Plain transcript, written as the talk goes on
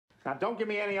Now, don't give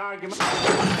me any argument.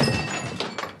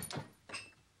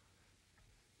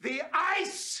 The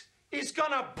ice is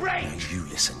gonna break! You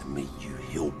listen to me, you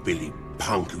hillbilly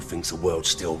punk who thinks the world's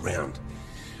still round.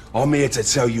 I'm here to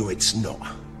tell you it's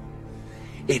not.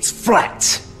 It's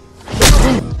flat!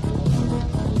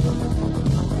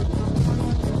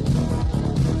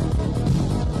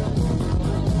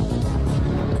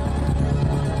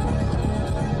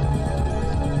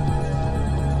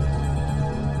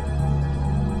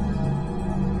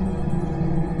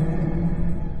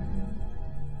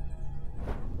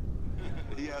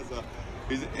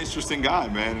 He's an interesting guy,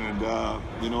 man, and,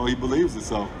 you know, he believes it,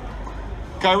 so.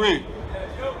 Kyrie,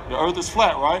 the earth is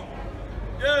flat, right?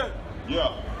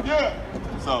 Yeah.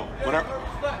 So, whatever.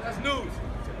 That's news.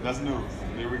 That's news.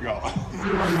 There we go.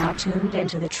 You are now tuned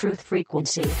into the truth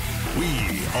frequency.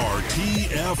 We are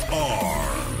TFR.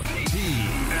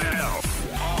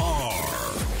 TFR.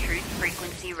 Truth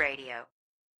Frequency Radio.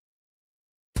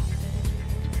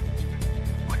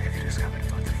 What have you discovered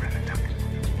about the friend attack?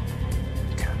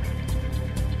 Tell me.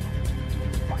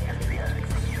 Why haven't we heard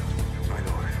from you? My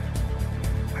lord,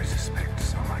 I suspect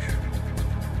so much.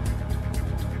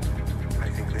 I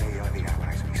think they are the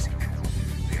allies we seek.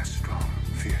 They are strong,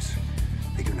 fierce.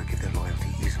 They do not give their loyalty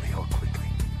easily or quickly.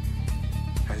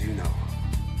 As you know,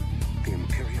 the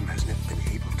Imperium has never been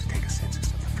able to take a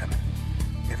census of the Fremen.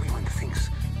 Everyone thinks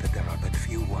that there are but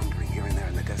few wandering here and there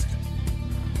in the desert.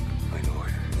 My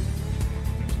lord,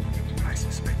 I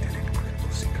suspect an incredible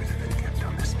secret has been kept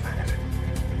on this planet.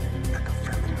 That the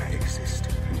Fremen may exist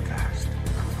in vast.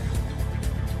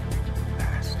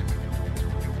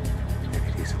 And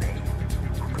it is they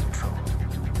who control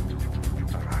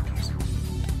Iraqis.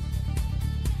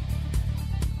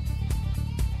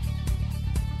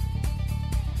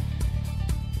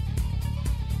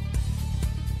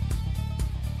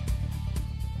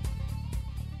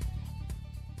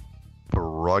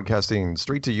 Broadcasting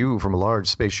straight to you from a large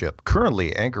spaceship,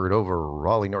 currently anchored over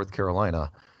Raleigh, North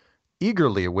Carolina,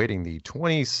 eagerly awaiting the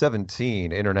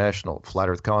 2017 International Flat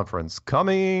Earth Conference,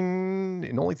 coming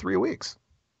in only 3 weeks.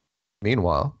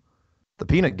 Meanwhile, the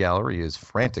peanut gallery is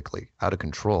frantically out of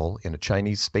control in a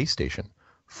Chinese space station,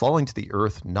 falling to the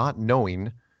Earth not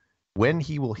knowing when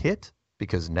he will hit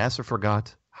because NASA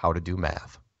forgot how to do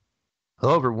math.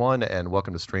 Hello, everyone, and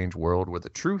welcome to Strange World, where the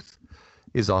truth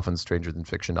is often stranger than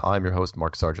fiction. I'm your host,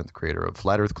 Mark Sargent, the creator of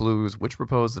Flat Earth Clues, which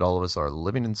propose that all of us are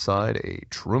living inside a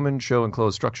Truman Show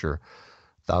enclosed structure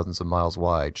thousands of miles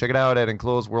wide. Check it out at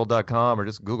enclosedworld.com or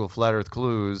just Google Flat Earth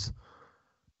Clues.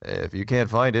 If you can't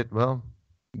find it, well,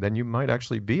 then you might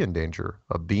actually be in danger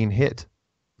of being hit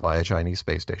by a Chinese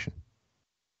space station.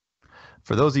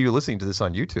 For those of you listening to this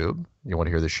on YouTube, you want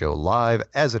to hear the show live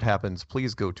as it happens,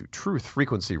 please go to Truth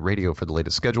Frequency Radio for the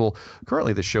latest schedule.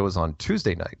 Currently, the show is on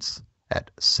Tuesday nights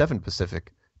at 7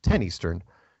 Pacific, 10 Eastern,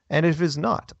 and if it is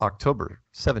not October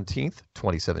 17th,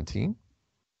 2017,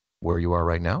 where you are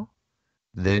right now,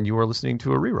 then you are listening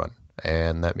to a rerun,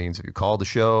 and that means if you call the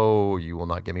show, you will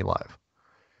not get me live.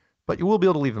 But you will be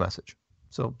able to leave a message,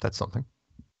 so that's something.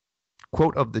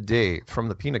 Quote of the day from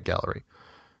the Peanut Gallery.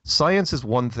 Science is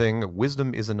one thing,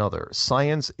 wisdom is another.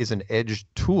 Science is an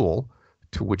edged tool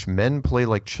to which men play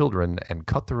like children and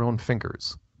cut their own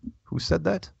fingers. Who said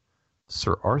that?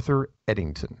 Sir Arthur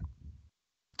Eddington.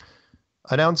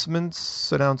 Announcements.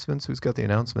 Who's got the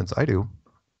announcements? I do.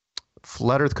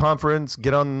 Flat Earth Conference.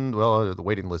 Get on, well, the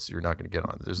waiting list you're not going to get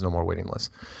on. There's no more waiting lists.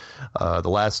 The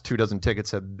last 24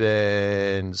 tickets have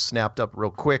been snapped up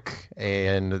real quick,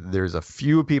 and there's a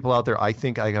few people out there. I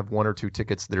think I have 1 or 2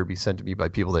 tickets that are being sent to me by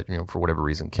people that, for whatever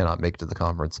reason, cannot make it to the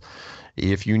conference.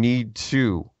 If you need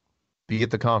to be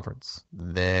at the conference,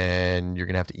 then you're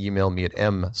going to have to email me at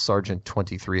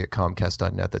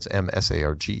msargent23@comcast.net. That's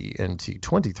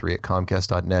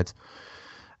MSARGENT23@comcast.net.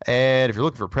 And if you're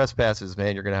looking for press passes,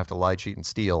 man, you're going to have to lie, cheat, and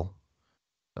steal,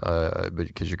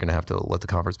 because you're going to have to let the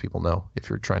conference people know if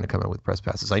you're trying to come in with press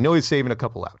passes. I know he's saving a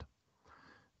couple out,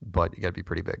 but you got to be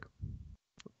pretty big.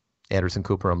 Anderson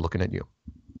Cooper, I'm looking at you.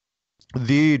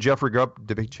 The Jeffrey Grubb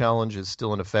debate challenge is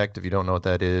still in effect. If you don't know what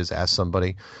that is, ask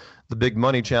somebody. The Big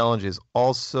Money Challenge is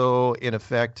also in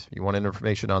effect. If you want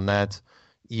information on that,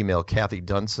 email Kathy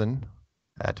Dunson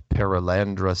at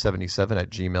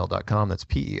paralandra77@gmail.com. That's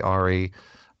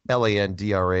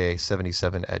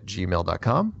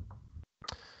PERALANDRA77@gmail.com.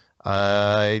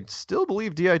 I still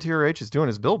believe DITRH is doing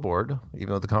his billboard, even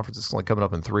though the conference is only coming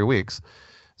up in 3 weeks.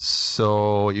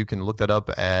 So you can look that up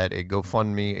at a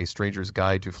GoFundMe, A Stranger's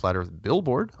Guide to Flat Earth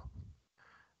Billboard.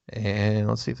 And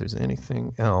let's see if there's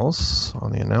anything else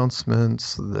on the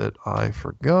announcements that I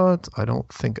forgot. I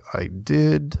don't think I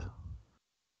did.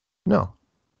 No,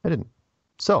 I didn't.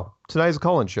 So, tonight's a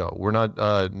call-in show. We're not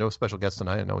no special guest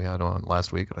tonight. I know we had on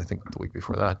last week, and I think the week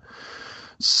before that.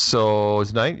 So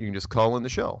tonight you can just call in the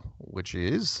show, which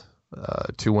is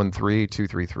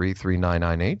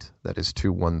 213-233-3998. That is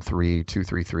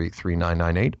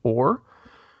 213-233-3998, or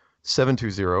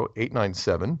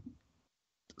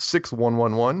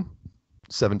 720-897-6111.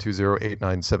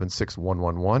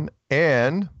 720-897-6111.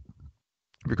 And if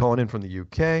you're calling in from the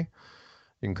UK,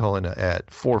 you can call in at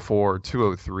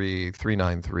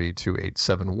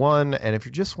 44-203-393-2871. And if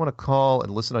you just want to call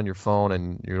and listen on your phone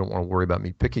and you don't want to worry about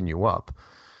me picking you up,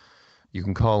 you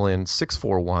can call in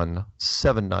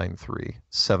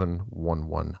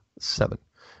 641-793-7117.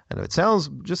 And if it sounds,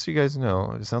 just so you guys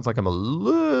know, it sounds like I'm a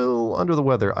little under the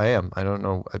weather. I am. I don't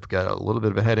know. I've got a little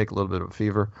bit of a headache, a little bit of a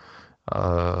fever.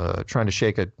 Trying to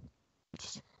shake it.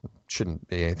 Just shouldn't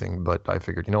be anything, but I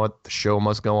figured, you know what? The show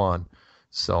must go on.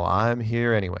 So I'm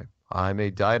here anyway. I may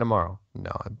die tomorrow.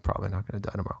 No, I'm probably not going to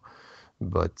die tomorrow.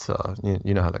 But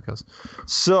you know how that goes.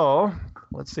 So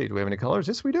let's see. Do we have any callers?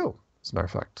 Yes, we do. As a matter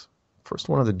of fact, first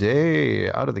one of the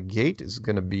day out of the gate is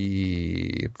going to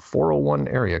be 401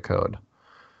 area code.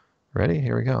 Ready?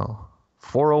 Here we go.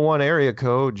 401 area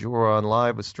code. You're on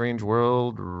live with Strange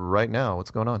World right now.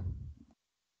 What's going on?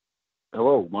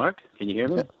 Hello, Mark. Can you hear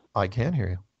me? Yeah, I can hear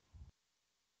you.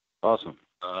 Awesome.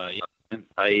 I'm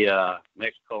actually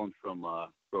calling from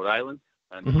Rhode Island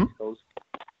on the East Coast,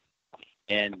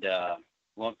 and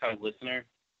long-time listener,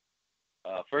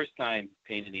 first-time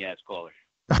pain in the ass caller.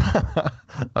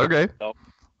 Okay. So,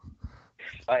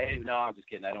 no, I'm just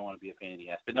kidding. I don't want to be a pain in the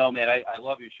ass, but no, man, I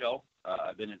love your show.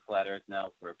 I've been in Flat Earth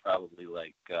now for probably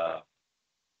like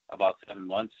about 7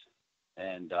 months,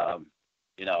 and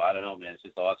you know, I don't know, man. It's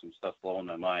just awesome stuff blowing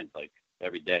my mind like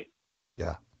every day.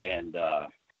 Yeah. And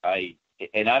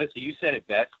and honestly, you said it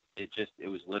best. It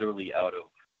was literally out of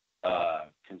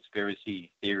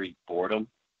conspiracy theory boredom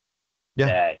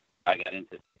that I got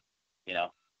into, you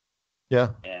know? Yeah.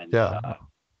 And yeah.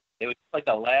 It was like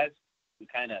the last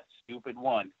kind of stupid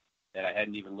one that I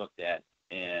hadn't even looked at.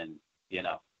 And, you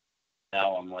know,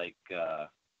 now I'm like,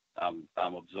 I'm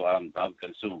absorbed, I'm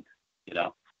consumed, you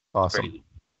know? Awesome. Crazy.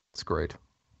 That's great.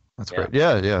 That's great.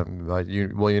 Yeah.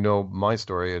 You know my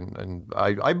story, and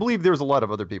I believe there's a lot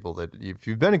of other people that if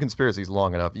you've been in conspiracies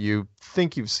long enough, you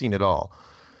think you've seen it all,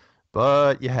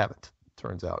 but you haven't.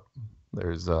 Turns out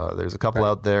there's a couple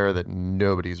out there that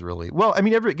nobody's really. Well, I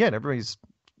mean, everybody's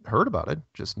heard about it,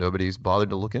 just nobody's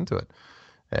bothered to look into it.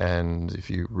 And if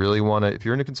you really want to, if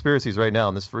you're into conspiracies right now,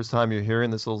 and this is the first time you're hearing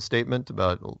this little statement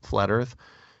about flat Earth,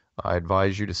 I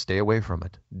advise you to stay away from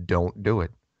it. Don't do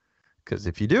it, because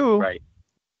if you do,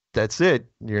 that's it.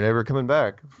 You're never coming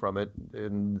back from it.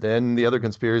 And then the other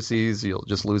conspiracies, you'll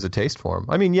just lose a taste for them.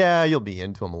 I mean, yeah, you'll be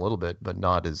into them a little bit, but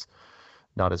not as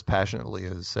passionately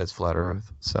as flat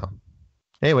Earth. So,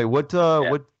 anyway, what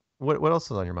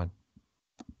else is on your mind?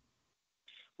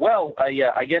 Well,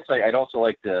 I guess I'd also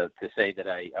like to say that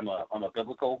I'm a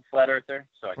biblical flat earther,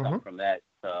 so I come from that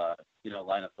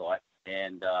line of thought.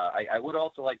 And I would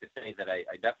also like to say that I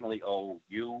definitely owe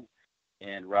you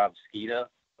and Rob Skiba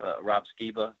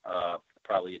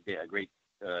probably a great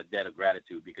debt of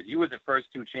gratitude, because you were the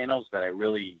first two channels that I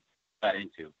really got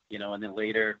into, you know, and then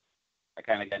later I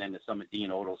kind of got into some of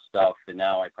Dean Odell stuff, and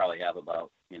now I probably have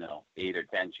about 8 or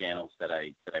 10 channels that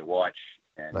I watch.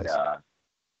 And nice.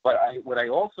 But what I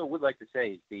also would like to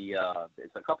say is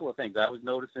it's a couple of things I was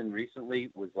noticing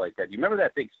recently was like that. Do you remember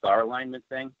that big star alignment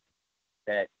thing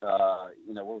that what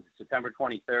was it, September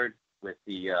 23rd with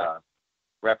the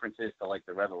references to like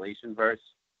the Revelation verse?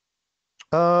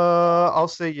 I'll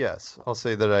say yes. I'll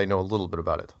say that I know a little bit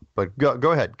about it. But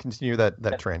go ahead, continue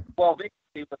that train. Well,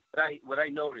 basically, what I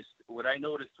noticed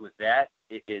with that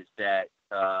is that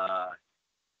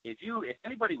if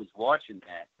anybody was watching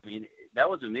that, I mean, that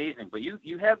was amazing. But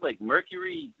you had like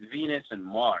Mercury, Venus, and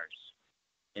Mars,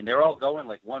 and they're all going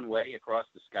like one way across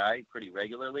the sky pretty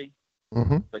regularly.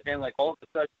 Mm-hmm. But then like all of a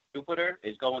sudden Jupiter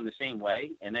is going the same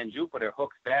way, and then Jupiter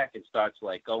hooks back and starts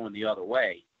like going the other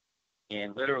way,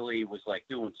 and literally was like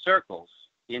doing circles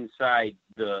inside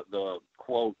the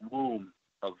quote womb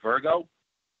of Virgo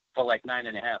for like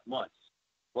 9.5 months.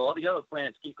 Well, all the other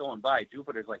planets keep going by.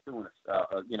 Jupiter's like doing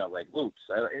like loops.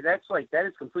 That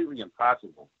is completely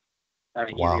impossible. I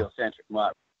mean, heliocentric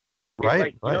model.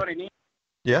 Right. You know what I mean?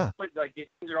 Yeah. But like these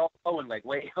things are all going like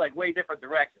way different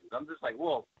directions. I'm just like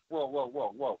whoa.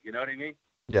 You know what I mean?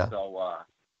 Yeah. So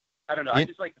I don't know. I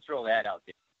just like to throw that out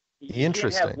there.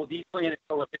 Interesting. You can't have, these planets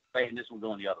go this way and this one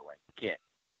going the other way. You can't.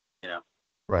 You know.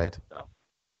 Right. So.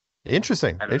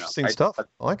 Interesting. Interesting stuff. I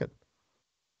like it.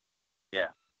 Yeah.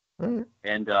 Right.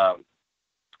 And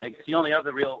I guess the only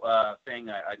other real thing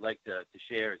I'd like to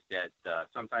share is that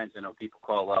sometimes I know people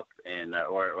call up and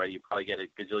or you probably get a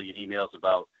gazillion emails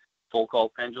about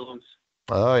Foucault pendulums.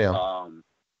 Oh yeah.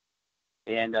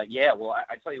 Well,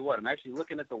 I tell you what, I'm actually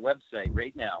looking at the website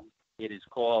right now. It is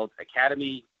called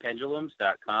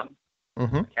academypendulums.com.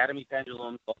 Mm-hmm.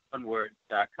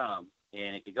 academypendulums.com,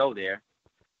 and if you go there,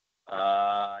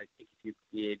 I think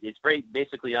it's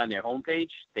basically on their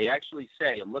homepage. They actually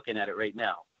say, I'm looking at it right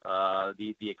now,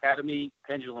 the Academy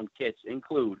pendulum kits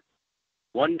include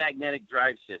one magnetic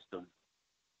drive system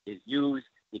is used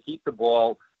to keep the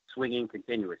ball swinging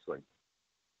continuously.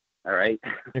 All right?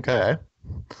 Okay.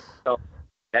 So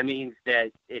that means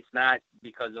that it's not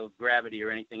because of gravity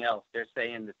or anything else. They're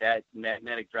saying that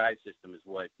magnetic drive system is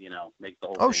what, makes the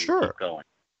whole thing keep going.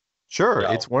 Sure.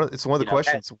 So, it's one of the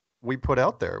questions we put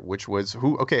out there, which was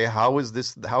how is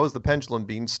the pendulum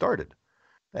being started?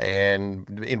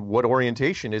 And in what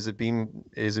orientation is it being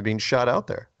shot out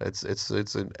there? It's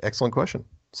an excellent question.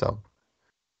 So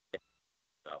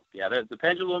the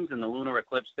pendulums and the lunar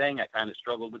eclipse thing, I kind of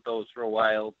struggled with those for a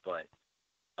while, but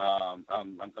I'm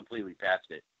completely past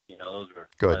it. Those were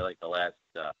probably like the last.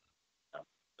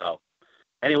 So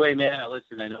anyway, man,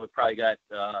 listen, I know we probably got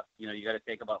you got to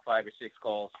take about 5 or 6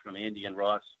 calls from Andy and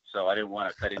Ross, so I didn't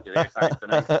want to cut into their time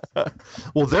tonight.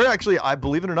 Well, they're actually, I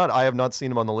believe it or not, I have not seen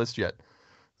them on the list yet.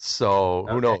 So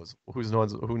who knows? Who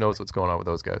knows what's going on with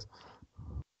those guys?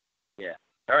 Yeah.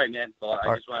 All right, man. Well,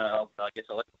 I just want to, I guess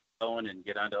I'll let you go and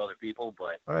get on to other people,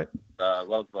 but all right.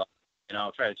 Love,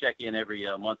 I'll try to check in every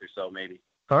month or so, maybe.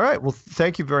 All right. Well,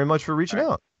 thank you very much for reaching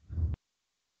out.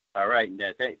 All right.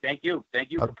 Thank you.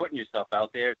 Thank you for putting yourself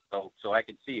out there so I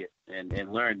can see it and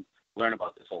learn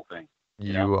about this whole thing.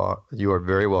 You are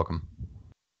very welcome.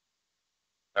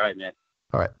 All right, man.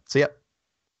 All right. See ya.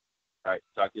 All right.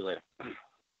 Talk to you later.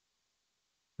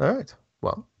 All right.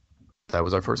 Well, that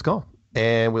was our first call.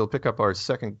 And we'll pick up our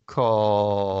second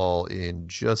call in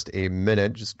just a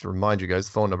minute. Just to remind you guys,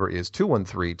 the phone number is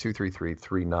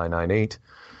 213-233-3998.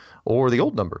 Or the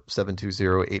old number,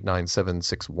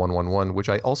 720-897-6111, which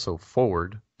I also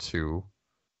forward to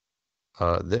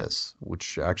this,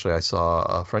 which actually I saw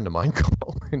a friend of mine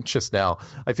call just now.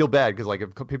 I feel bad because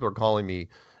if people are calling me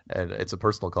and it's a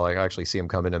personal call, I actually see them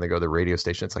come in and they go to the radio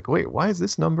station. It's like, wait, why is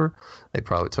this number? They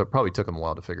probably took them a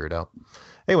while to figure it out.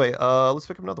 Anyway, let's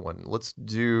pick up another one. Let's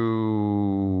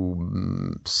do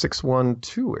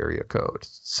 612 area code.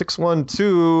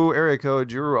 612 area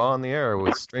code, you're on the air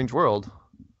with Strange World.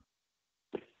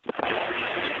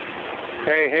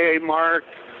 Hey, Mark.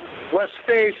 West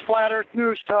Face Flat Earth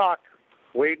News Talk.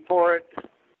 Wait for it.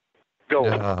 Go.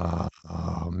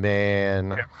 Oh,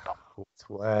 man.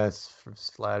 West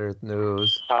Flat Earth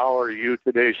News. How are you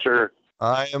today, sir?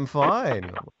 I am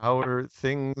fine. How are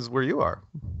things where you are?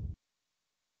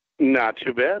 Not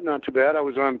too bad. I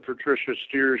was on Patricia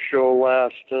Steer's show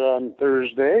last on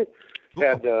Thursday.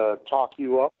 Had to talk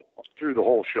you up through the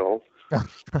whole show.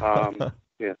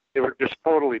 Yeah, they were just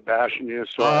totally bashing you.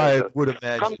 So I would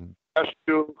imagine.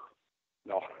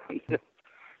 No,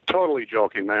 totally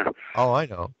joking there. Oh, I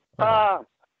know.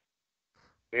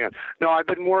 Man, no, I've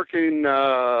been working 2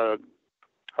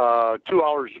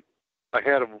 hours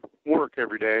ahead of work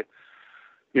every day.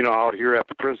 Out here at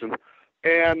the prison,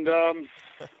 and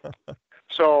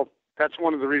so that's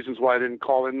one of the reasons why I didn't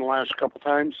call in the last couple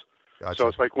times. Gotcha. So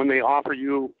it's like when they offer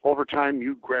you overtime,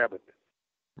 you grab it.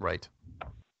 Right.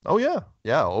 Oh yeah.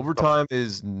 Overtime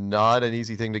is not an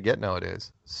easy thing to get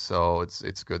nowadays. So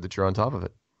it's good that you're on top of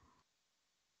it.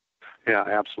 Yeah,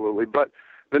 absolutely. But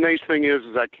the nice thing is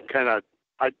I can kind of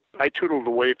I tootled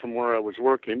away from where I was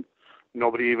working.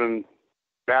 Nobody even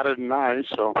batted an eye.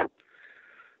 So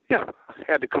yeah, I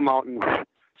had to come out and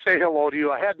say hello to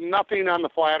you. I had nothing on the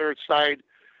Flat Earth side.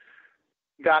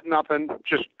 Got nothing.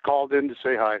 Just called in to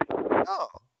say hi. Oh,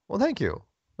 well, thank you.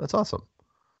 That's awesome.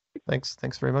 Thanks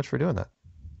very much for doing that.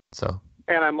 So.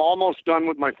 And I'm almost done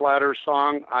with my Flat Earth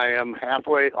song. I am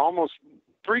halfway, almost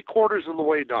 3/4 of the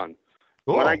way done.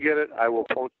 Cool. When I get it, I will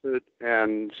post it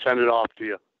and send it off to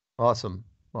you. Awesome.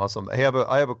 I have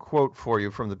a quote for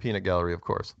you from the Peanut Gallery, of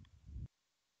course.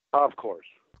 Of course.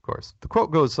 Of course. The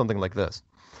quote goes something like this: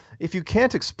 "If you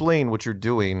can't explain what you're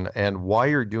doing and why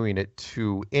you're doing it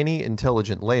to any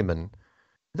intelligent layman,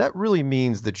 that really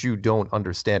means that you don't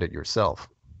understand it yourself."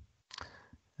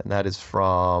 And that is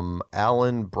from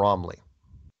Alan Bromley.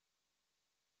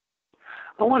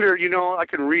 I wonder, I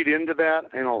can read into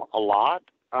that, a lot.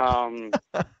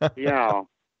 Yeah,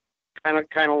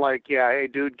 kind of like, yeah, hey,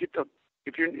 dude,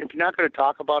 if you're not going to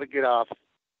talk about it, get off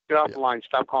the line,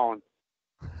 stop calling.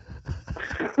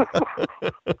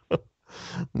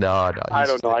 No. I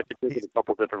don't know. I could take it a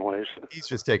couple different ways. He's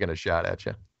just taking a shot at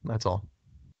you. That's all.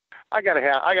 I gotta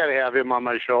have him on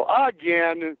my show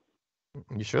again.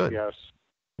 You should. Yes.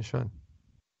 You should.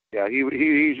 Yeah,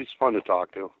 he's just fun to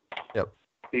talk to. Yep.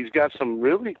 He's got some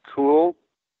really cool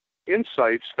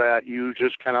insights that you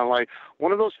just kind of like.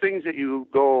 One of those things that you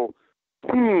go,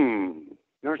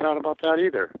 never thought about that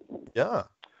either. Yeah.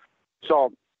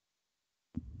 So,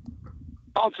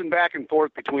 bouncing back and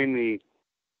forth between the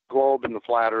globe and the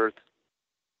flat Earth,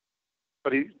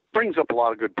 but he brings up a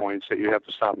lot of good points that you have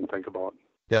to stop and think about.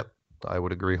 Yep, I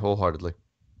would agree wholeheartedly.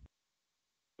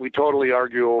 We totally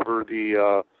argue over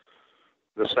the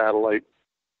satellite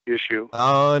issue.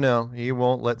 Oh no, he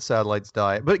won't let satellites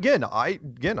die. But again, I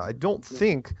don't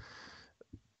think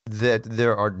that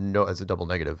there are no, as a double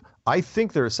negative, I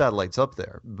think there are satellites up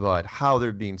there, but how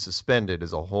they're being suspended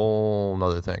is a whole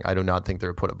other thing. I do not think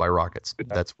they're put up by rockets.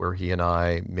 That's where he and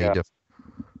I may differ.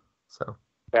 So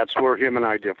that's where him and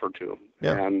I differ too.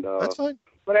 Yeah, and that's fine.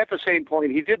 But at the same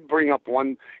point, he did bring up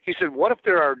one. He said, "What if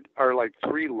there are like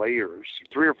 3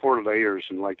 or 4 layers,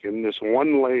 and like in this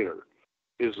one layer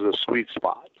is the sweet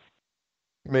spot?"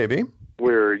 Maybe.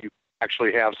 Where you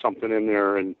actually have something in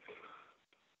there, and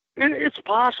it's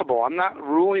possible. I'm not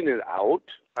ruling it out.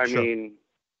 I mean,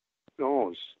 who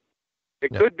knows?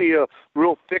 It could be a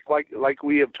real thick, like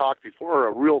we have talked before,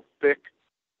 a real thick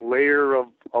layer of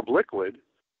liquid,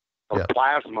 of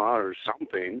plasma or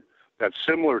something that's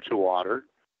similar to water.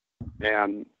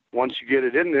 And once you get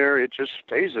it in there, it just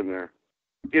stays in there.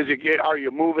 Are you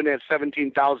moving at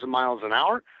 17,000 miles an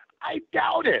hour? I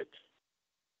doubt it.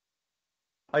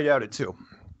 I doubt it too.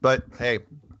 But hey,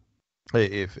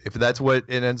 if that's what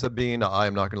it ends up being,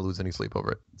 I'm not going to lose any sleep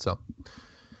over it. So,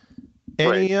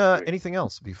 anything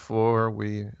else before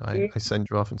I send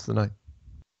you off into the night?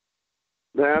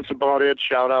 That's about it.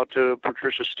 Shout out to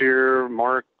Patricia Steer,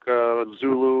 Mark,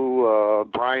 Zulu,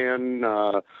 Brian,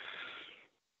 and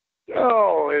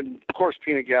of course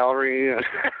Peanut Gallery.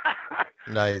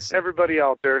 Nice. Everybody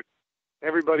out there,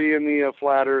 everybody in the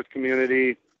Flat Earth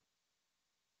community.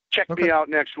 Check me out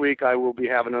next week. I will be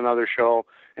having another show.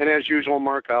 And as usual,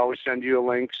 Mark, I always send you a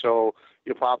link, so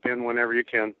you pop in whenever you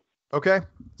can. Okay.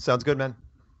 Sounds good, man.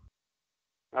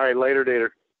 All right. Later,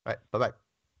 Dater. All right. Bye-bye.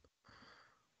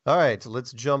 All right.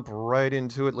 Let's jump right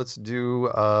into it. Let's do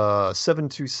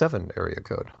 727 area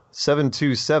code.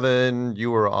 727,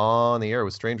 you are on the air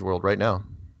with Strange World right now.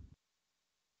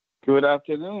 Good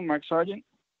afternoon, Mark Sargent.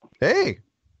 Hey.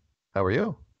 How are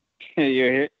you?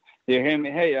 You're here. You hear me?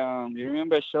 Hey, you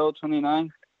remember show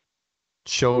 29?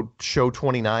 Show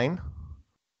 29?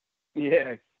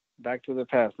 Yeah, Back to the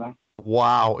Past, huh?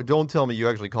 Wow! Don't tell me you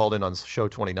actually called in on show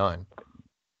 29.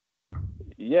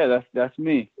 Yeah, that's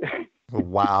me.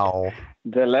 Wow.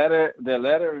 The letter.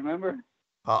 Remember?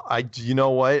 You know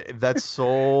what? That's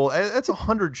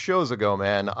 100 shows ago,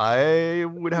 man. I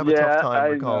would have a tough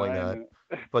time recalling that.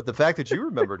 But the fact that you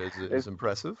remembered is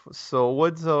impressive. So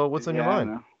what's on your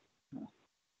mind?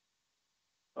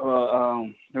 Well,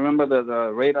 remember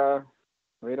the radar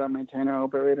maintainer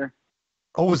operator?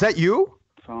 Oh, was that you?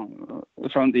 From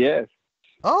the S.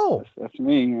 Oh, that's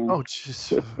me. Man. Oh,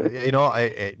 jeez.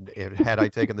 Had I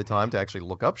taken the time to actually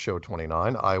look up show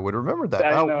 29, I would remember that.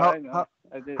 I know.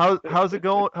 How's it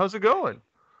going? How's it going?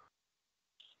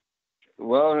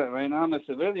 Well, right now I'm a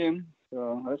civilian,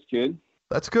 so that's good.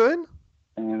 That's good.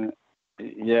 And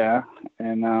yeah,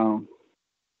 and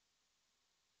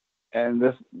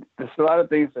there's a lot of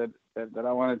things that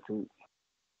I wanted to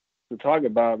talk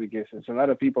about because there's a lot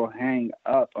of people hang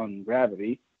up on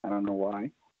gravity. I don't know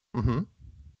why. Mm-hmm.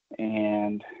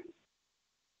 And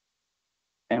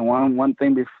one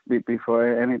thing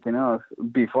before anything else,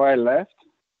 before I left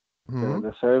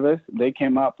the service, they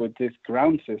came up with this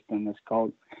ground system. It's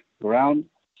called ground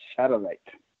satellite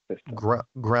system.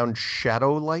 Ground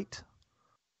shadow light?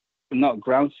 No,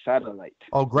 ground satellite.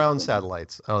 Oh, ground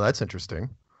satellites. Oh, that's interesting.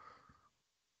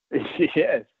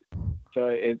 Yes. So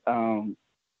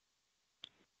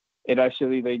it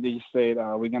actually they just said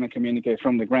we're gonna communicate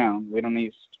from the ground. We don't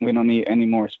need any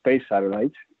more space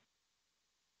satellites.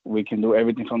 We can do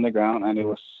everything from the ground, and it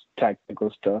was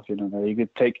tactical stuff, that you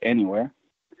could take anywhere.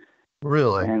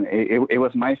 Really? And it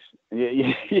was my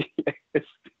it's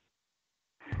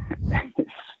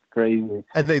crazy.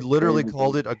 And they literally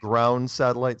called it a ground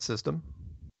satellite system.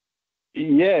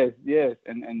 Yes,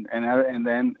 and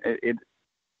then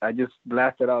I just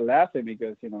blasted out laughing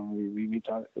because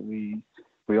we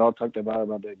all talked about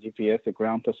the GPS, the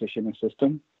ground positioning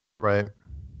system, right?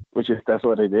 That's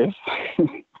what it is.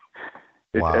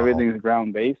 Wow. Everything is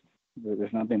ground based.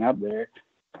 There's nothing up there,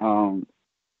 and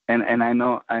I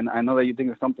know that you think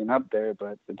there's something up there,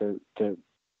 but the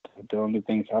only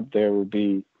things up there would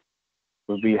be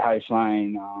high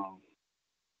flying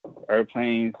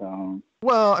airplanes.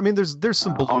 Well, I mean, there's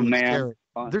some balloons.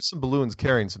 There's some balloons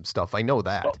carrying some stuff. I know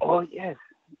that. Oh yes,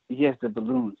 the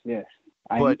balloons. Yes,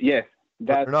 But yes,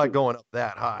 they're not going up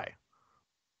that high.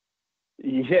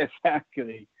 Yes,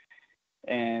 actually,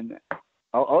 and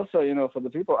also, for the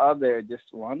people out there just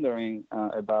wondering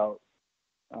about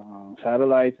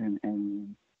satellites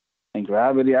and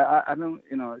gravity, I don't,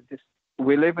 just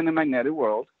we live in a magnetic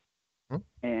world,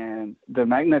 and the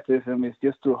magnetism is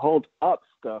just to hold up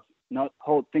stuff, not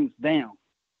hold things down,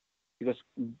 because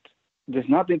there's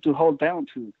nothing to hold down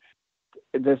to.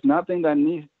 There's nothing that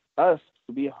needs us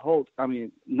to be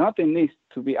nothing needs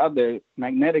to be out there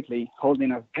magnetically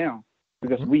holding us down,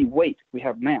 because we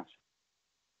have mass.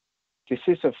 This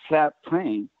is a flat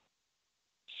plane,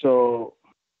 so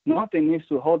nothing needs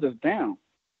to hold us down.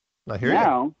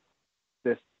 Now,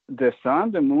 the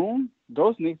sun, the moon,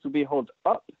 those need to be held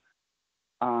up.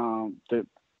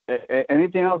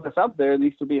 Anything else that's up there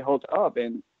needs to be held up,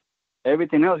 and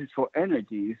everything else is for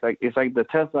energy. It's like the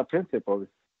Tesla principle.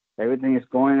 Everything is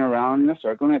going around in a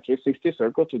circle, in a 360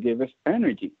 circle, to give us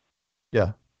energy.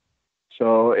 Yeah.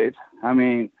 So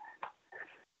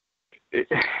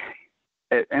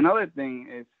another thing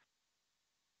is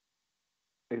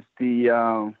the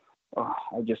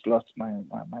I just lost my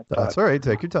thought. That's all right.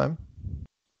 Take your time.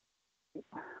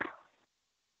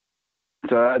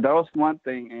 So that was one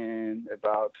thing, and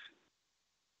about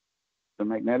the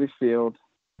magnetic field.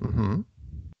 Mm-hmm.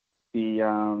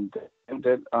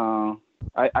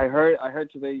 I heard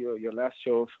today your last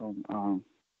show from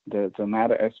the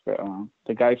matter expert,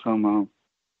 the guy from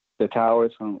the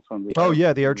towers from the. Oh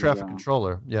yeah, the air traffic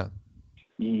controller. Yeah.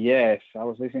 Yes, I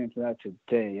was listening to that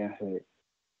today. I said,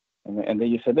 and then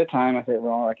you said the time. I said,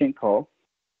 well, I can call.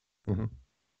 Mm-hmm.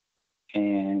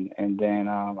 And then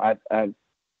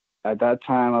at that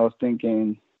time I was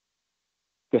thinking,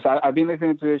 because I've been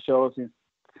listening to the show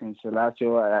since the last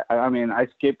show. I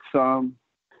skipped some.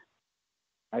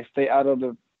 I stay out of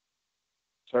the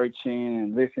searching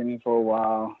and listening for a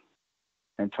while,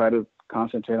 and try to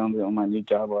concentrate on my new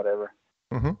job or whatever.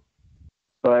 Mm-hmm.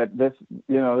 But there's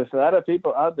a lot of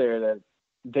people out there that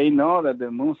they know that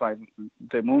the moon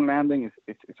landing is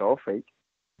it's all fake.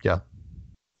 Yeah.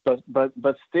 But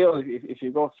still, if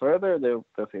you go further, they'll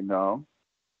say no.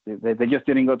 They just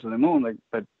didn't go to the moon,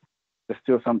 but there's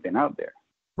still something out there.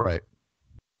 Right.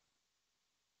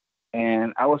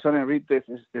 And I was trying to read this.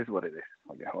 This is what it is.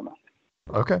 Okay, hold on.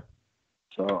 Okay.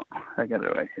 So I got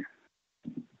it right here.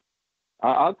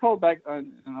 I'll call back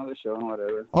on another show and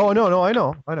whatever. Oh no, I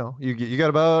know. You got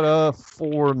about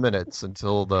 4 minutes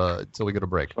until we get a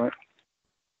break. What?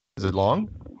 Is it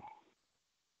long?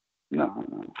 No.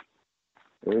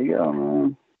 There we go,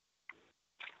 man.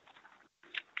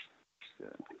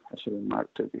 I should have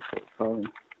marked it before. Probably.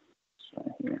 It's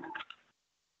right here.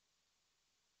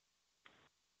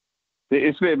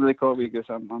 It's biblical because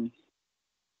I'm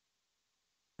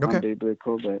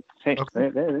biblical, but hey, okay.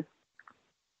 There it is.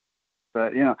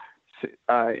 But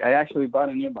I actually bought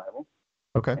a new Bible.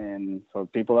 Okay. And so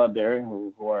people out there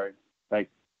who are like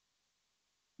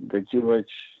the Jewish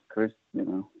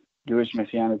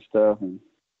Messianic stuff and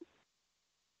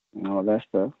all that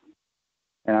stuff.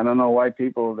 And I don't know why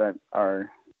people that are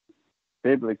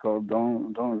biblical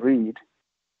don't read.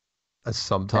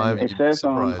 Sometimes it says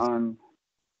on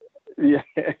yeah.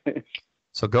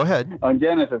 So go ahead. On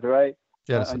Genesis, right?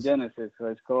 Genesis. On Genesis, so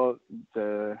it's called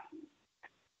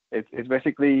it's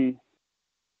basically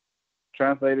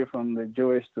translated from the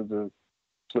Jewish to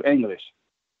English.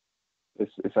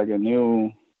 It's like a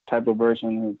new type of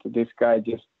version. This guy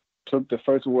just took the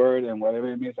first word and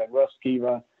whatever it means, like Rosh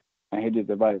Kiva, and he did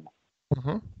the Bible.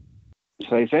 Mm-hmm.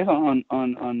 So it says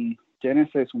on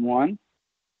Genesis 1:6,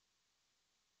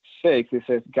 it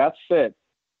says, God said,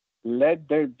 let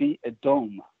there be a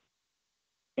dome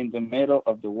in the middle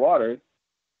of the water.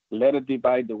 Let it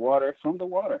divide the water from the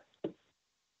water.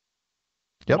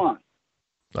 Yep. Come on.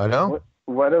 I know.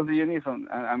 What else do you need from?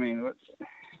 I mean, what?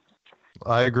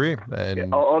 I agree.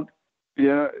 And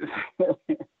yeah.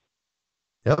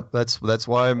 Yep. That's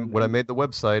why when I made the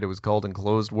website, it was called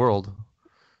Enclosed World,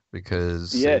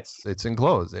 because it's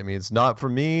enclosed. I mean, it's not for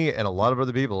me and a lot of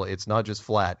other people. It's not just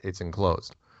flat. It's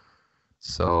enclosed.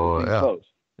 So it's enclosed.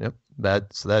 Yep.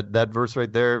 That's that verse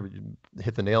right there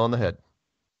hit the nail on the head.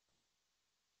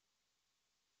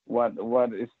 What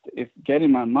is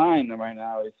getting my mind right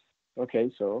now is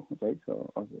so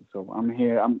I'm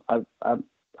here.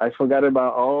 I forgot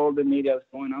about all the media that's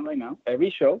going on right now. Every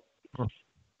show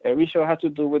has to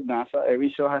do with NASA.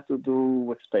 Every show has to do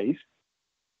with space.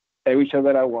 Every show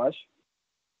that I watch,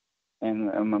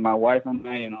 and my wife and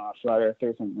I, flat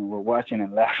earthers, and we're watching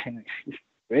and laughing.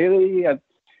 Really,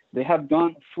 They have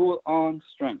gone full on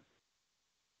strength.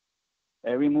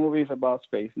 Every movie is about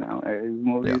space now. Every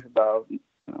movie is about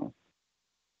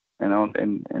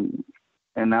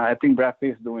and I think Brad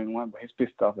Pitt is doing one, but he's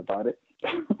pissed off about it.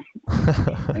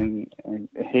 and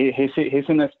he's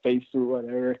in a spacesuit,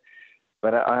 whatever.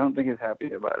 But I don't think he's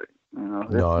happy about it. No,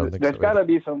 I don't think there's so got to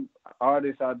be some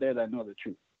artists out there that know the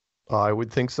truth. I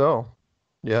would think so.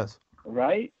 Yes.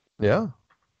 Right? Yeah.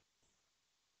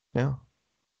 Yeah.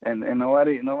 And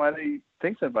nobody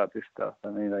thinks about this stuff. I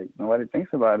mean, like, nobody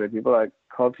thinks about it. People like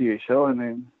call to your show and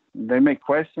then they make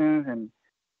questions, and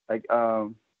like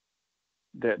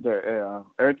the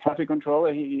air traffic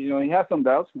controller, he has some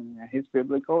doubts, and he's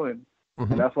biblical, and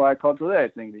that's why I called today, I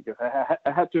think, because I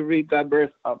had to read that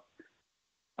verse up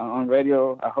on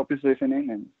radio. I hope he's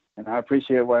listening, and I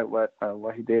appreciate what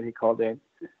he did. He called in.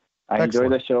 I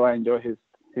enjoyed the show. I enjoyed his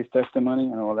testimony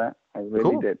and all that. I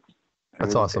really did.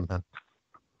 That's awesome, man.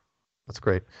 That's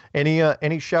great.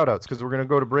 Any shout outs? Because we're going to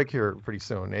go to break here pretty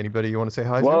soon. Anybody you want to say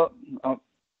hi to? Well,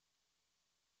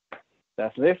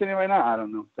 that's listening right now, I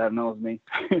don't know. That knows me.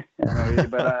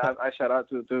 But I shout out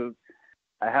to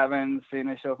I haven't seen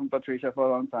a show from Patricia for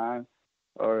a long time,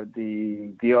 or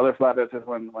the other flat earthers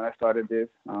when I started this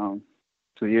 2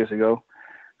 years ago.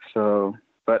 So,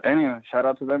 but anyway, shout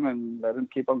out to them and let them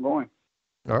keep on going.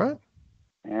 All right.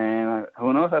 And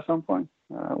who knows at some point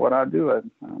what I'll do. I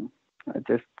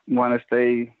just want to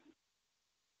stay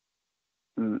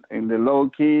in the low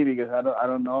key because I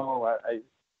don't know.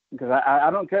 Because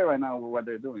I don't care right now what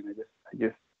they're doing. I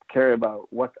just care about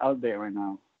what's out there right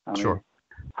now. I mean, sure.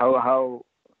 How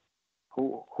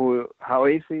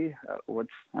easy?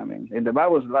 In the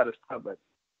Bible is a lot of stuff, but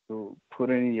to put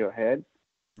it in your head,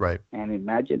 right, and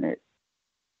imagine it.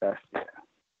 But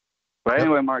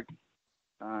anyway, Mark,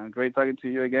 great talking to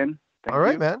you again. Thank All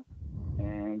right, you. man.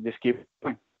 And just keep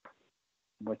doing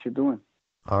what you're doing.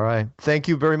 All right. Thank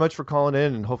you very much for calling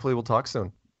in, and hopefully we'll talk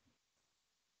soon.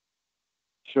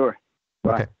 Sure.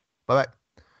 Bye. Okay. Bye-bye.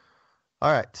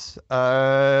 All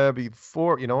right.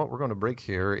 Before, you know what, we're going to break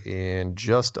here in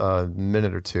just a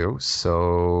minute or two.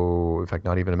 So, in fact,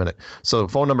 not even a minute. So,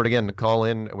 phone number again to call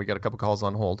in. We got a couple calls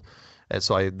on hold. And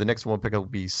so the next one pick up will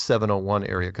be 701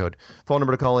 area code. Phone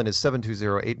number to call in is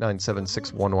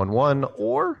 720-897-6111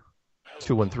 or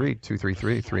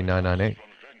 213-233-3998.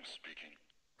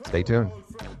 Stay tuned.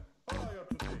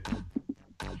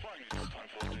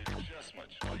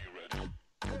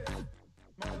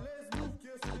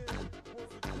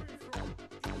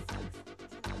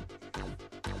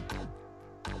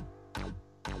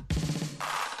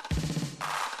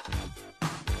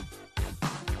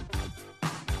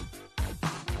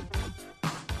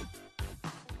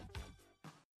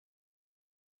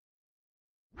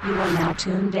 You are now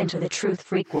tuned into the truth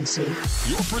frequency.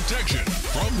 Your protection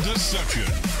from deception.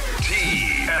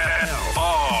 TFR.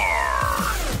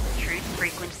 Truth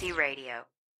Frequency Radio.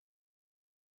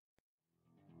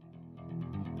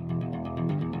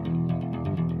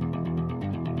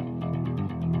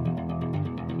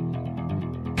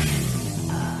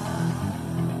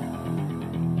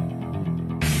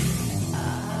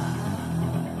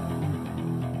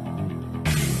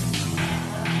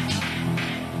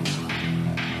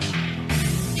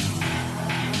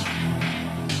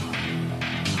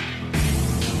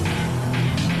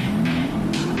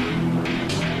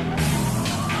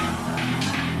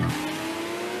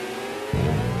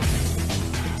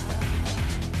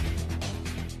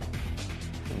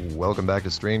 Welcome back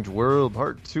to Strange World,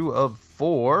 part 2 of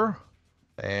 4.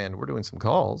 And we're doing some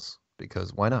calls,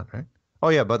 because why not, right? Oh,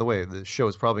 yeah, by the way, the show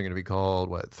is probably going to be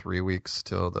called, 3 weeks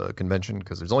till the convention,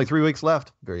 because there's only 3 weeks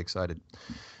left. Very excited.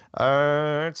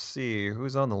 Let's see,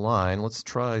 who's on the line? Let's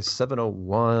try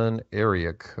 701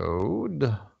 area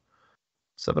code.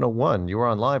 701, you are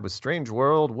on live with Strange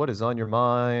World. What is on your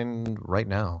mind right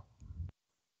now?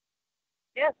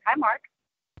 Yes, hi, Mark.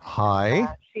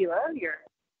 Hi. Sheila, you're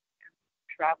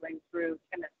traveling through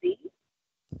Tennessee.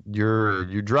 You're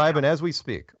driving as we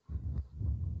speak.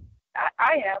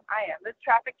 I am. This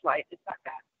traffic's light. It's not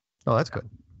bad. Oh, that's good.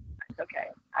 It's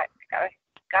okay. I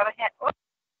got a hand.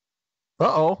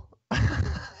 Uh-oh.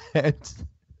 And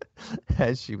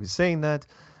as she was saying that,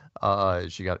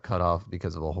 she got cut off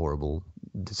because of a horrible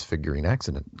disfiguring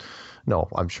accident. No,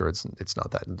 I'm sure it's not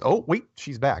that. Oh, wait,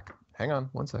 she's back. Hang on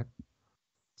one sec.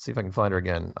 See if I can find her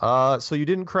again. So you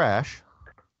didn't crash.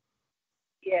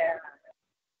 Yeah.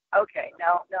 Okay.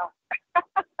 No.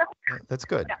 That's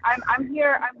good. I'm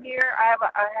here. I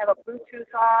have a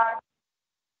Bluetooth on.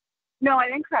 No, I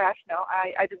didn't crash. No,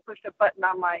 I just pushed a button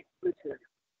on my Bluetooth.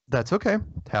 That's okay.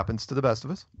 It happens to the best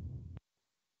of us.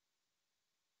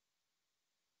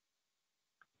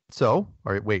 So,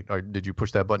 all right, wait. Did you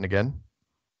push that button again?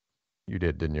 You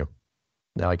did, didn't you?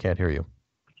 Now I can't hear you.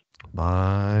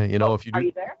 If you do. Are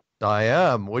you there? I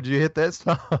am. What'd you hit this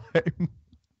time?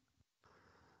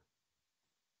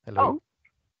 Hello? Oh.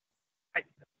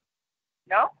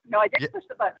 No, I didn't push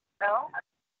the button. No.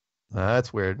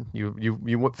 That's weird.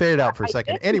 You faded out for a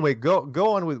second. Anyway, go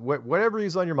on with whatever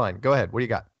is on your mind. Go ahead. What do you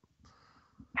got?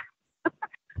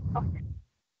 Okay.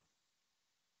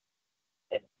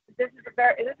 This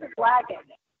is lagging.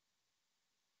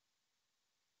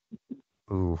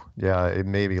 Ooh, yeah, it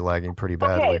may be lagging pretty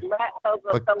badly. Okay, Go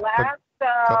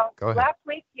ahead. last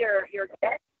week your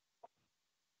guest.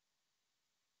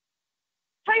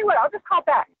 Tell you what, I'll just call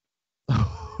back.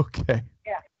 Okay.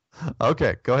 Yeah.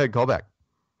 Okay, go ahead. Call back.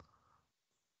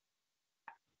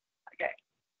 Okay.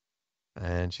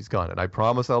 And she's gone. And I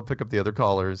promise I'll pick up the other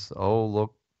callers. Oh,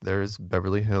 look, there's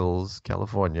Beverly Hills,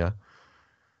 California.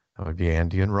 That would be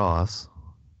Andy and Ross.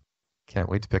 Can't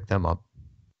wait to pick them up.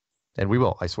 And we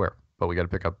will, I swear. But we got to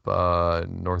pick up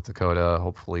North Dakota.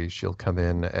 Hopefully she'll come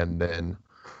in. And then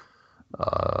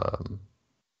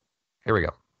here we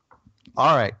go.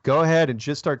 All right. Go ahead and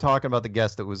just start talking about the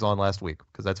guest that was on last week,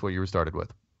 because that's what you were started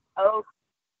with. Oh.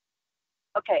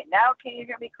 Okay. Now can you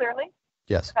hear me clearly?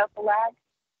 Yes. Without the lag?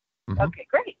 Mm-hmm. Okay,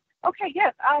 great. Okay,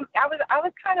 yes. I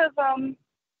was kind of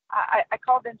I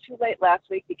called in too late last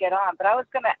week to get on, but I was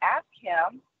going to ask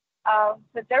him,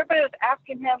 since everybody was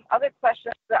asking him other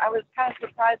questions, I was kind of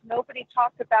surprised nobody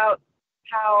talked about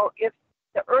how if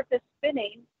the Earth is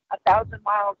spinning 1,000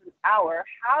 miles an hour,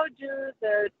 how do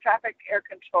the traffic air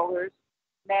controllers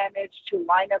manage to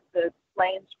line up the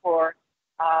planes for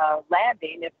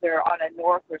landing if they're on a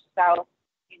north or south,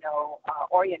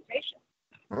 orientation?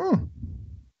 Or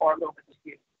a little bit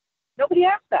skewed. Nobody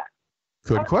asked that.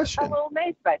 Good question. I'm a little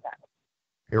amazed by that.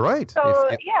 You're right. So, I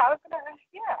was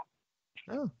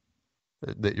going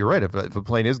to, You're right. If a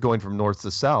plane is going from north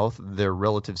to south, their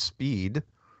relative speed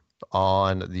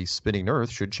on the spinning Earth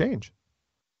should change,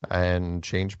 and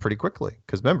change pretty quickly.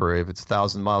 Because remember, if it's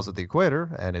 1,000 miles at the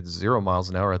equator and it's 0 miles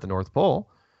an hour at the North Pole,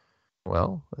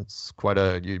 well, it's quite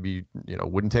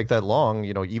wouldn't take that long.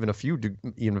 Even a few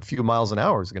miles an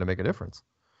hour is going to make a difference.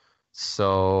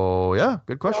 So yeah,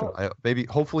 good question.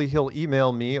 Hopefully he'll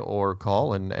email me or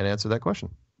call and answer that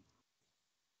question.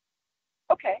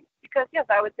 Okay, because yes,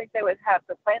 I would think the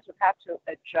planes would have to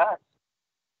adjust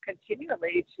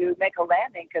continually to make a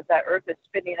landing because that Earth is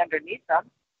spinning underneath them.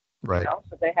 Right. So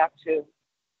they have to,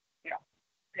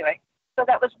 anyway. So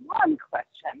that was one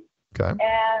question. Okay.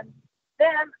 And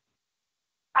then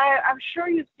I'm sure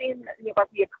you've seen about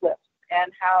the eclipse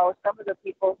and how some of the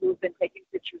people who've been taking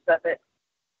pictures of it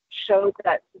showed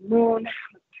that the moon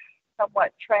was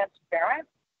somewhat transparent.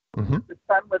 Mm-hmm. The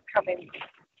sun was coming,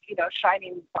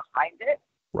 shining behind it.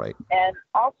 Right. And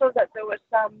also that there was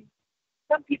some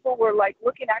people were like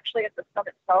looking actually at the sun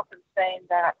itself and saying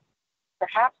that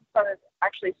perhaps the sun is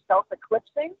actually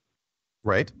self-eclipsing.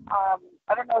 Right.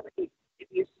 I don't know if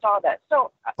you saw that.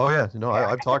 So. Oh yeah,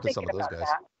 I've talked to some of those guys.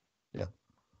 That. Yeah.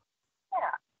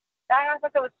 Yeah. I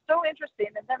thought that was so interesting,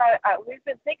 and then we've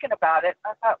been thinking about it.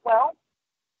 I thought, well,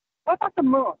 what about the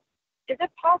moon? Is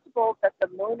it possible that the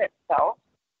moon itself,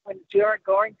 when you're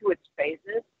going through its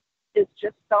phases, is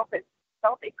just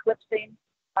self-eclipsing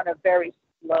on a very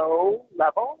slow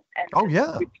level and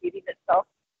repeating itself?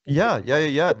 Yeah.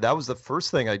 That was the first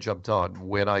thing I jumped on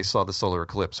when I saw the solar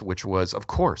eclipse, which was, of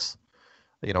course,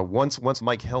 once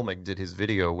Mike Helmick did his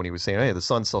video when he was saying, hey, the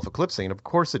sun's self-eclipsing, of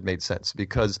course it made sense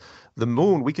because the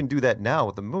moon, we can do that now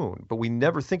with the moon, but we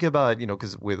never think about,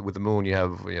 because with the moon you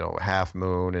have, half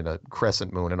moon and a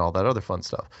crescent moon and all that other fun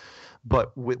stuff.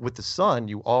 But with the sun,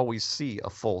 you always see a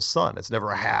full sun. It's never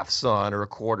a half sun or a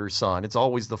quarter sun. It's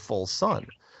always the full sun.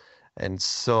 And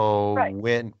so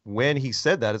when he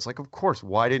said that, it's like, of course,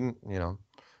 why didn't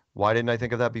I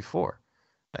think of that before?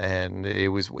 And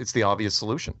it's the obvious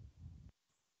solution.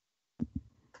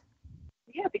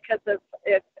 Yeah, because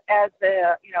if as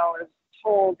is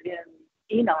told in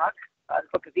Enoch, the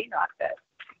book of Enoch, that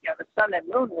the sun and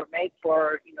moon were made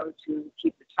for to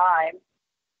keep the time,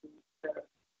 the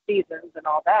seasons, and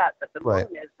all that. But the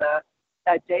moon is a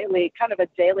daily, kind of a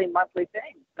daily, monthly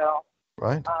thing. So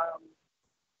right.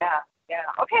 Yeah.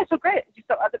 Okay, so great.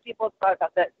 So other people have thought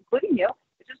about that, including you,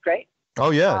 which is great.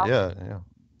 Oh yeah, yeah. Yeah.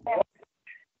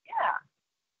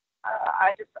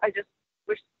 I just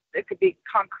wish it could be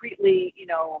concretely,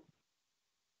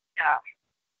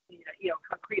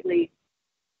 concretely.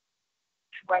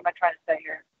 What am I trying to say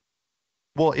here?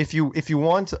 Well, if you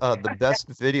want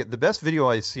the best video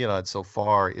I've seen on it so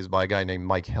far is by a guy named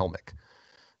Mike Helmick.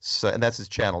 So, and that's his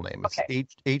channel name. It's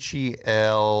Helmick.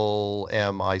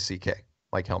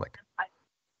 Mike Helmick.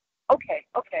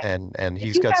 and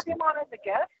he's Did you got. have him on as a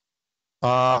guest?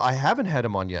 I haven't had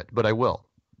him on yet, but I will.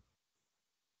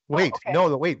 Wait, okay.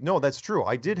 no, that's true.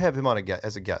 I did have him on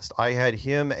as a guest. I had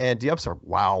him and I'm sorry.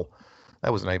 Wow,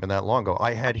 that wasn't even that long ago.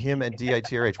 I had him and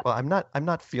DITRH. Well, I'm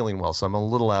not feeling well, so I'm a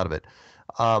little out of it.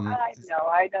 I know.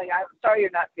 I'm sorry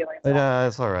you're not feeling well.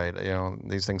 It's all right.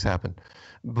 These things happen.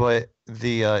 But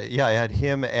I had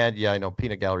him and I know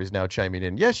Peanut Gallery's now chiming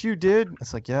in. Yes, you did.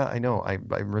 It's like, yeah, I know. I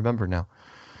remember now.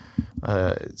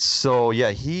 So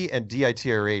yeah, he and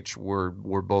DITRH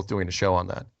were both doing a show on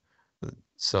that.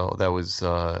 So that was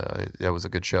a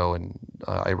good show, and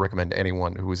I recommend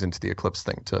anyone who was into the eclipse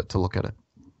thing to look at it.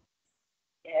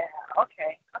 Yeah.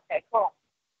 Okay. Cool.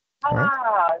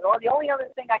 Right. Well, the only other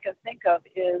thing I can think of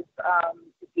is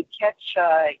if you catch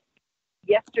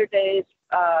yesterday's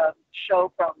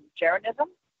show from Jeranism.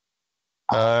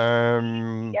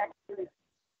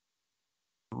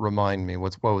 Remind me,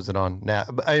 what was it on?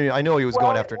 I know he was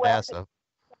going after NASA.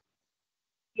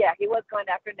 Yeah, he was going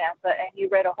after NASA, and he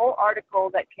read a whole article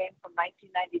that came from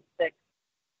 1996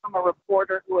 from a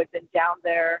reporter who had been down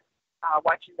there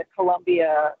watching the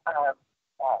Columbia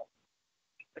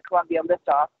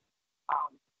liftoff.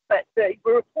 But the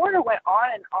reporter went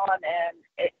on,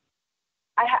 and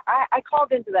I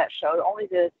called into that show only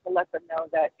to let them know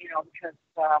that, because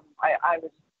I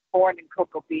was born in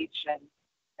Cocoa Beach, and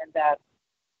that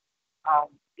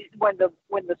when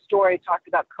the story talked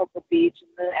about Cocoa Beach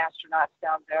and the astronauts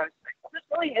down there, it's like, well, this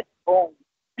really hits home.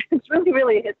 It's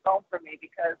really hits home for me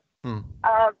because,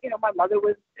 my mother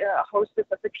was a hostess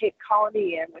at the Cape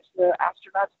Colony Inn, which the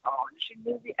astronauts owned. She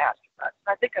knew the astronauts. And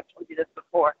I think I've told you this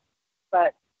before.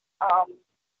 But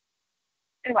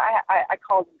anyway, I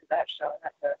called into that show, and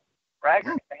that's a brag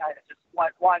or anything. I just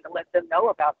wanted to let them know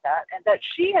about that. And that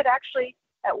she had actually,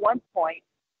 at one point,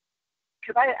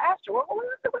 because I had asked her, well,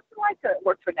 what's it like to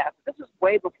work for NASA? This was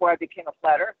way before I became a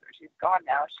flat earther. She's gone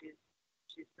now. She's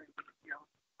been,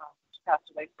 she passed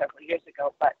away several years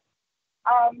ago. But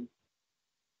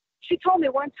she told me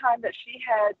one time that she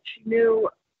knew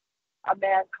a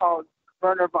man called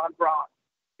Werner von Braun,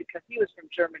 because he was from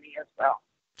Germany as well.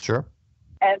 Sure.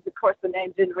 And of course, the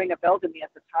name didn't ring a bell to me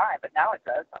at the time, but now it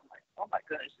does. I'm like, oh my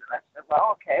goodness. And I said,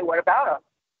 well, okay, what about him?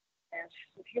 And she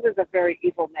said, he was a very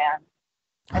evil man.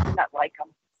 I did not like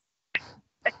him.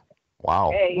 Wow.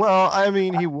 Okay. Well, I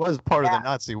mean, he was part of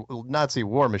the Nazi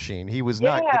war machine. He was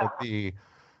not going to be.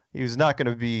 He was not going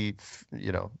to be,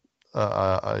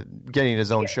 getting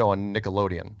his own show on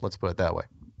Nickelodeon. Let's put it that way.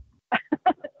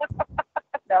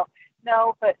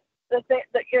 No, but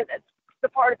the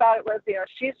part about it was,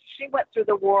 she went through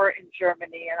the war in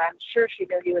Germany, and I'm sure she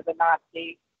knew he was a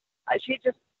Nazi. She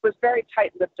just was very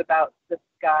tight-lipped about this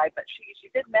guy, but she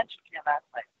did mention him. I was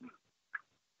like,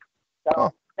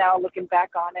 So now looking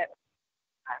back on it,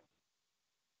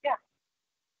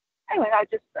 Anyway, I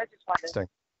just wanted to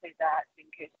say that in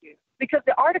case because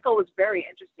the article was very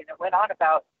interesting. It went on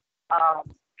about how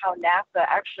NASA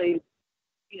actually,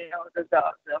 the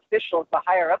officials, the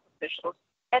higher up officials,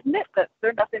 admit that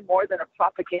they're nothing more than a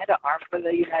propaganda arm for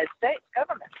the United States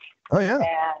government. Oh yeah.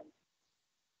 And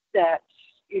that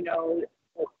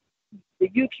the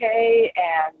UK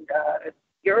and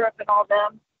Europe and all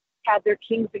them had their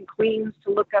kings and queens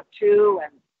to look up to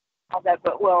and all that.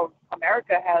 But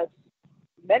America has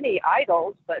many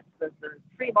idols, but the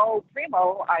primo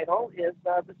idol is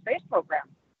the space program.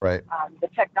 Right. The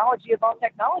technology of all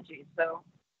technologies. So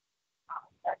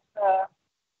that's.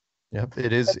 Yep,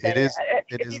 it is.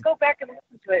 If you go back and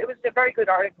listen to it, it was a very good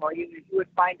article. You would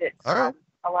find it a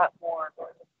lot more.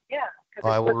 Yeah.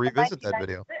 I will revisit that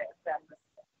video.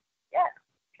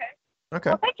 Okay.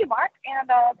 Well, thank you, Mark, and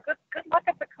good luck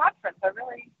at the conference. I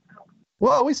really.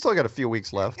 Well, we still got a few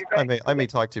weeks left. I may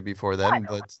talk to you before then,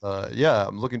 but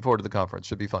I'm looking forward to the conference.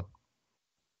 Should be fun.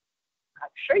 I'm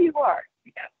sure you are.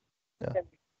 Yeah.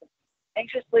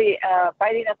 Anxiously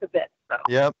biting at the bit. So.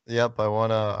 Yep. I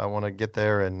wanna get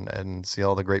there and see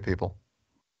all the great people.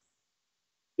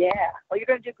 Yeah. Well, you're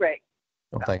gonna do great.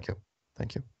 Well, thank you.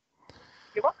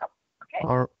 You're welcome.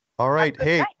 Okay. All right.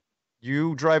 Hey,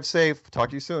 you drive safe. Talk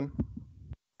to you soon.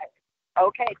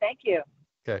 Okay. Thank you.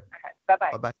 Okay.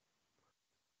 Bye-bye. Bye-bye.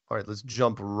 All right, let's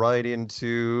jump right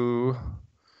into.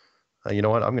 You know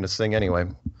what? I'm going to sing anyway.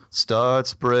 Start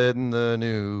spreading the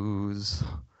news.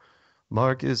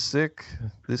 Mark is sick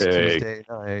this Tuesday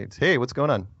night. Hey, what's going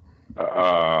on?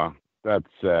 That's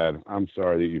sad. I'm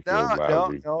sorry that you feel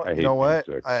lousy. No. I hate you know what?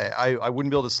 Sick. I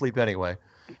wouldn't be able to sleep anyway.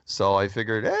 So I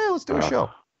figured, hey, let's do a show.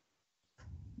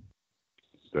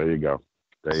 There you go.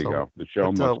 The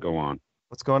show must go on.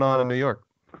 What's going on in New York?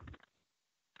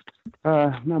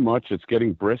 Not much. It's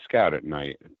getting brisk out at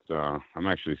night. I'm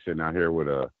actually sitting out here with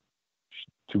a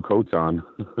 2 coats on.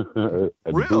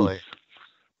 Really? Boots.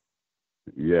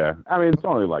 Yeah. I mean, it's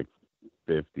only like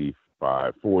 40,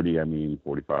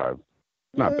 45.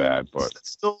 Not bad, but it's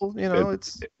still,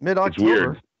 it's mid-October. It's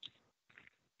weird.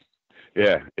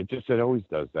 Yeah, it always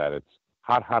does that. It's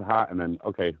hot, hot, hot, and then,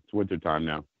 okay, it's wintertime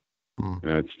now.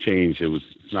 It's changed.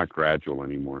 It's not gradual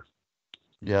anymore.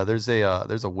 Yeah, there's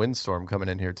a windstorm coming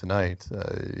in here tonight.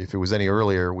 If it was any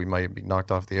earlier, we might be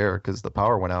knocked off the air because the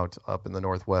power went out up in the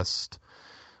northwest,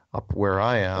 up where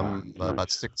I am, nice.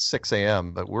 about 6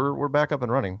 a.m. But we're back up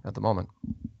and running at the moment.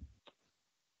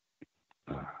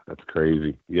 That's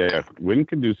crazy. Yeah, wind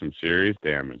can do some serious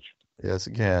damage. Yes,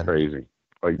 it can. Crazy.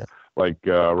 Like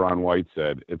Ron White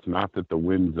said, it's not that the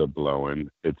wind's a blowing,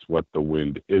 it's what the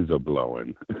wind is a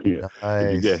blowing. Yeah. Nice.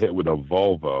 If you get hit with a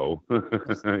Volvo,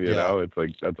 you know, it's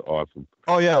like, that's awesome.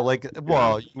 Oh yeah,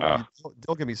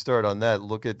 don't get me started on that.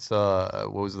 Look at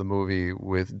what was the movie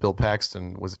with Bill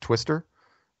Paxton? Was it Twister?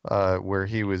 Where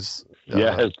he was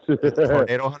yes,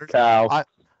 tornado hunter. Cow.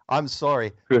 I'm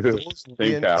sorry.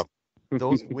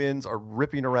 Those winds are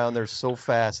ripping around there so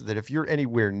fast that if you're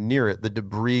anywhere near it, the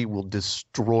debris will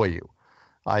destroy you.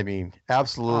 I mean,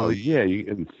 absolutely. Oh, yeah, you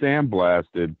get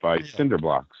sandblasted by cinder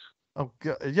blocks. Oh,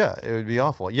 God. Yeah, it would be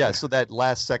awful. Yeah, so that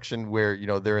last section where,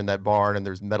 they're in that barn and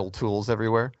there's metal tools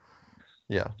everywhere.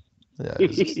 Yeah. Yeah,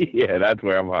 yeah, that's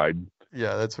where I'm hiding.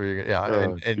 Yeah, that's where you're. Yeah,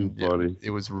 and funny.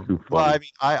 It was. Too funny. Well, I mean,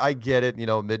 I get it.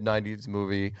 Mid-90s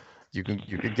movie, you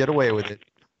could get away with it,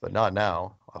 but not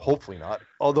now. Hopefully not.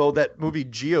 Although that movie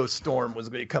Geostorm was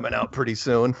going to be coming out pretty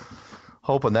soon.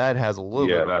 Hoping that has a little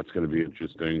bit. Yeah, that's going to be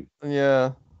interesting.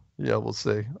 Yeah, we'll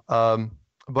see.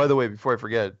 By the way, before I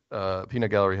forget,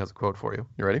 Peanut Gallery has a quote for you.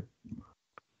 You ready?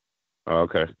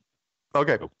 Okay.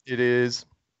 Okay. It is,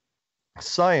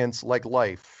 science, like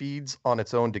life, feeds on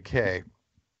its own decay.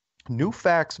 New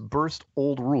facts burst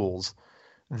old rules.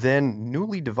 Then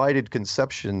newly divided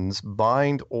conceptions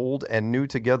bind old and new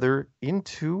together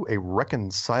into a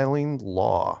reconciling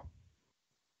law.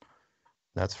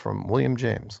 That's from William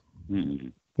James. Mm-hmm.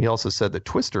 He also said that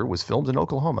Twister was filmed in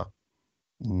Oklahoma.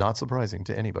 Not surprising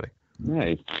to anybody.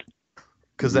 Nice.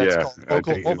 Because that's called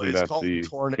Oklahoma. It's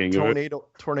called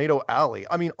Tornado Alley.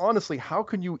 I mean, honestly, how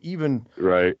can you even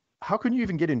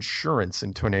get insurance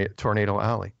in Tornado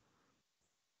Alley?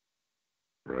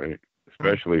 Right.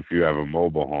 Especially if you have a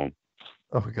mobile home.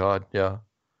 Oh, God, yeah.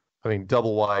 I mean,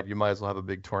 double wide, you might as well have a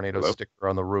big tornado sticker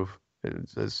on the roof. It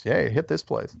says, hey, hit this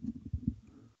place.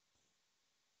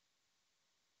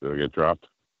 Did I get dropped?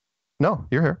 No,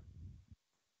 you're here.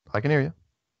 I can hear you.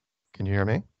 Can you hear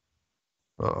me?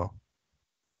 Uh-oh.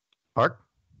 Mark?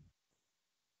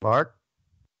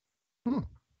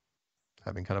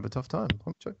 Having kind of a tough time. Let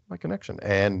me check my connection.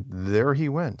 And there he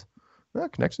went.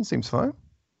 Connection seems fine.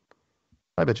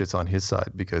 I bet you it's on his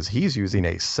side because he's using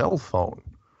a cell phone.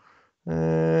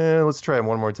 Let's try him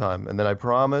one more time. And then I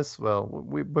promise, well,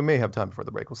 we may have time before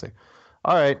the break. We'll see.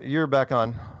 All right, you're back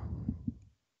on.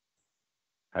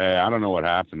 Hey, I don't know what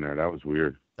happened there. That was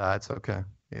weird. That's okay.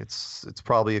 It's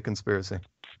probably a conspiracy.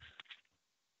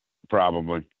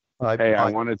 Probably.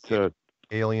 I wanted to...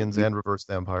 Aliens and reverse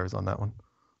vampires on that one.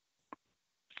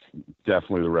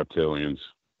 Definitely the reptilians.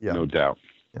 Yeah. No doubt.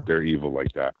 Yeah. They're evil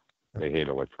like that. They hate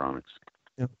electronics.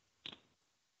 Yeah.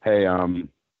 Hey,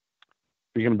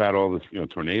 speaking about all this,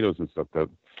 tornadoes and stuff, did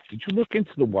you look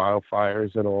into the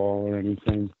wildfires at all or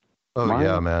anything? Oh,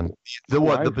 yeah, man.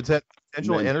 The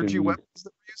potential energy weapons that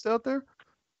are used out there?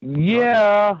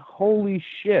 Yeah, holy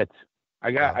shit.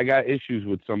 I got issues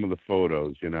with some of the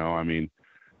photos, I mean,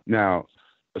 now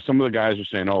some of the guys are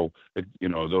saying,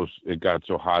 it got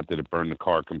so hot that it burned the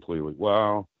car completely.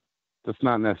 Well, that's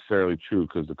not necessarily true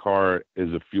because the car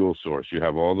is a fuel source. You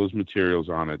have all those materials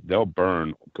on it. They'll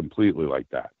burn completely like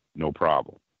that. No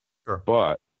problem. Sure.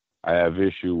 But I have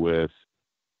issue with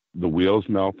the wheels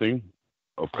melting.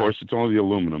 Of course, it's only the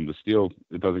aluminum. The steel,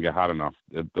 it doesn't get hot enough.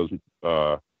 It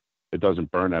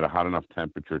doesn't burn at a hot enough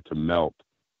temperature to melt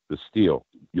the steel.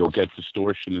 You'll get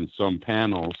distortion in some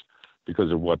panels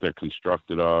because of what they're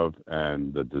constructed of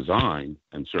and the design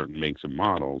and certain makes and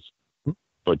models.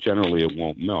 But generally it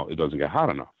won't melt. It doesn't get hot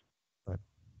enough. Right.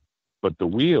 But the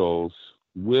wheels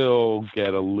will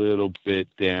get a little bit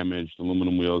damaged,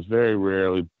 aluminum wheels, very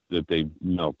rarely that they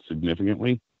melt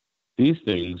significantly. These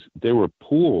things, they were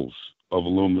pools of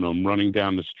aluminum running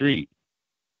down the street.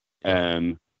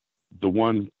 And the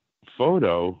one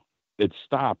photo, it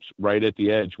stops right at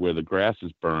the edge where the grass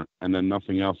is burnt and then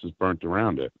nothing else is burnt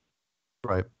around it.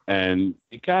 Right. And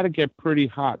you got to get pretty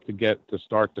hot to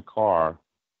start the car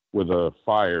with a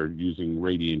fire using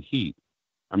radiant heat.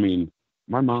 I mean,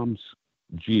 my mom's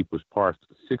Jeep was parked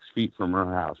 6 feet from her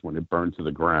house when it burned to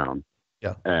the ground.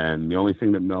 Yeah. And the only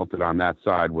thing that melted on that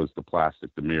side was the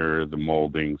plastic, the mirror, the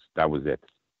moldings. That was it.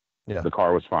 Yeah. The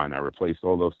car was fine. I replaced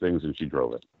all those things, and she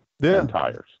drove it. Yeah. And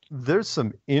tires. There's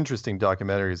some interesting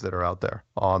documentaries that are out there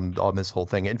on this whole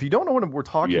thing. And if you don't know what we're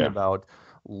talking about,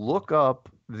 look up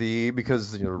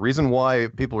because the reason why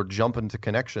people are jumping to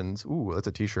connections. Ooh, that's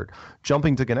a T-shirt.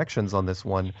 Jumping to connections on this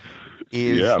one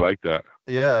is I like that.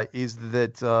 Yeah, is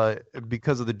that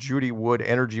because of the Judy Wood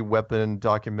energy weapon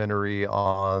documentary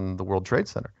on the World Trade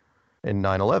Center in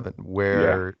 9/11,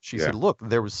 where she said, look,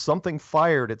 there was something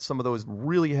fired at some of those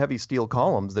really heavy steel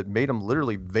columns that made them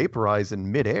literally vaporize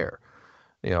in midair.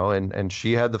 And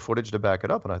she had the footage to back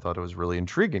it up, and I thought it was really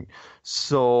intriguing.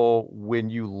 So when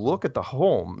you look at the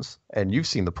homes, and you've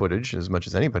seen the footage as much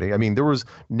as anybody, I mean, there was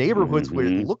neighborhoods where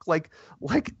it looked like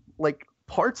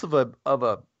parts of a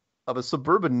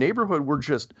suburban neighborhood were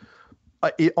just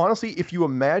honestly, if you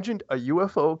imagined a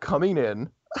UFO coming in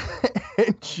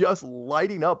and just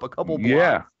lighting up a couple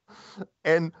blocks,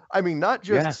 and I mean, not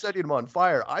just setting them on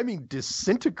fire, I mean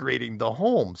disintegrating the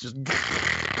homes, just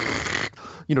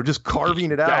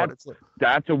carving it out.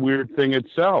 That's a weird thing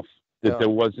itself, that there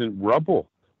wasn't rubble.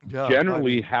 Yeah,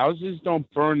 Generally, houses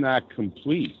don't burn that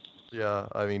complete. Yeah,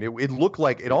 I mean,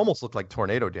 it almost looked like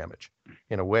tornado damage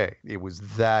in a way. It was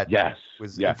that.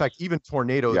 In fact, even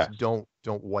tornadoes don't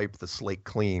wipe the slate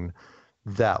clean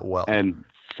that well. And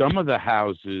some of the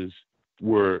houses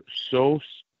were so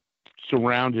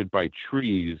surrounded by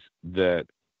trees that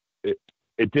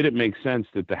it didn't make sense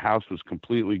that the house was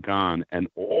completely gone and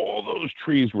all those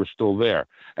trees were still there.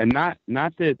 And not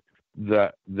that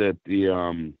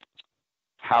the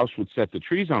house would set the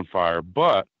trees on fire,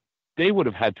 but they would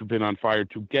have had to have been on fire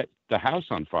to get the house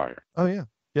on fire. Oh yeah.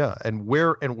 Yeah. And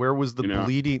where was the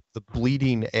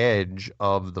bleeding edge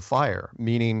of the fire?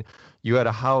 Meaning you had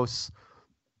a house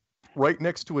right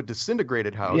next to a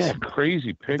disintegrated house. Yeah,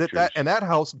 crazy pictures. That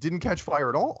house didn't catch fire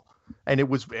at all. And it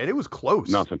was close.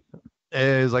 Nothing.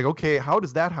 And it's like, okay, how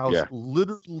does that house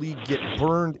literally get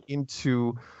burned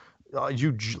into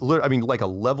like a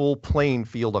level playing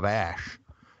field of ash?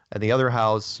 And the other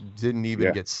house didn't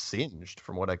even get singed,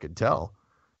 from what I could tell.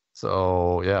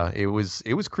 So yeah, it was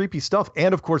creepy stuff.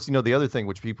 And of course, the other thing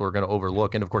which people are going to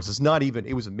overlook, and of course,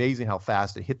 it was amazing how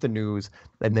fast it hit the news,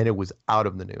 and then it was out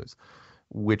of the news,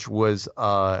 which was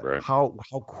how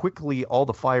quickly all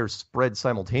the fires spread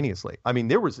simultaneously. I mean,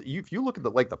 there was, if you look at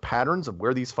the patterns of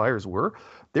where these fires were,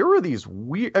 there were these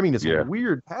weird,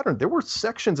 weird pattern. There were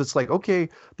sections. It's like, okay,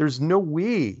 there's no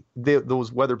way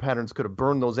those weather patterns could have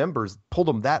burned those embers, pulled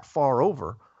them that far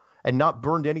over, and not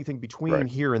burned anything between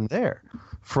here and there.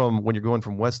 From when you're going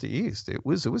from west to east, it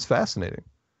was fascinating.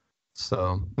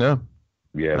 So there's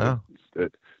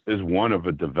one of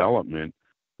a development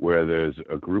where there's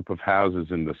a group of houses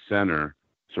in the center,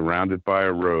 surrounded by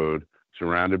a road,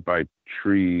 surrounded by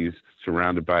trees,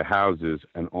 surrounded by houses,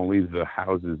 and only the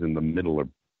houses in the middle are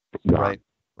gone.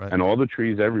 Right. And all the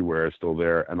trees everywhere are still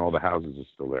there, and all the houses are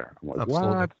still there. I'm like, absolutely.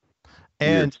 What?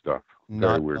 And weird stuff.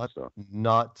 Very weird stuff.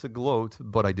 Not to gloat,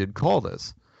 but I did call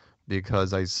this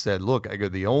because I said, look,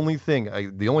 the only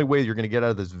way you're going to get out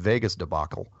of this Vegas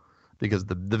debacle, because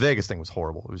the Vegas thing was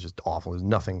horrible. It was just awful. There's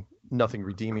nothing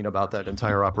redeeming about that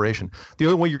entire operation. The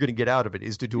only way you're going to get out of it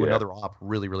is to do another op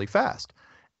really, really fast.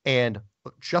 And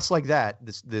just like that,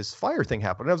 this fire thing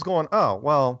happened. And I was going, oh,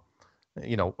 well,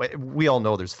 we all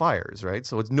know there's fires, right?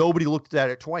 So nobody looked at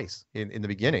it twice in the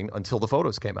beginning until the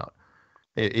photos came out.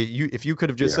 If you could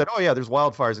have just said, oh yeah, there's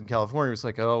wildfires in California, it's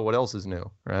like, oh, what else is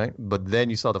new, right? But then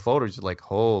you saw the photos, you're like,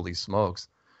 holy smokes,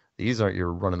 these aren't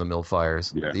your run-of-the-mill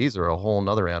fires. Yeah. These are a whole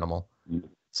nother animal.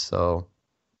 So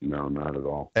no, not at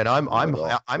all. And I'm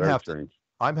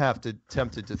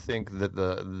tempted to think that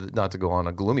the not to go on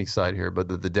a gloomy side here, but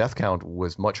the death count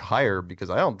was much higher because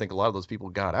I don't think a lot of those people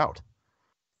got out.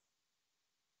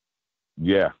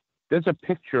 Yeah, there's a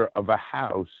picture of a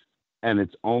house, and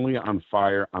it's only on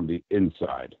fire on the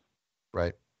inside.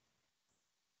 Right.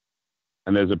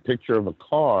 And there's a picture of a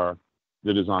car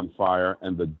that is on fire,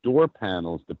 and the door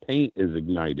panels, the paint is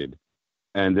ignited,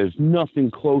 and there's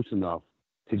nothing close enough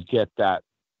to get that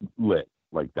lit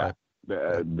like that.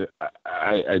 Right.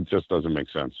 It just doesn't make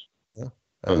sense. Yeah.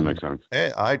 Doesn't make sense.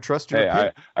 Hey, I trust you.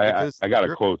 Hey, I got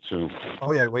a quote too.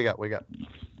 Oh yeah, we got.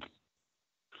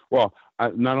 Well,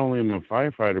 not only am I a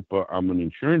firefighter, but I'm an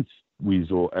insurance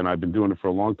weasel, and I've been doing it for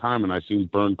a long time, and I've seen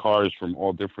burned cars from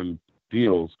all different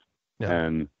deals,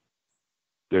 and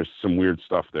there's some weird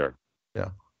stuff there. Yeah.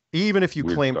 Even if you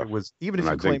claimed it was,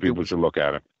 I think people should look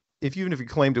at it. Even if you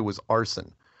claimed it was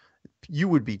arson, you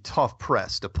would be tough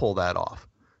pressed to pull that off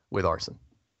with arson.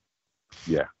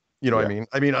 Yeah. You know what I mean?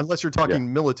 I mean, unless you're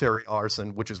talking military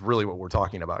arson, which is really what we're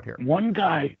talking about here. One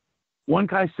guy One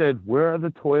guy said, "Where are the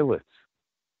toilets?"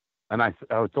 And I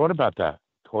thought about that.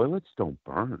 Toilets don't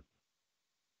burn.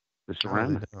 The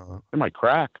ceramic, they might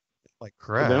crack. Like But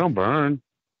crack. they don't burn.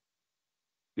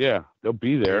 Yeah, they'll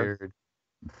be there. Weird.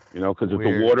 Because if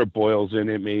the water boils in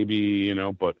it, maybe,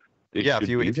 but they Yeah, should if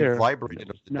you be there. vibrate it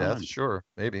to death, sure,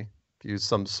 maybe. If you use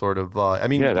some sort of, I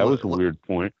mean, Yeah, that was a weird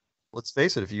point. Let's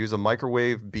face it. If you use a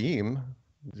microwave beam,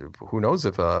 who knows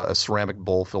if a ceramic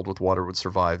bowl filled with water would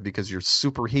survive because you're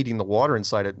superheating the water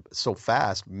inside it so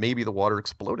fast. Maybe the water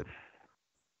exploded.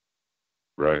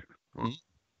 Right. Mhm.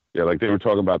 Yeah, like they were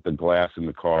talking about the glass in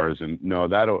the cars, and no,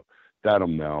 that'll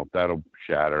melt, that'll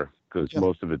shatter, because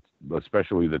most of it,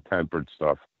 especially the tempered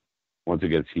stuff, once it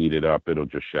gets heated up, it'll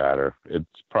just shatter. It's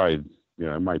probably,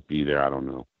 it might be there. I don't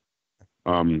know.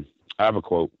 I have a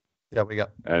quote. Yeah, we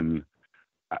got. And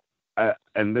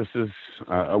this is,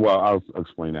 I'll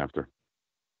explain after.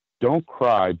 Don't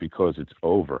cry because it's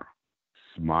over.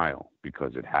 Smile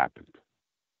because it happened.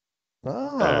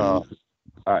 Oh.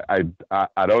 And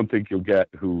I don't think you'll get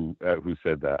who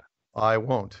said that. I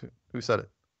won't. Who said it?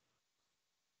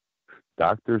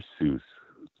 Dr. Seuss.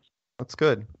 That's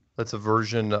good. That's a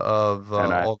version of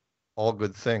all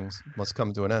good things must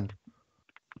come to an end.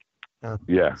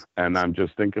 Yeah, and I'm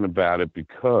just thinking about it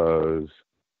because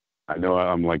I know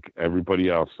I'm like everybody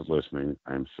else listening.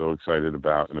 I'm so excited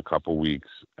about in a couple weeks,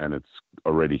 and it's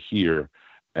already here,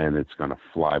 and it's going to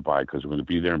fly by because we're going to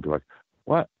be there and be like,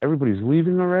 what? Everybody's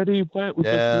leaving already? What? We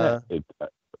just met.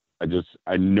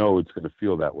 I know it's going to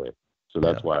feel that way. So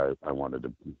that's why I wanted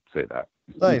to say that.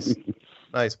 Nice.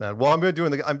 Nice, man. Well, I'm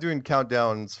doing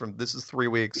countdowns from, this is 3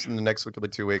 weeks, and the next week will be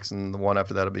 2 weeks, and the one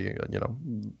after that will be,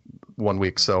 1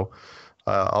 week. So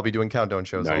I'll be doing countdown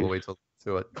shows all the way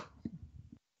to it.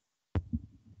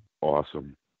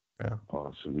 Awesome. Yeah.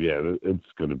 Awesome. Yeah,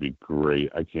 it's going to be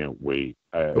great. I can't wait.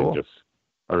 Cool.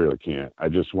 I really can't. I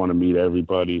just want to meet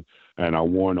everybody, and I'll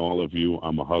warn all of you,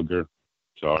 I'm a hugger.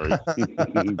 Sorry.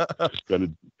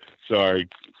 Sorry,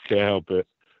 can't help it.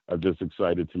 I'm just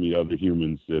excited to meet other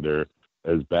humans that are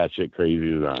as batshit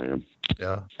crazy as I am.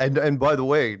 Yeah. And by the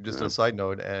way, just a side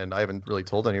note, and I haven't really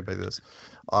told anybody this,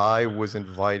 I was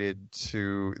invited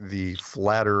to the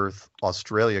Flat Earth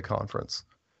Australia conference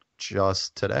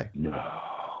just today.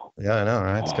 No. Yeah, I know,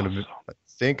 right? It's gonna be, I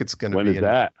think it's gonna be. When is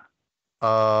that?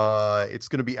 It's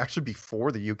gonna be actually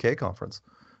before the UK conference.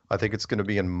 I think it's gonna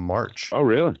be in March. Oh,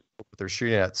 really? They're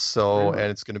shooting at. So,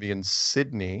 and it's gonna be in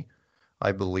Sydney,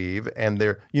 I believe. And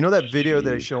they're, that video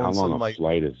that I show on some of my. How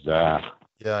long a flight is that?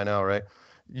 Yeah, I know, right?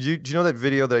 Do you know that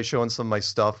video that I show on some of my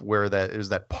stuff where that is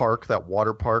that park, that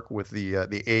water park with the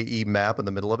AE map in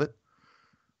the middle of it?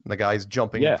 And the guy's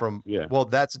jumping from. Yeah. Well,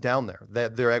 that's down there.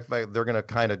 They're going to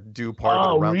kind of do part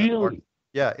of it around that park.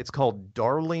 Yeah, it's called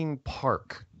Darling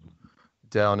Park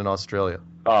down in Australia.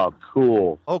 Oh,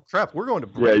 cool. Oh, crap. We're going to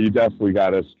break. Yeah, you definitely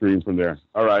got to stream from there.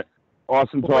 All right.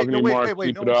 Awesome talking to you, Mark.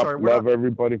 Keep it up. Sorry, Love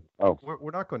everybody. Oh. We're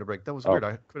not going to break. That was weird.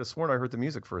 I could have sworn I heard the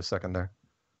music for a second there.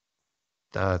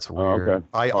 That's weird. Okay.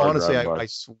 I honestly, I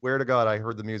swear to God, I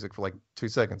heard the music for like 2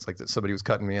 seconds, like that somebody was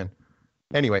cutting me in.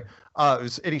 Anyway,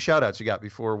 any shout outs you got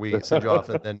before we send you off?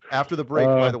 And then after the break,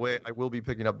 by the way, I will be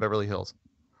picking up Beverly Hills.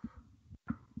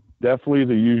 Definitely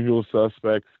the usual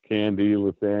suspects: Candy,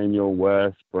 Nathaniel,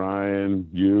 Wes, Brian,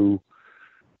 you,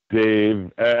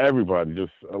 Dave, everybody.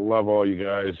 Just I love all you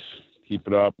guys. Keep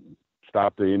it up.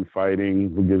 Stop the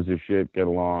infighting. Who gives a shit? Get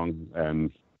along and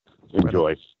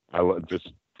enjoy.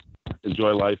 Just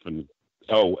enjoy life and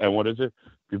what is it?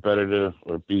 Be better to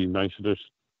or be nicer to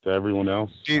everyone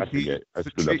else. I forget.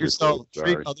 Treat yourself.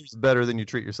 Treat others better than you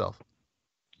treat yourself.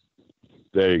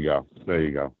 There you go.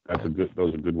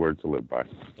 Those are good words to live by.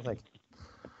 Well, thank you.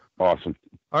 Awesome.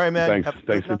 All right, man.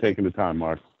 Thanks for taking the time,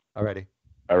 Mark. Alrighty.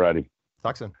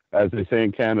 Talk soon. As they say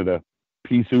in Canada,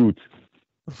 peace out.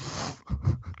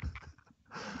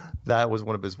 That was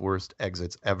one of his worst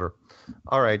exits ever.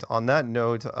 All right. On that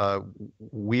note,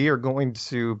 we are going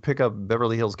to pick up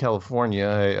Beverly Hills,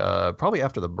 California, probably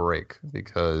after the break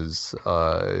because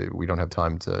we don't have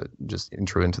time to just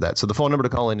intro into that. So the phone number to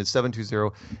call in is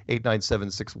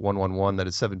 720-897-6111. That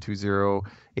is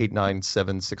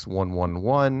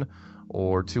 720-897-6111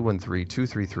 or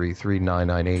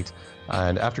 213-233-3998.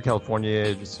 And after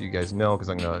California, just so you guys know, because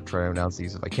I'm going to try to announce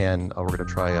these if I can, we're going to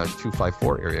try a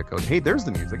 254 area code. Hey, there's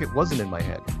the music. It wasn't in my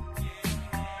head.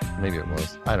 Maybe it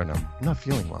was. I don't know. I'm not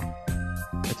feeling well.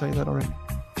 Did I tell you that already?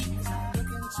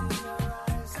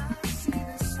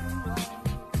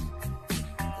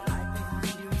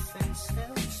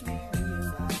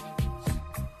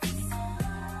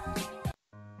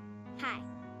 Hi,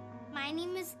 my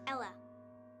name is Ella,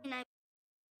 and I'm...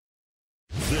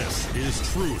 This is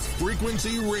Truth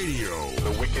Frequency Radio.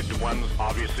 The wicked ones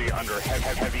obviously under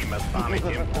heavy Masonic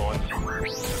influence.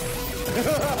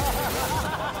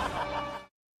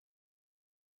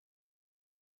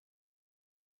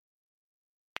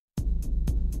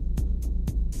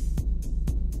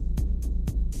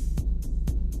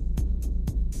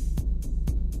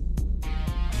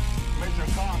 Major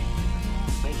Kong.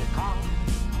 Major Kong.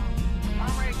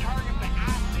 I'm ready to target the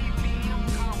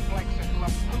ICBM complex at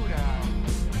Laputa.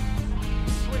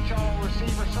 Switch all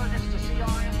receiver circuits to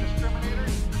CRM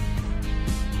discriminators.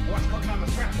 What's cooking on the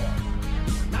threat board?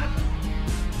 Nothing.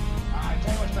 All right,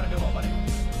 tell you what you better do, old buddy.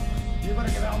 You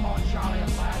better give Elmo and Charlie a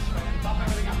flash, man. Bump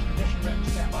everything up to condition written.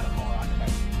 Stand by the floor,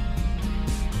 okay?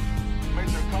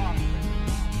 Major Kong.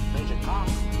 Major Kong.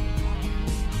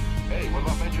 Hey, what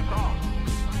about Major Kong?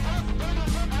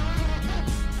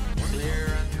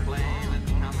 Clear and plain and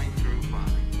coming through fine.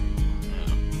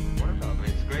 What about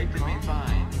It's great to be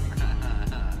fine.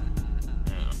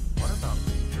 What about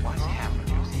Major What's happened?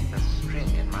 You see the string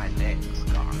in my leg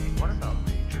scar. What about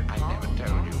Major I never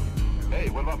told you. Hey,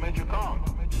 what about Major Kong?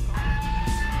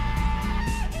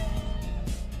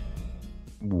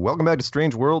 Welcome back to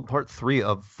Strange World, part 3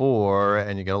 of 4,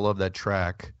 and you gotta love that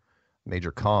track,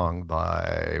 Major Kong,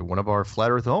 by one of our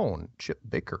Flat Earth own, Chip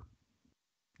Baker.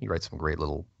 He writes some great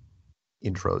little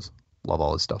intros. Love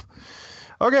all his stuff.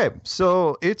 Okay,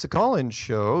 so it's a call-in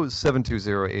show,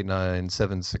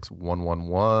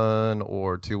 720-897-6111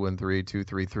 or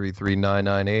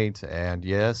 213-233-3998. And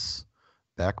yes,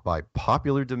 back by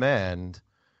popular demand,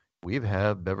 we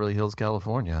have Beverly Hills,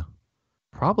 California.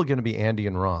 Probably going to be Andy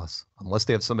and Ross, unless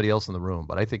they have somebody else in the room.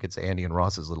 But I think it's Andy and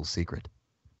Ross's little secret,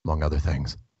 among other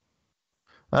things.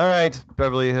 All right,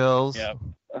 Beverly Hills. Yeah.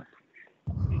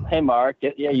 Hey, Mark.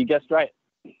 Yeah, you guessed right.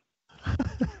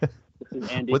 This is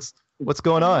Andy. What's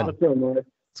going on? What's up, Mark?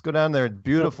 Let's go down there.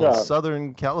 Beautiful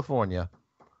Southern California.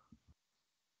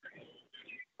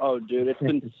 Oh, dude, it's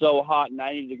been so hot,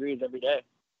 90 degrees every day.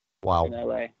 Wow. In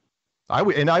LA. I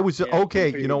was Yeah,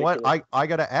 okay. pretty You know ridiculous. what? I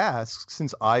got to ask,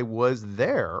 since I was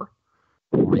there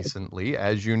recently,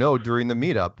 as you know, during the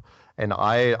meetup, and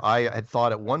I had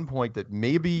thought at one point that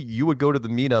maybe you would go to the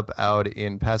meetup out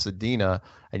in Pasadena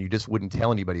and you just wouldn't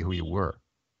tell anybody who you were.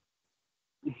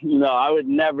 No, I would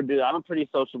never do that. I'm a pretty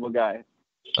sociable guy.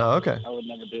 Oh, okay. I would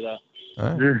never do that.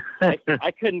 All right.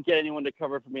 I couldn't get anyone to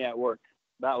cover for me at work.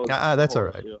 That was That's all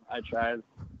right. horrible. I tried.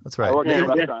 That's right. I work at a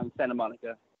restaurant in Santa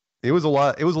Monica. It was a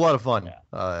lot of fun.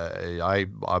 Yeah.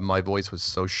 My voice was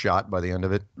so shot by the end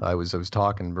of it. I was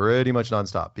talking pretty much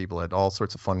nonstop. People had all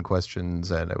sorts of fun questions,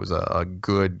 and it was a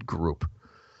good group.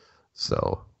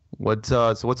 So what's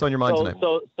on your mind tonight?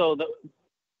 So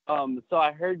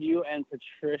I heard you and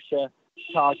Patricia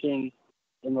talking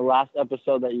in the last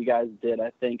episode that you guys did,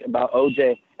 I think, about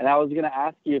OJ, and I was going to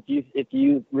ask you if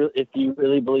you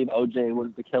really believe OJ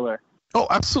was the killer. Oh,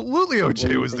 absolutely,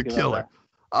 OJ was the killer.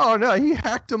 Oh no, he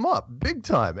hacked him up big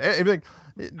time. I mean,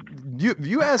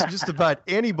 you ask just about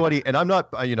anybody, and I'm not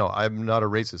a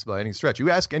racist by any stretch. You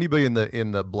ask anybody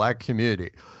in the black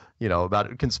community,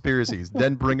 about conspiracies,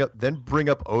 then bring up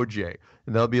OJ,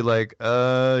 and they'll be like,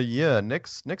 yeah,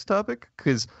 next topic,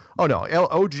 because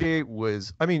OJ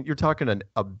was, I mean, you're talking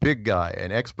a big guy,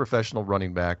 an ex-professional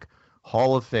running back,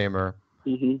 Hall of Famer,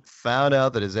 found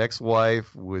out that his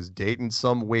ex-wife was dating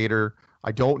some waiter.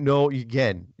 I don't know.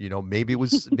 Again, maybe it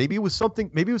was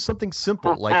something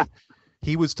simple, like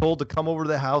he was told to come over to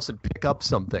the house and pick up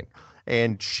something,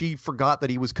 and she forgot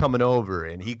that he was coming over,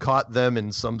 and he caught them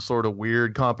in some sort of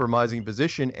weird compromising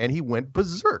position, and he went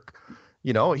berserk.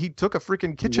 He took a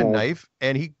freaking kitchen knife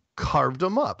and he carved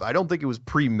him up. I don't think it was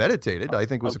premeditated. I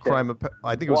think it was a crime.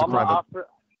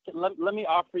 Let me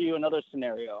offer you another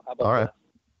scenario. How about all right.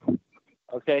 that?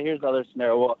 Okay, here's another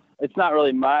scenario. Well, it's not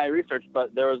really my research,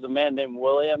 but there was a man named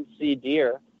William C.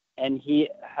 Deere, and he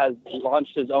has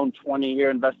launched his own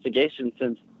 20-year investigation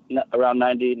since around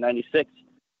 1996.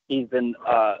 He's been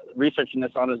researching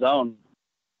this on his own,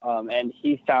 and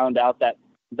he found out that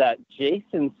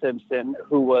Jason Simpson,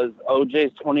 who was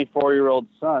OJ's 24-year-old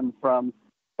son from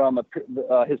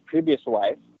his previous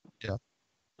wife. Yeah.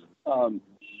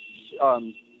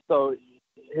 So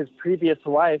his previous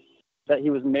wife that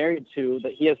he was married to,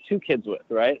 that he has 2 kids with,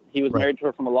 right? He was married to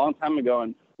her from a long time ago,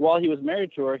 and while he was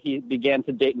married to her, he began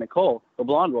to date Nicole, the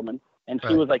blonde woman, and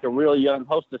she was like a real young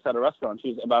hostess at a restaurant.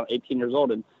 She was about 18 years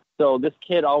old, and so this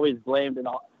kid always blamed,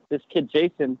 this kid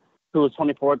Jason, who was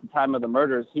 24 at the time of the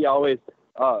murders, he always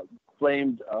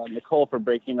blamed Nicole for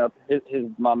breaking up his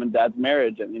mom and dad's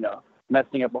marriage and,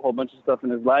 messing up a whole bunch of stuff in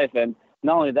his life. And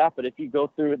not only that, but if you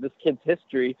go through this kid's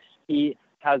history, he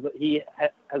has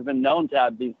been known to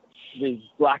have these this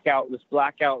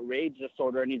blackout rage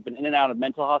disorder, and he's been in and out of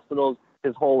mental hospitals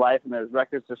his whole life, and there's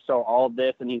records to show all of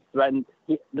this, and he's threatened.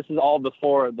 This is all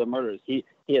before the murders. He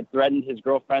had threatened his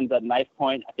girlfriends at knife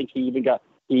point. I think he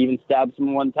even stabbed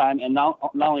someone one time, and not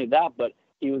only that, but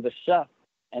he was a chef,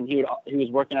 and he was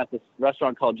working at this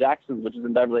restaurant called Jackson's, which is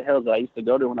in Beverly Hills that I used to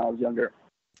go to when I was younger.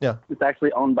 Yeah, it's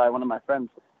actually owned by one of my friends.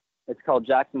 It's called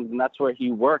Jackson's, and that's where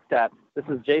he worked at. This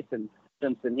is Jason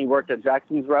Simpson. He worked at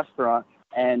Jackson's restaurant,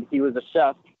 and he was a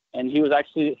chef, and he was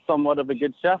actually somewhat of a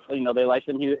good chef. You know, they liked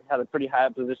him. He had a pretty high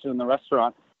position in the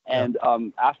restaurant. And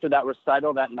after that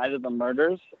recital, that night of the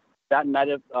murders, that night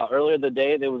of earlier the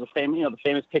day, there was the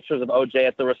famous pictures of OJ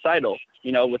at the recital,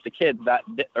 with the kids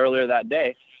earlier that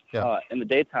day in the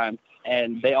daytime,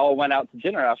 and they all went out to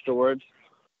dinner afterwards.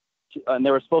 And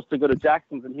they were supposed to go to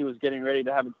Jackson's, and he was getting ready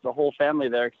to have the whole family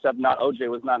there, except not OJ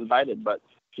was not invited, but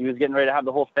he was getting ready to have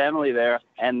the whole family there,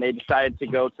 and they decided to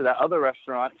go to that other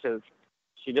restaurant because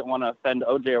she didn't want to offend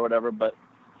OJ or whatever. But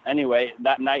anyway,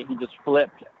 that night he just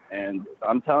flipped, and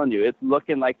I'm telling you, it's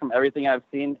looking like, from everything I've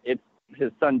seen, it's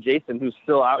his son Jason, who's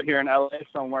still out here in LA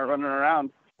somewhere running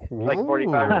around. He's like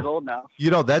 45 years old now.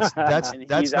 That's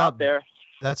he's not out there.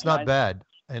 That's not bad,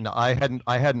 and I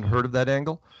hadn't heard of that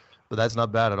angle. But that's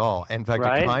not bad at all. In fact,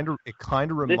 it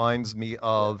kind of reminds me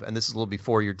of, and this is a little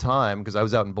before your time, because I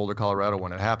was out in Boulder, Colorado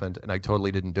when it happened, and I totally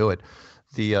didn't do it.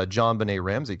 The John Benet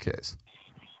Ramsey case,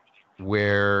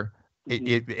 where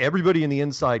everybody in the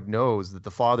inside knows that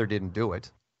the father didn't do it,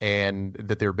 and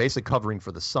that they're basically covering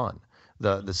for the son.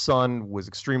 The son was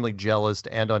extremely jealous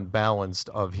and unbalanced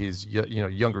of his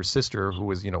younger sister, who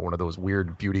was one of those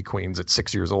weird beauty queens at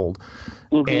 6 years old,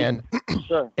 and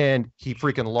and he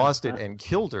freaking lost it and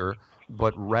killed her.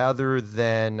 But rather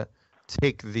than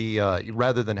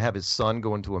have his son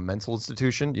go into a mental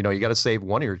institution, you got to save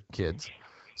one of your kids.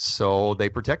 So they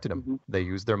protected him. They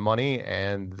used their money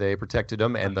and they protected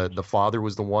him. And the father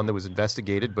was the one that was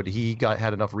investigated, but he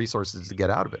had enough resources to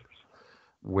get out of it.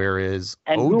 Whereas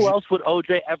who else would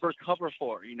OJ ever cover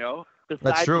for,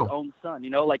 besides his own son?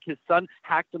 Like his son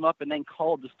hacked him up and then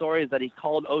called, the story is that he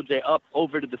called OJ up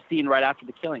over to the scene right after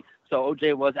the killing. So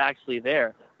OJ was actually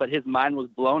there, but his mind was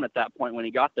blown at that point when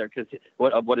he got there because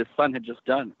what his son had just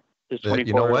done. His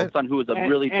 24-year-old son, who was a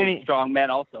really big, strong man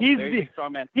also. He's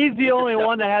the only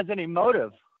one that has any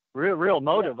motive. Real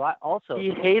motive. Yeah.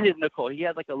 He hated Nicole. He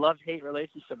had like a love-hate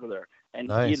relationship with her,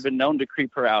 and he had been known to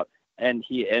creep her out. And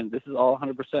this is all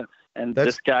 100%. And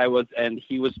this guy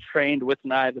he was trained with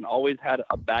knives and always had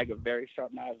a bag of very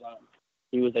sharp knives on him.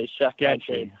 He was a chef by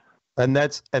trade. And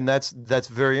that's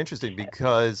very interesting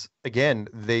because again,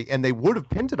 they would have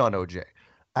pinned it on OJ.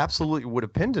 Absolutely would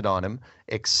have pinned it on him,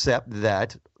 except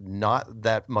that not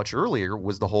that much earlier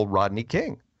was the whole Rodney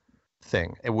King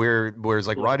thing, whereas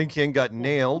like Rodney King got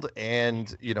nailed,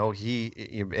 and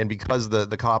because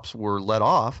the cops were let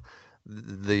off,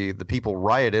 the people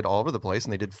rioted all over the place,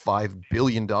 and they did $5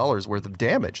 billion worth of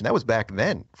damage, and that was back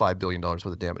then, $5 billion worth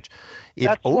of damage.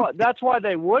 That's why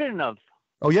they wouldn't have.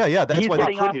 Oh yeah, that's why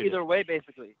they couldn't. Either way,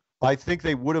 basically. I think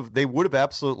they would have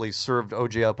absolutely served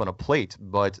OJ up on a plate,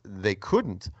 but they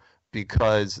couldn't,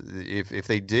 because if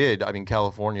they did, I mean,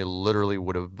 California literally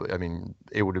would have. I mean,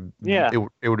 it would have. Yeah.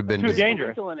 It would have been too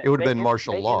dangerous. It would have been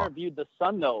martial law. They interviewed the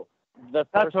son though. That's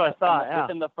what I thought. Yeah.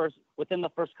 Within the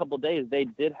first couple of days, they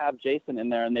did have Jason in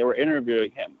there, and they were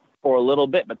interviewing him for a little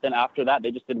bit. But then after that,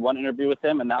 they just did one interview with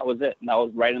him, and that was it. And that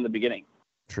was right in the beginning.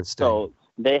 Interesting. So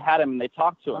they had him, and they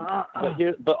talked to him.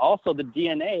 But also the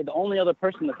DNA. The only other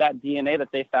person that DNA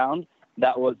that they found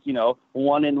that was,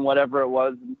 one in whatever it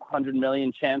was, 100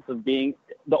 million chance of being,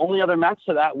 the only other match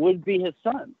to that would be his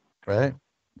son. Right.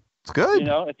 It's good.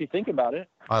 If you think about it.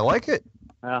 I like it.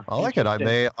 I like it.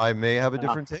 I may have a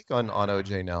different take on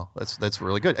OJ now. That's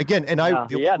really good. Again, and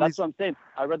that's what I'm saying.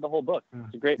 I read the whole book.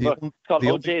 It's a great book. It's called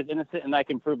OJ is Innocent and I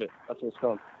Can Prove It. That's what it's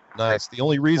called. Nice. The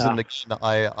only reason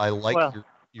I like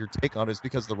your take on it is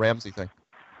because of the Ramsey thing.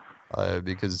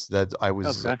 Because that I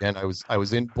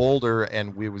was in Boulder,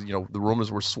 and we was the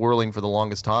rumors were swirling for the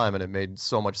longest time, and it made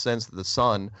so much sense that the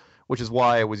son, which is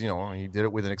why it was he did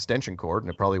it with an extension cord,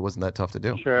 and it probably wasn't that tough to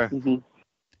do. Sure. Mm-hmm.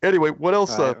 Anyway, what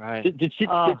else? Right. Did she?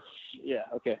 Yeah.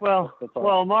 Okay.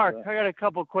 Well, Mark, I got a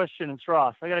couple questions.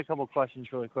 Ross, I got a couple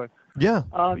questions really quick. Yeah.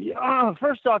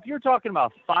 First off, you're talking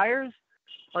about fires.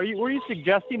 Were you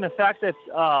suggesting the fact that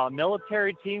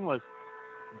military team was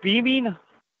beaming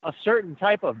a certain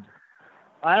type of,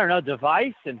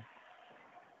 device and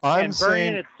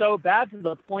burning it so bad to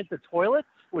the point the toilets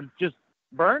would just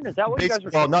burn? Is that what you guys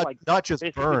are saying? Not just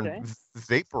burn,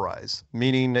 vaporize.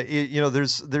 Meaning,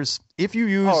 there's if you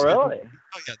use. Oh, really?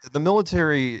 The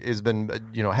military has been,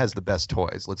 has the best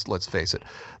toys. Let's face it.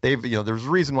 They've, there's a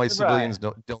reason why civilians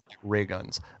don't get ray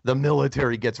guns. The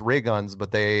military gets ray guns,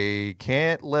 but they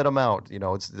can't let them out.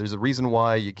 There's a reason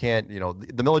why you can't,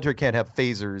 the military can't have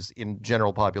phasers in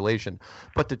general population.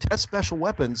 But to test special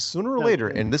weapons, sooner or later,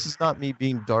 and this is not me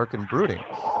being dark and brooding,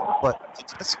 but to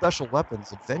test special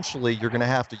weapons, eventually you're going to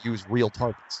have to use real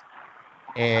targets.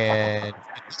 And in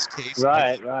this case,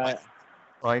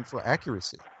 trying for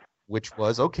accuracy, which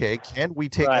was, okay, can we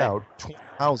take out 20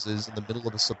 houses in the middle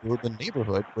of a suburban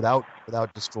neighborhood without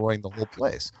destroying the whole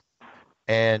place?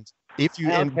 And if you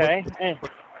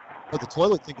but the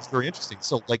toilet thing is very interesting.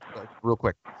 So, real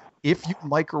quick, if you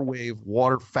microwave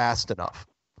water fast enough,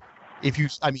 if you,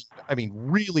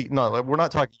 really, no, we're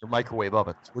not talking your microwave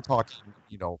ovens. We're talking,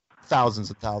 thousands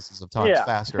and thousands of times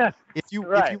faster. If you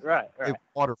microwave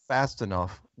water fast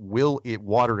enough, will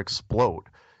water explode?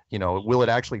 Will it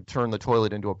actually turn the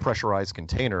toilet into a pressurized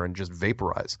container and just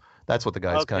vaporize? That's what the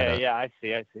guy's kind of I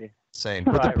see. saying.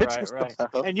 But the pictures,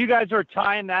 And you guys are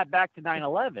tying that back to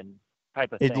 9/11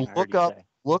 type of thing.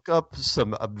 Look up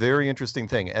some very interesting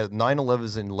thing. 9/11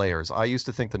 is in layers. I used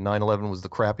to think that 9/11 was the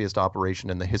crappiest operation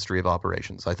in the history of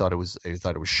operations. I thought it was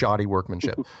shoddy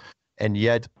workmanship. And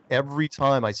yet, every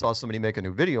time I saw somebody make a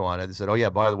new video on it, they said, "Oh yeah,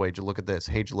 by the way, did you look at this?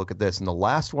 Hey, did you look at this?" And the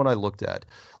last one I looked at,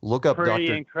 look up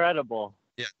incredible.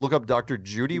 Yeah, look up Dr.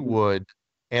 Judy Wood,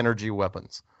 energy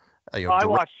weapons. I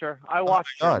watched her.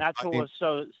 And that's what was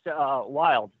so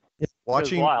wild.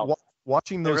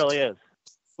 Watching those it really is.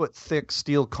 Foot-thick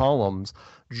steel columns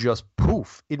just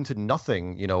poof into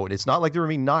nothing. And it's not like they were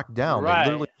being knocked down. They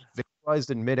literally vaporized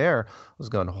in midair. I was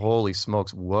going, holy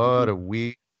smokes, what a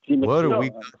week. What are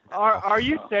we? Are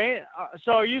you saying?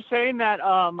 So are you saying that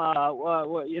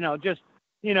just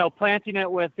planting it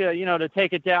with to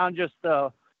take it down just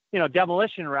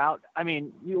demolition route? I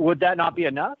mean, would that not be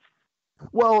enough?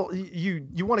 Well,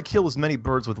 you want to kill as many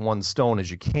birds with one stone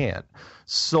as you can.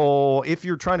 So if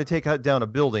you're trying to take down a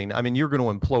building, I mean, you're going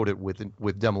to implode it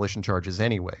with demolition charges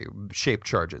anyway, shape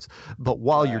charges. But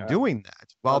while you're doing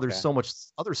that, while there's so much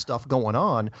other stuff going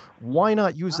on, why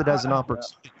not use it as an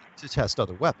opportunity to test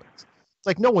other weapons? It's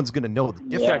like no one's going to know the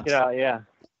difference. Check it out, yeah.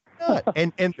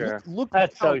 And sure. look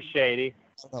that's so shady.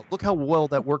 Look how well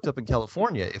that worked up in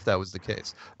California, if that was the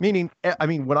case. Meaning,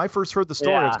 when I first heard the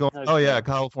story, I was going, "Oh yeah,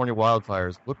 California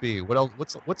wildfires. Whoopee! What else?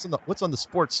 What's on the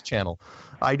sports channel?"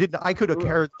 I could have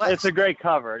cared less. It's a great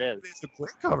cover. It is. It's a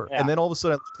great cover. Yeah. And then all of a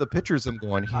sudden, I look at the pictures. I'm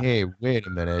going, "Hey, wait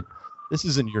a minute. This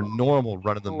isn't your normal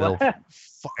run-of-the-mill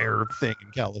fire thing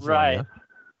in California." Right.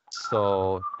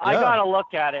 So I gotta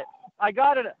look at it. I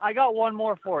got one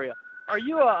more for you. Are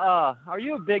you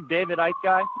a big David Icke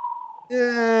guy?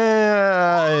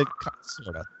 Yeah,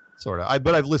 sort of.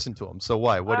 But I've listened to him. So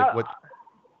why? What?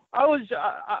 I was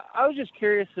just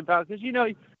curious about, because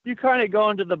you kind of go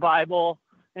into the Bible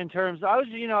in terms. I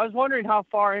was wondering how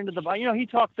far into the Bible. He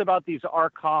talks about these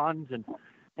archons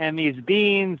and these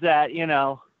beings that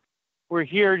we're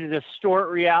here to distort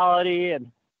reality, and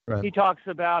he talks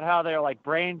about how they're like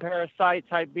brain parasite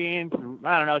type beings.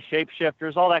 I don't know,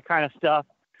 shapeshifters, all that kind of stuff.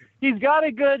 He's got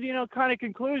a good kind of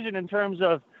conclusion in terms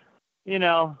of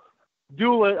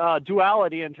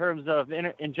duality in terms of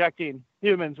injecting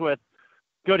humans with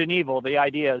good and evil, the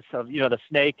ideas of the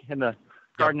snake in the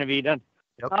Garden of Eden.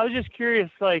 Yep. I was just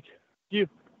curious, like, do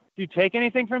you take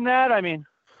anything from that? I mean,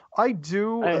 I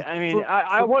do.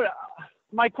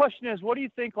 My question is, what do you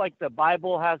think like the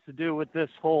Bible has to do with this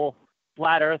whole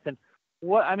flat Earth, and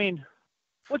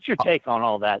what's your take on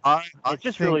all that? It's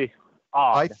just really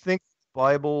odd.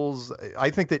 I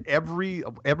think that every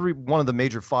one of the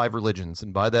major 5 religions,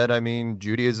 and by that I mean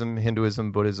Judaism,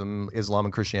 Hinduism, Buddhism, Islam,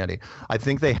 and Christianity, I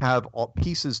think they have all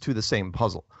pieces to the same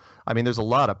puzzle. I mean, there's a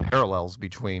lot of parallels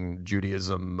between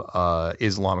Judaism,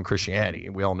 Islam, and Christianity.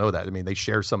 We all know that. I mean, they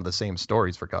share some of the same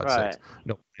stories, for God's sakes.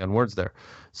 No on words there.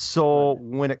 So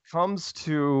when it comes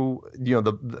to,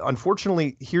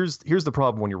 unfortunately, here's the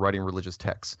problem when you're writing religious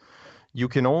texts. You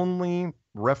can only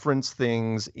reference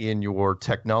things in your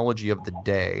technology of the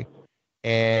day.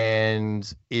 And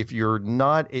if you're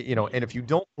not, and if you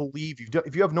don't believe,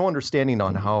 if you have no understanding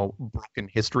on how broken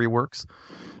history works,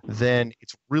 then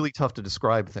it's really tough to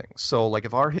describe things. So like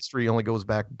if our history only goes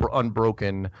back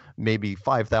unbroken, maybe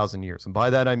 5,000 years. And by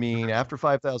that, I mean, after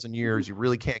 5,000 years, you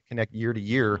really can't connect year to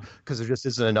year because there just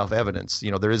isn't enough evidence.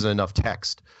 There isn't enough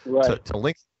text to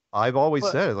link. I've always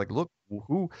said, like, look,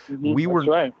 we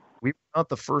were not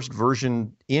the first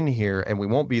version in here, and we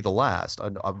won't be the last.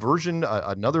 A version,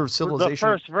 another civilization. The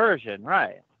first version,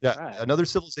 right? Yeah, right. Another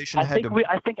civilization I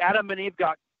think Adam and Eve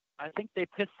got I think they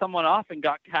pissed someone off and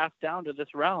got cast down to this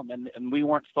realm, and we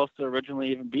weren't supposed to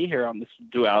originally even be here on this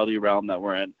duality realm that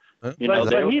we're in. You know,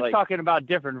 but he's talking about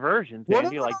different versions,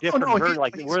 Andy, different versions.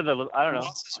 Like we're the, I don't know.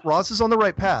 Ross is on the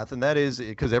right path, and that is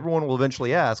because everyone will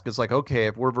eventually ask, it's like, okay,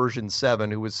 if we're version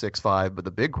 7, who was 6.5? But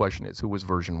the big question is, who was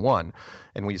version 1?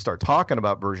 And when you start talking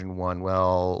about version 1,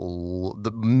 well,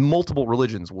 the multiple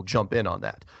religions will jump in on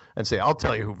that and say, I'll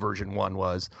tell you who version 1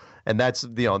 was. And that's,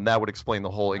 and that would explain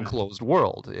the whole enclosed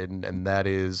world. And that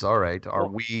is, all right, are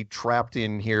we trapped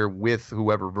in here with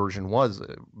whoever version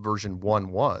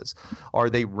 1 was?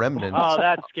 Are they remnants? Oh,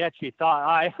 that's sketchy thought.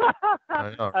 I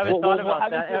haven't thought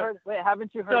about that.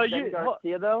 Haven't you heard Zen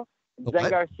Garcia, though? Zen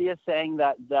Garcia saying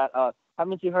that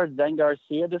haven't you heard Zen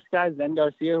Garcia, this guy, Zen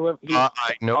Garcia?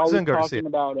 I know Zen Garcia. Talking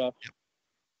about,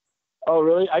 oh,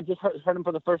 really? I just heard him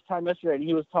for the first time yesterday, and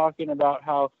he was talking about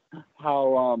how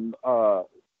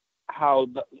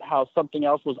something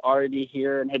else was already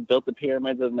here and had built the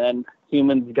pyramids, and then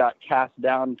humans got cast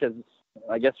down because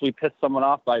I guess we pissed someone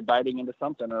off by biting into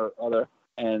something or other,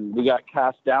 and we got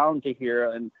cast down to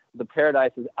here, and the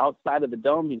paradise is outside of the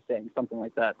dome. He's saying something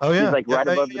like that. Oh yeah, he's like right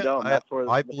above the dome. That's where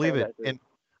I believe it. And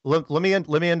let me end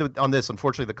on this.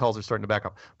 Unfortunately, the calls are starting to back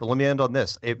up, but let me end on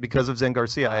this. Because of Zen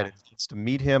Garcia, I had a chance to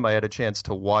meet him. I had a chance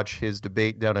to watch his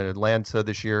debate down in Atlanta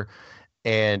this year.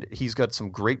 And he's got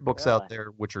some great books out there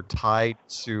which are tied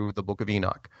to the Book of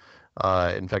Enoch.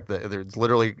 In fact, it's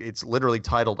literally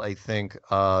titled, I think,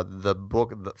 the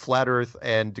book, the Flat Earth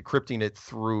and Decrypting It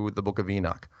Through the Book of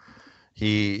Enoch.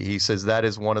 He says that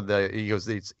is one of the. He goes,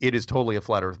 it is totally a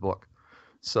flat Earth book.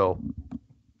 So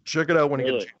check it out when you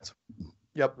get a chance.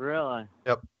 Yep. Really.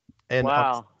 Yep. And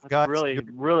wow, that's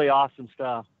really awesome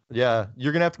stuff. Yeah,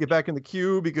 you're gonna have to get back in the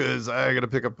queue because I gotta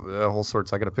pick up all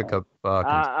sorts. I gotta pick up. All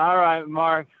right,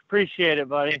 Mark. Appreciate it,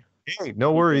 buddy. Hey,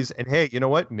 no worries. And hey, you know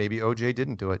what? Maybe OJ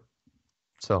didn't do it.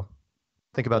 So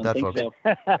think about that, folks. So.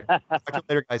 Talk to you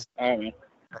later, guys. All right, man.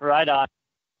 Right on.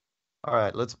 All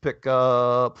right, let's pick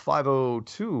up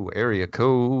 502 area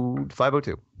code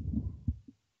 502.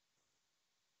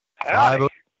 Howdy.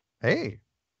 Hey,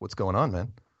 what's going on,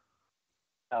 man?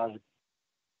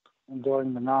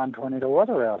 Enjoying the non-tornado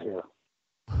weather out here.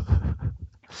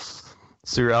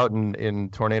 So you're out in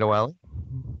Tornado Alley?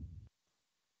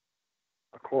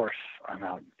 Of course, I'm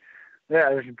out. Yeah,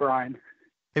 there's Brian.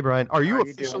 Hey, Brian. Are you How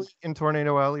officially in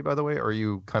Tornado Alley, by the way, or are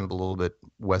you kind of a little bit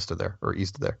west of there or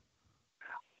east of there?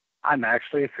 I'm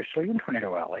actually officially in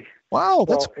Tornado Alley. Wow,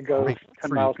 that's it goes great 10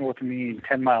 for miles you. north of me and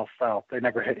 10 miles south. They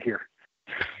never hit here.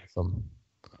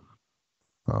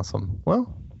 Awesome.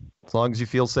 Well, as long as you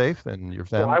feel safe and your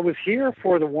family. Well, I was here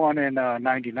for the one in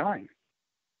 99.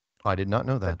 I did not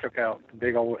know that. Took out the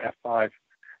big old F5.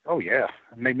 Oh, yeah.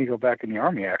 It made me go back in the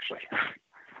Army, actually.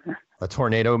 A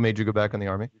tornado made you go back in the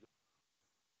Army?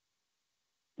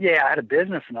 Yeah, I had a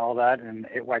business and all that, and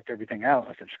it wiped everything out.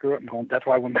 I said, screw it, I'm going. That's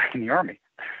why I went back in the Army.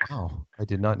 Oh, I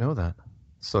did not know that.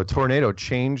 So a tornado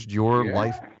changed your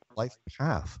life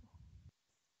path.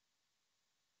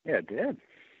 Yeah, it did.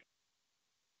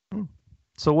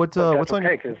 So what's on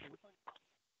your... Cause,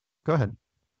 Go ahead.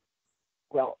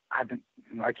 Well, I've been,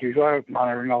 like usual,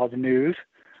 monitoring all the news,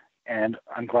 and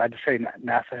I'm glad to say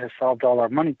NASA has solved all our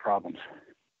money problems.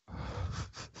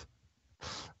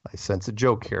 I sense a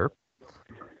joke here.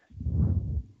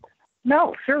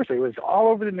 No, seriously, it was all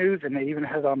over the news, and they even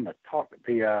had it on the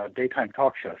daytime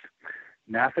talk shows.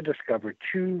 NASA discovered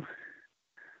 2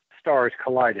 stars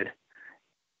collided,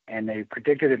 and they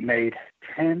predicted it made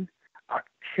 $10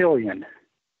 octillion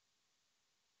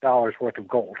worth of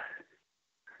gold,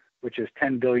 which is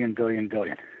 10 billion.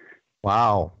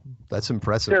 Wow, that's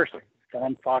impressive. Seriously, it's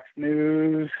on Fox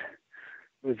News,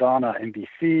 it was on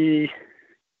NBC.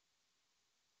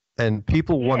 And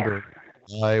people wonder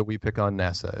why we pick on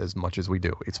NASA as much as we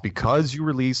do. It's because you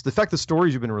release the fact the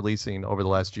stories you've been releasing over the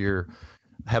last year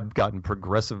have gotten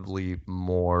progressively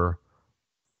more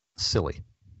silly.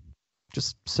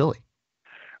 Just silly.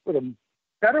 Well, the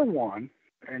better one,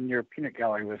 and your peanut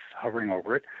gallery was hovering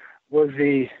over it, was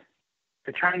the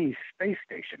Chinese space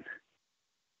station.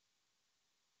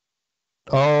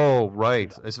 Oh,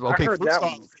 right. Okay, I heard that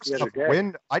one the other day.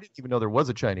 When I didn't even know there was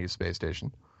a Chinese space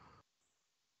station.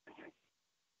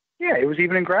 Yeah, it was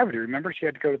even in Gravity. Remember, she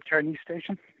had to go to the Chinese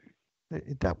station.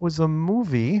 That was a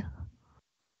movie.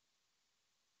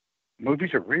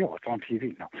 Movies are real. It's on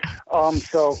TV. No.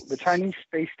 So the Chinese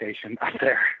space station up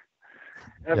there,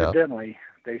 evidently,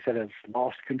 they said it's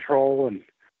lost control and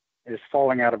is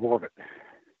falling out of orbit.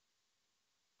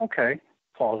 Okay,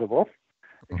 plausible.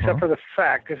 Except for the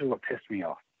fact, this is what pissed me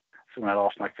off. So when I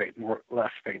lost my faith, less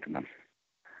faith in them.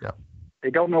 Yeah. They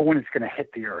don't know when it's going to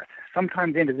hit the Earth.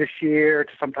 Sometime the end of this year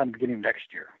to sometime the beginning of next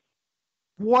year.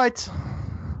 What?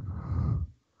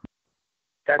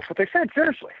 That's what they said.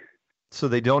 Seriously. So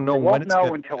they don't know They when won't it's know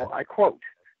gonna until, I quote,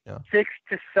 Yeah. 6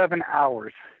 to 7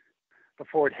 hours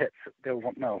before it hits. They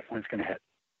won't know when it's going to hit.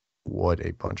 What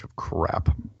a bunch of crap.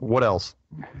 What else?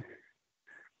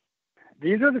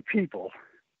 These are the people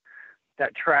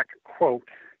that track, quote,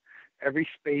 every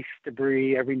space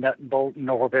debris, every nut and bolt in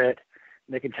orbit.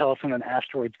 They can tell us when an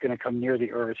asteroid's going to come near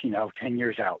the Earth, 10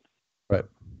 years out. Right.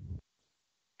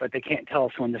 But they can't tell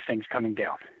us when this thing's coming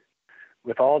down.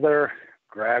 With all their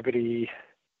gravity,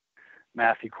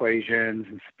 math equations,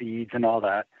 and speeds and all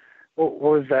that. What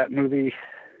was that movie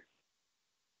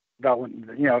about when,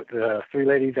 the three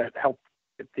ladies that helped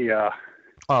get the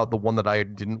The one that I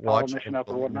didn't watch. mission up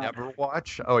or whatnot? Never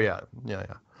watch. Oh yeah.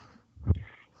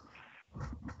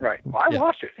 Right. Well, I Yeah.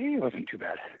 watched it. It wasn't too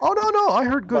bad. Oh no, I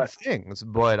heard good things,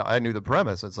 but I knew the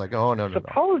premise. It's like, oh no.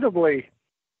 Supposedly,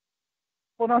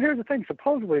 well, no, here's the thing.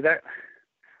 Supposedly that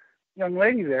young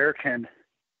lady there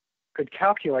could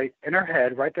calculate in her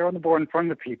head, right there on the board in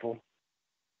front of the people,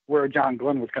 where John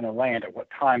Glenn was going to land at what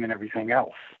time and everything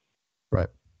else. Right.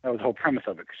 That was the whole premise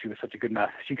of it, because she was such a good math.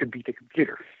 She could beat the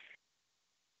computer.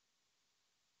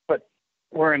 But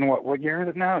we're in what year is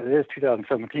it now? It is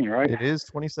 2017, right? It is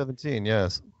 2017.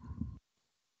 Yes.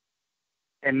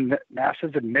 And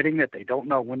NASA's admitting that they don't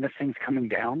know when this thing's coming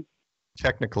down.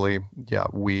 Technically, yeah,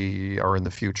 we are in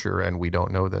the future and we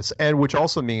don't know this. And which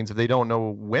also means if they don't know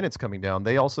when it's coming down,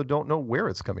 they also don't know where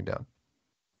it's coming down.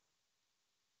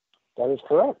 That is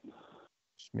correct.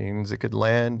 Which means it could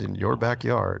land in your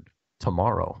backyard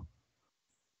tomorrow.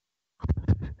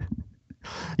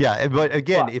 Yeah, but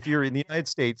again, if you're in the United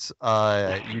States,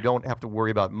 you don't have to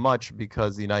worry about much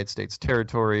because the United States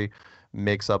territory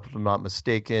makes up, if I'm not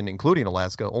mistaken, including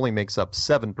Alaska, only makes up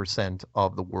 7%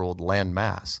 of the world land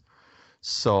mass.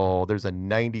 So there's a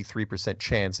 93%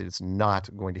 chance that it's not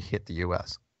going to hit the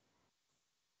U.S.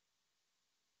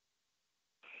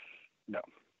 No.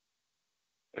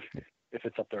 If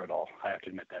it's up there at all, I have to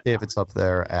admit that. If it's up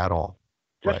there at all.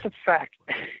 Just the fact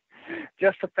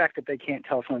that they can't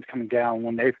tell us when it's coming down,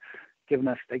 when they've given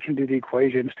us, they can do the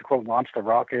equations to quote launch the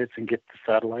rockets and get the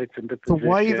satellites into So position.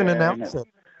 why even announce it?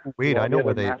 Wait, I know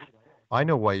where why I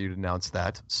know why you'd announce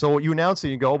that. So you announce it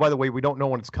and you go, oh, by the way, we don't know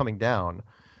when it's coming down.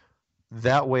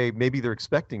 That way, maybe they're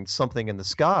expecting something in the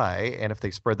sky, and if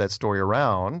they spread that story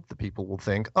around, the people will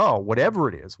think, oh, whatever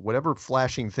it is, whatever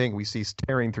flashing thing we see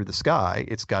tearing through the sky,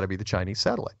 it's got to be the Chinese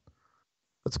satellite.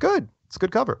 That's good. It's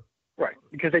good cover. Right,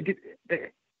 because it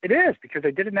is, because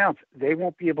they did announce they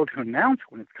won't be able to announce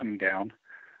when it's coming down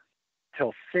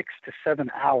till 6 to 7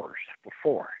 hours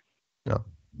before. Yeah.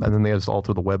 And then they just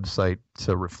alter the website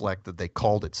to reflect that they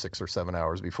called it 6 or 7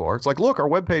 hours before. It's like, look, our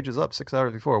webpage is up 6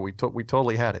 hours before. We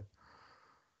totally had it.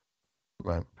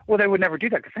 Right. Well, they would never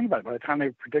do that, because think about it. By the time they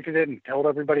predicted it and told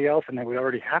everybody else and it would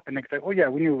already happen, they could say, oh, yeah,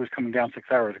 we knew it was coming down 6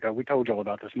 hours ago. We told you all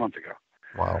about this months ago.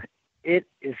 Wow. It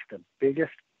is the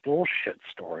biggest bullshit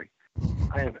story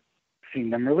I have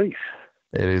seen them release.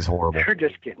 It is horrible. They're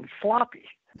just getting sloppy.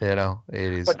 You know,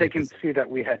 it is. But they can see that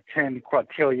we had 10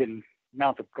 quadrillion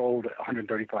amounts of gold at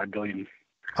 135 billion.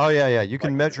 Oh, yeah. You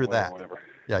can measure that.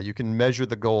 Yeah, you can measure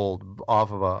the gold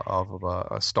off of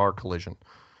a star collision.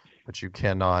 But you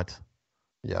cannot.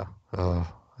 Yeah.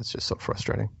 It's just so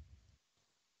frustrating.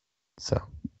 So.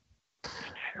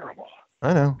 Terrible.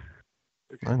 I know.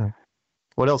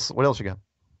 What else you got?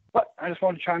 But I just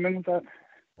wanted to chime in with that.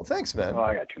 Well, thanks, man. Oh,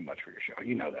 I got too much for your show.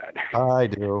 You know that. I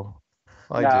do.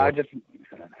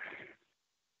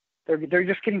 They're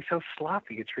just getting so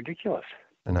sloppy. It's ridiculous.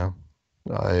 I know.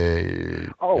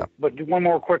 But one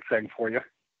more quick thing for you.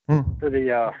 For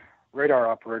the radar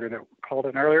operator that called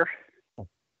in earlier.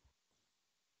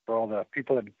 For all the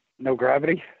people that know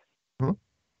gravity. I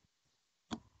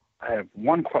have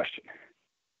one question.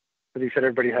 Because he said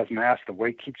everybody has mass, the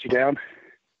weight keeps you down.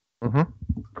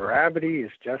 Gravity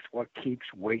is just what keeps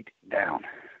weight down.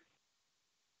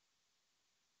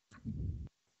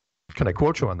 Can I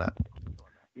quote you on that?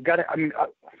 You got it. I mean, of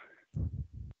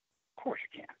course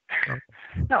you can.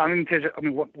 No, I mean, because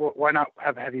why not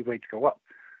have heavy weights go up?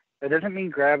 That doesn't mean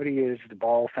gravity is the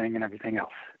ball thing and everything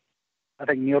else. I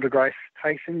think Neil deGrasse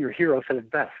Tyson, your hero, said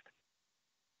it best.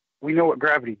 We know what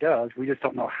gravity does. We just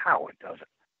don't know how it does it.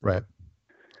 Right.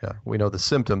 Yeah, we know the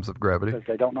symptoms of gravity. Because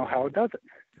they don't know how it does it.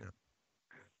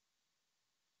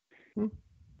 Yeah.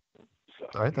 So,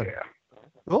 all right then. Yeah.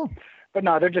 Cool. But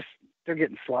no, they're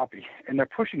getting sloppy, and they're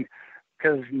pushing.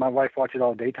 Because my wife watches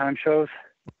all daytime shows,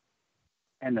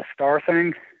 and the star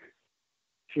thing,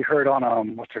 she heard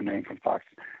on what's her name from Fox,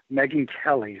 Megyn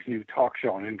Kelly's new talk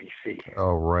show on NBC.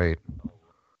 Oh right.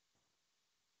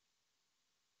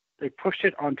 They pushed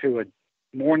it onto a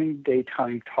morning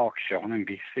daytime talk show on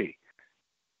NBC.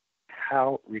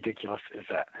 How ridiculous is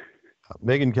that?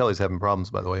 Megyn Kelly's having problems,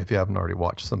 by the way, if you haven't already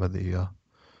watched some of the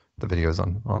videos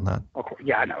on that. Of course,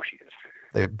 yeah, I know she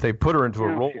is. They put her into a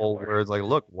role where it's like,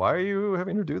 look, why are you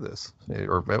having her do this?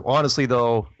 Or honestly,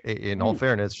 though, in all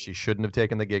fairness, she shouldn't have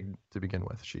taken the gig to begin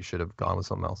with. She should have gone with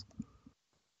something else.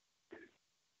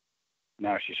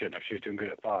 No, she shouldn't have. She was doing good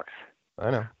at Fox.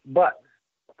 I know. But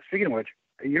speaking of which,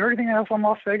 you heard anything else on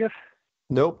Las Vegas?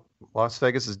 Nope. Las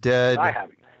Vegas is dead. I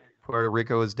haven't. Puerto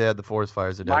Rico is dead. The forest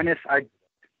fires are dead.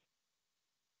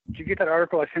 Did you get that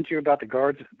article I sent you about the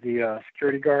guards, the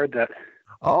security guard that?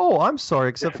 Oh, I'm sorry,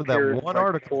 except for that one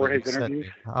article for that his you sent me.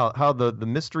 interviews. How the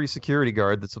mystery security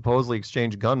guard that supposedly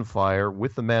exchanged gunfire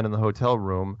with the man in the hotel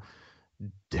room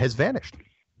has vanished.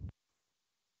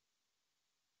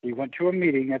 He went to a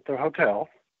meeting at the hotel.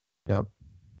 Yep.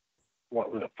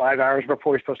 What was it, 5 hours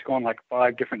before he's supposed to go on like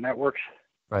 5 different networks?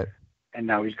 Right. And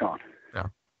now he's gone. Yeah.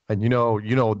 And you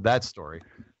know that story.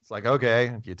 It's like,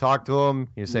 okay, you talk to him,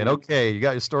 you're saying, okay, you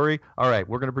got your story? All right,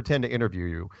 we're going to pretend to interview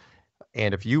you.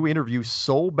 And if you interview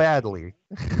so badly,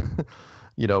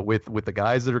 with the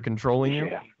guys that are controlling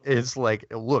you, it's like,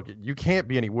 look, you can't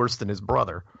be any worse than his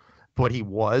brother. But he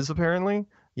was, apparently.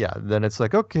 Yeah, then it's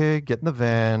like, okay, get in the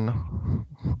van.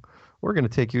 We're going to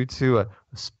take you to a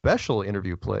special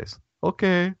interview place.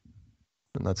 Okay.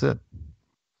 And that's it.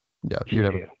 Yeah, you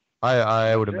never.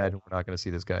 I would imagine we're not going to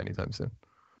see this guy anytime soon.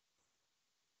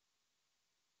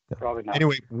 Yeah. Probably not.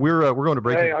 Anyway, we're going to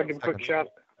break. Hey, I'll give a quick shout.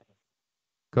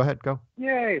 Go ahead, go.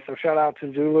 Yay! So shout out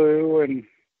to Zulu and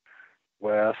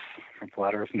Wes from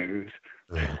Flat Earth News,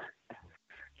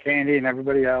 Candy and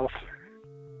everybody else.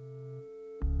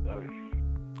 So,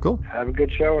 cool. Have a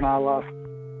good show, and I'll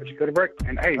let you go to break.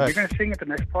 And hey, All right. you're gonna sing at the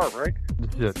next part, right?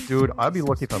 Yeah, dude, I'd be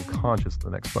lucky if I'm conscious of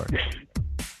the next part.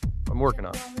 I'm working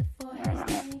on it.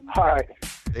 All right.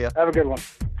 Yeah. Have a good one.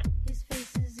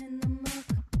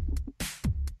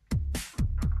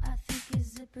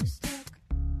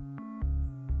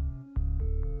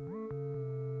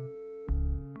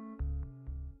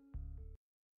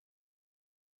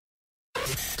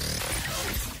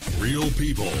 Real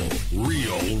people,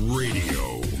 real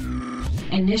radio.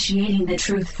 Initiating the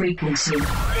truth frequency.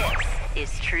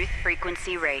 This is Truth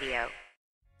Frequency Radio.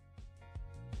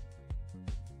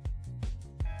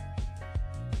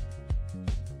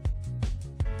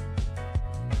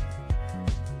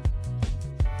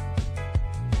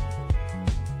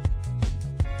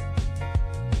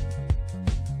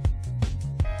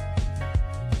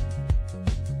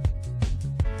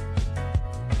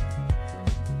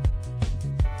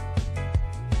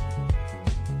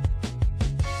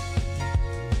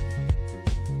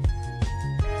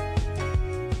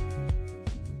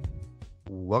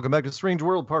 Welcome back to Strange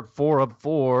World, part 4 of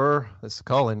 4. This is a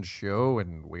call-in show,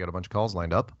 and we got a bunch of calls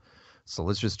lined up. So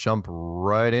let's just jump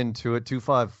right into it.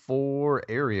 254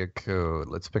 area code.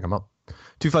 Let's pick them up.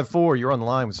 254, you're on the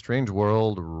line with Strange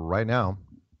World right now.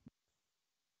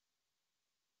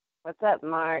 What's up,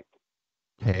 Mark?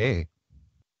 Hey.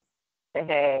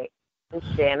 Hey, it's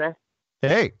Shanna.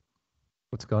 Hey.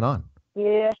 What's going on?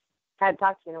 Yeah, hadn't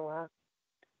talked to you in a while.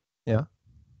 Yeah.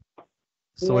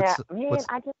 So yeah, what's...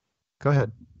 I just Go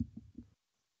ahead.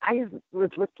 I just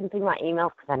was looking through my emails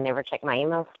because I never check my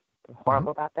emails. I'm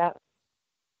horrible about that.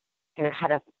 And I had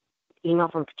an email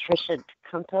from Patricia to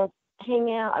come to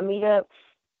hang out, a meetup,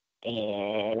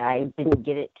 and I didn't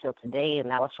get it till today,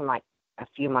 and that was from like a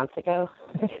few months ago.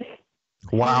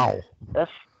 Wow.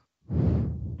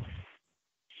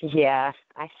 Yeah,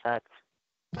 I sucked.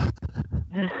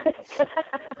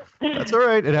 That's all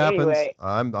right. It happens. Anyway.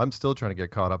 I'm still trying to get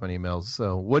caught up in emails.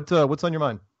 So what's on your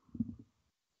mind?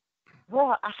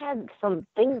 Well, I had some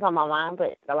things on my mind,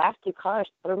 but the last 2 callers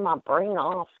threw my brain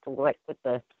off to like with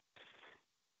the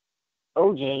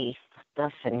OJ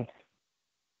stuff, and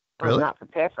Really? I'm not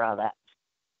prepared for all that.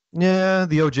 Yeah,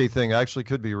 the OJ thing actually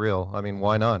could be real. I mean,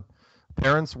 why not?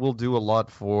 Parents will do a lot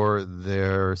for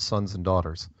their sons and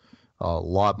daughters. A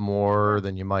lot more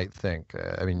than you might think.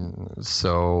 I mean,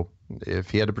 so if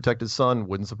he had to protect his son,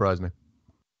 wouldn't surprise me.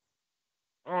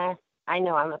 I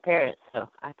know I'm a parent, so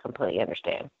I completely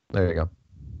understand. There you go.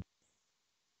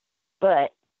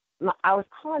 But I was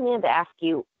calling in to ask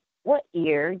you, what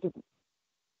year did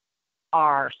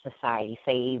our society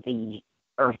say the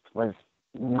Earth was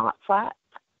not flat?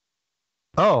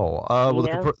 Oh, well,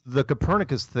 You know? the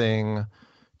Copernicus thing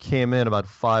came in about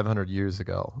 500 years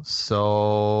ago.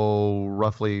 So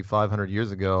roughly 500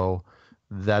 years ago,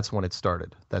 that's when it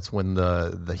started. That's when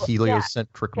the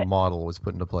heliocentric model was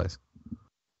put into place.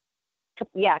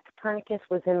 Yeah, Copernicus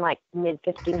was in like mid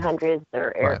 1500s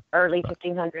or Right. early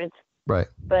 1500s. Right.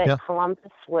 But Yeah.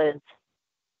 Columbus was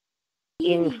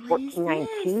in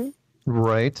 1492.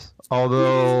 Right.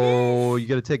 Although you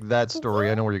got to take that story.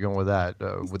 I know where you're going with that.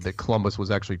 With that Columbus was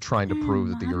actually trying to prove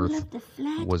that the Earth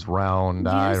was round.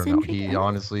 I don't know. He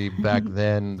honestly back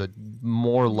then, the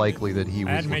more likely that he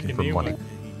was looking for money,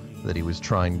 that he was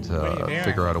trying to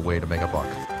figure out a way to make a buck.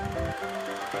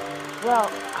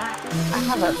 Well, I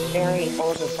have a very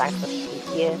old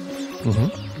encyclopedia,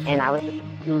 and I was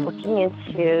looking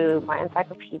into my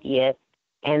encyclopedia,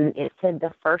 and it said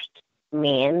the first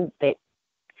man that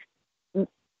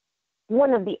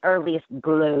one of the earliest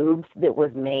globes that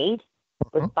was made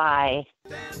was by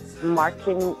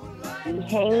Martin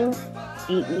Behaim,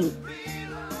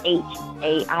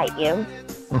 Behaim.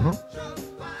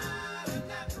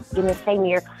 In the same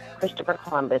year, Christopher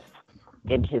Columbus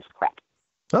did his crap.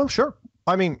 Oh, sure.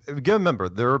 I mean, you gotta remember,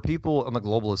 there are people on the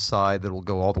globalist side that will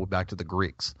go all the way back to the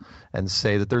Greeks and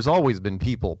say that there's always been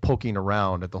people poking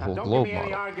around at the whole globe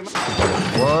model. But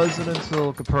it wasn't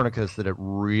until Copernicus that it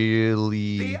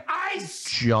really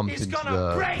jumped into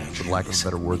the, for lack of a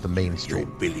better word, the mainstream,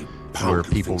 where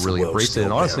people really embraced it.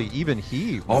 And honestly, even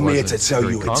he wasn't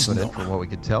very confident from what we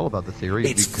could tell about the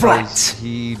theory because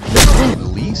he didn't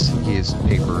release his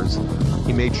papers.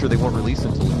 He made sure they weren't released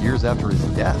until years after his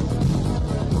death.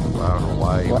 I don't know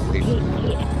why. Well,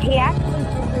 he actually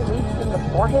did release them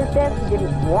before his death. He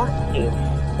didn't want to,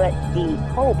 but the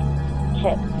Pope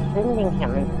kept sending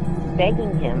him and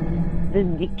begging him.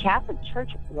 The Catholic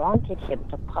Church wanted him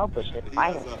to publish it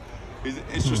finally. He's an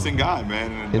interesting guy,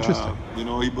 man. And, you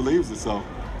know, he believes it, so.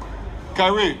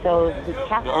 Kyrie, so the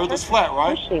Catholic the Earth is flat,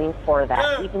 right? Pushing for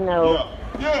that, even though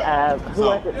who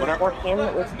was it before him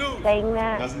that was saying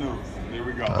that? That's news. Here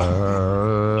we go.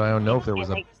 I don't know if there was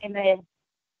And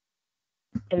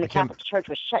the Catholic Church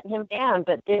was shutting him down,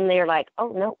 but then they're like, oh,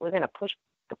 no, we're going to push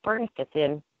Copernicus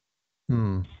in.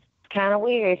 It's kind of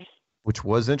weird. Which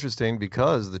was interesting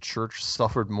because the church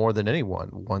suffered more than anyone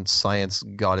once science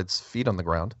got its feet on the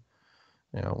ground.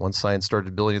 You know, once science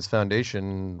started building its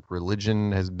foundation,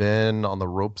 religion has been on the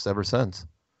ropes ever since,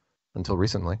 until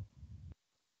recently.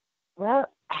 Well,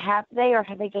 have they, or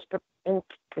have they just been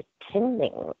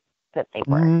pretending that they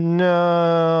were?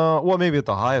 No. Well, maybe at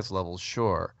the highest levels,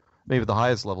 sure. Maybe at the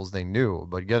highest levels they knew,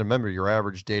 but you got to remember your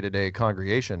average day-to-day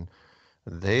congregation,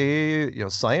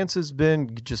 science has been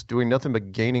just doing nothing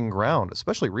but gaining ground,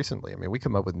 especially recently. I mean, we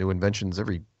come up with new inventions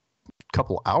every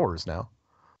couple hours now.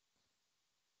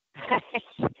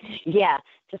 Yeah,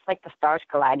 just like the stars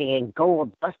colliding and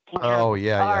gold busting out. Oh,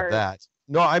 yeah, that.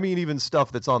 No, I mean even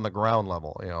stuff that's on the ground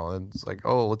level, and it's like,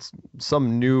 oh, it's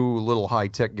some new little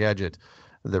high-tech gadget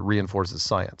that reinforces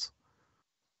science.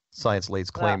 Science lays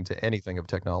claim to anything of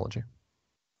technology.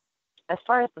 As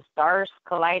far as the stars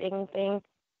colliding thing,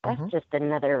 that's just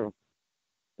another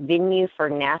venue for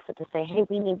NASA to say, hey,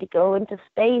 we need to go into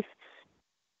space.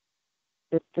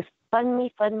 Just fund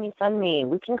me.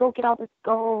 We can go get all this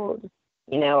gold,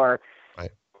 or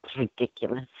it's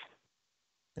ridiculous.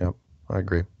 Yep, I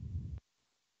agree.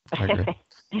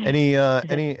 Any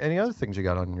other things you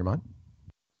got on your mind?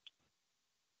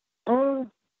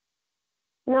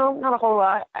 No, not a whole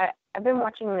lot. I've been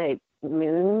watching the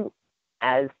moon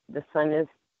as the sun is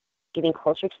getting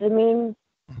closer to the moon.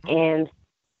 And,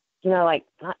 like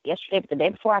not yesterday, but the day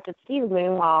before, I could see the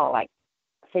moon while,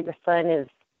 say the sun is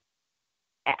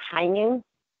at high noon.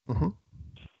 And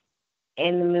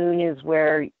the moon is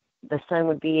where the sun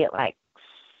would be at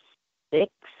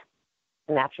 6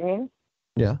 in the afternoon.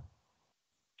 Yeah.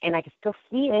 And I could still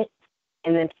see it.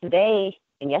 And then today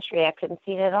and yesterday, I couldn't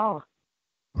see it at all.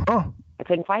 Oh. I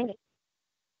couldn't find it.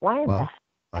 Why is that?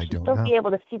 I don't still know. Be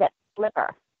able to see that sliver.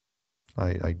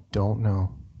 I don't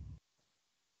know.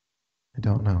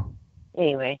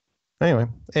 Anyway,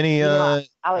 any I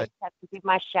always have to give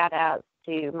my shout outs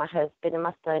to my husband and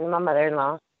my son and my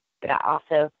mother-in-law. But I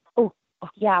also,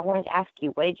 I wanted to ask you,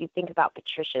 what did you think about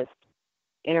Patricia's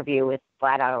interview with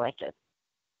Flat Out Electric?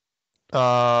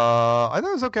 I thought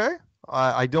it was okay.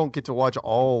 I don't get to watch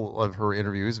all of her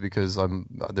interviews because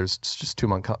there's just too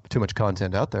much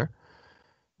content out there.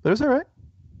 But it was all right.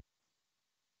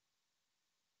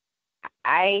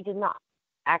 I did not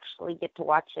actually get to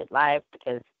watch it live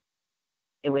because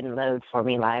it wouldn't load for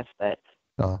me live, but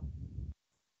I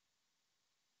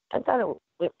thought it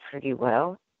went pretty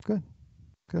well. Good.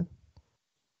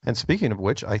 And speaking of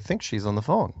which, I think she's on the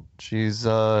phone. She's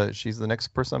the next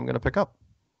person I'm going to pick up.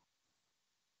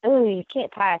 Oh, you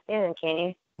can't tie us in, can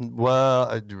you?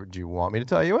 Well, do you want me to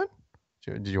tie you in?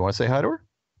 Do you want to say hi to her?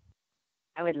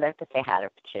 I would love to say hi to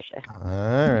Patricia.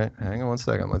 All right. Hang on one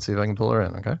second. Let's see if I can pull her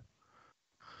in, okay?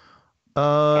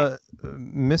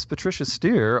 Miss Patricia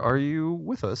Steer, are you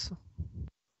with us?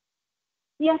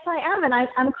 Yes, I am, and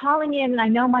I'm calling in, and I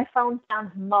know my phone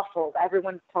sounds muffled.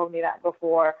 Everyone's told me that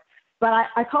before. But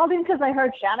I called in because I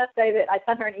heard Shanna say that I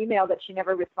sent her an email that she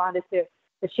never responded to,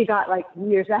 that she got like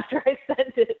years after I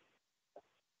sent it.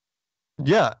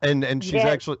 Yeah, and she's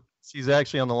Yes.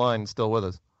 actually on the line still with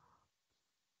us.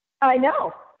 I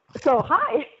know. So,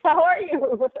 hi, how are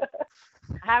you?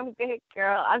 I'm good,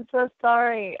 girl. I'm so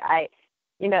sorry.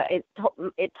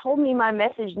 It told me my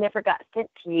message never got sent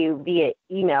to you via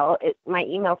email. My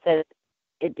email says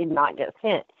it did not get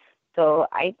sent. So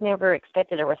I never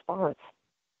expected a response.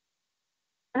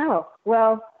 Oh,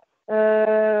 well,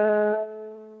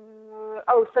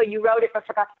 so you wrote it but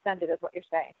forgot to send it is what you're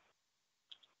saying.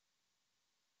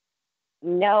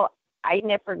 No, I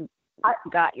never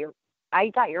got your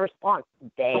response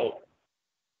today.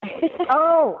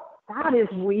 Oh, that is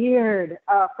weird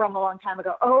from a long time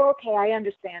ago. Oh, okay, I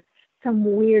understand. Some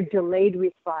weird delayed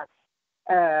response.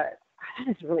 That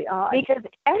is really odd. Because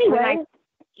anyway,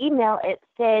 when I it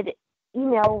said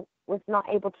email was not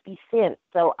able to be sent,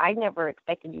 so I never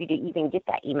expected you to even get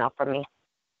that email from me.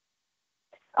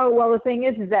 Oh, well, the thing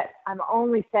is that I'm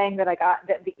only saying that I got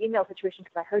the email situation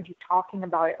because I heard you talking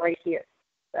about it right here.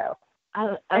 So.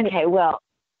 Okay, well,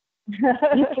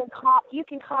 you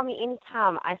can call me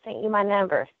anytime. I sent you my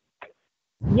number.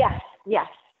 Yes.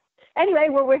 Anyway,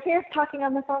 well, we're here talking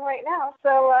on the phone right now.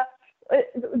 So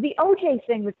the OJ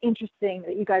thing was interesting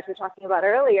that you guys were talking about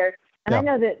earlier. And I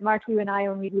know that, Mark, you and I,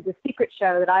 when we do the secret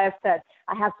show, that I have said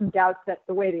I have some doubts that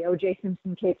the way the O.J.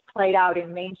 Simpson case played out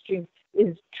in mainstream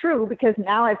is true, because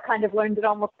now I've kind of learned that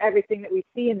almost everything that we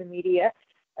see in the media,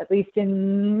 at least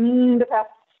in the past,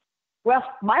 well,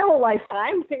 my whole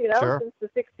lifetime, Sure. Since the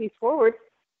 60s forward,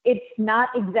 it's not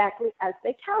exactly as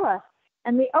they tell us.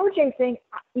 And the O.J. thing,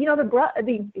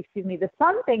 the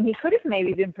son thing, he could have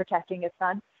maybe been protecting his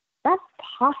son. That's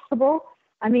possible.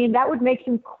 I mean, that would make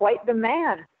him quite the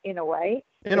man, in a way,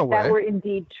 if that were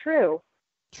indeed true.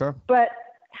 Sure. But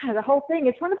the whole thing,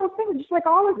 it's one of those things, just like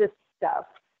all of this stuff,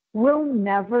 we'll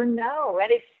never know.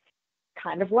 And it's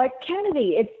kind of like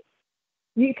Kennedy.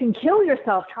 You can kill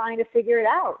yourself trying to figure it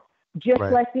out, just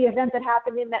like the event that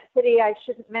happened in that city I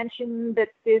shouldn't mention that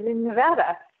is in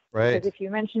Nevada. Right. Because if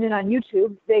you mention it on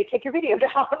YouTube, they take your video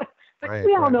down. But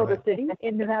we all know the city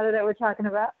in Nevada that we're talking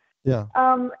about. Yeah.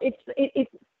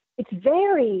 It's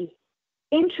very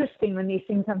interesting when these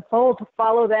things unfold, to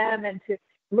follow them and to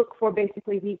look for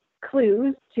basically the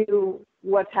clues to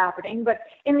what's happening. But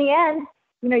in the end,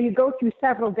 you go through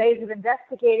several days of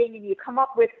investigating and you come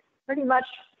up with pretty much,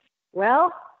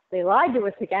 well, they lied to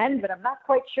us again, but I'm not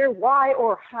quite sure why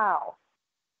or how.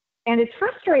 And it's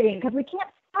frustrating because we can't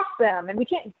stop them and we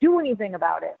can't do anything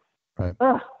about it. Right.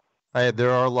 Ugh.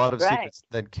 There are a lot of secrets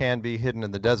that can be hidden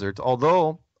in the desert,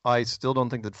 although I still don't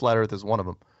think that Flat Earth is one of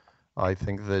them. I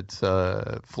think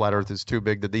that Flat Earth is too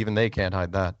big that even they can't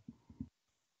hide that.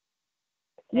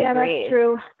 Yeah, that's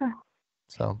true.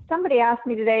 So somebody asked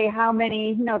me today how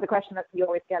many, the question that you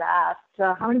always get asked,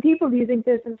 how many people do you think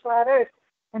there's in Flat Earth?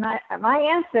 And my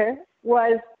answer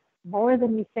was more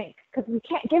than you think, because we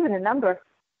can't give it a number,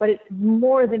 but it's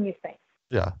more than you think.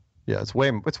 Yeah, it's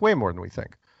way more than we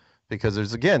think, because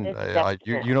there's you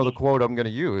know the quote I'm going to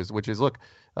use, which is, look,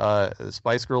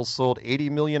 Spice Girls sold 80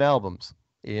 million albums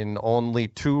in only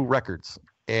 2 records,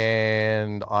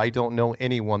 and I don't know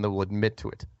anyone that will admit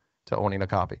to owning a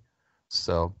copy.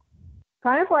 So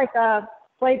kind of like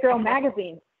Playgirl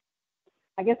magazine.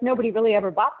 I guess nobody really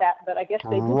ever bought that, but I guess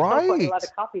they did sell quite a lot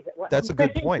of copies at once. That's a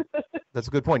good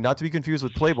point. Not to be confused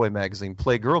with Playboy magazine,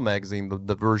 Playgirl magazine,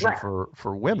 the version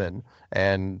for women,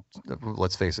 and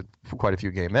let's face it, for quite a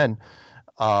few gay men.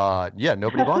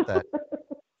 Nobody bought that.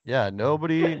 Yeah,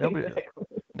 nobody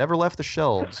never left the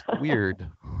shelves. Weird.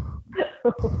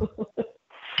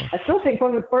 I still think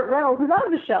one with Burt Reynolds is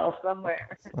on the shelf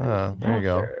somewhere. There you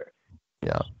go.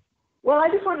 Yeah. Well, I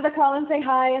just wanted to call and say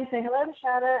hi and say hello to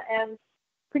Shanna and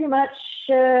pretty much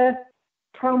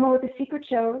promo the secret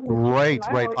show. Right.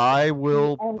 I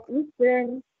will. On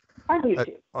Eastern on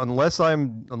YouTube.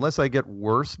 Unless I get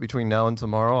worse between now and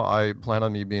tomorrow, I plan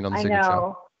on me being on the secret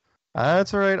show.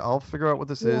 That's all right. I'll figure out what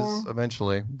this is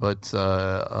eventually. But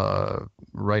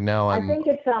right now, I think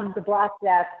it's the Black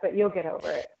Death, but you'll get over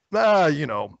it.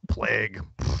 Plague.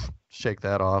 Shake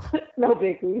that off. No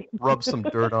biggie. Rub some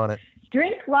dirt on it.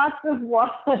 Drink lots of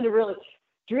water. Really,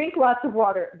 drink lots of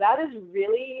water. That is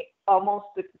really almost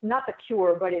not the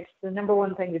cure, but it's the number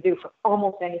one thing to do for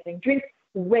almost anything. Drink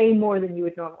way more than you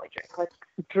would normally drink. Like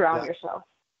drown yourself.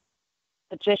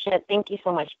 Patricia, thank you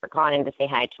so much for calling in to say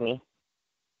hi to me.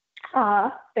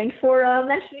 Thanks for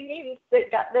mentioning me.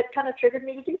 That kind of triggered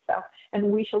me to do so.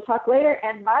 And we shall talk later.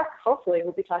 And Mark, hopefully,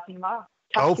 we'll be talking tomorrow.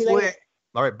 Talk to you later.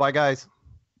 All right. Bye, guys.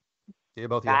 See you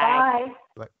both. Bye.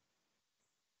 Bye.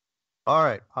 All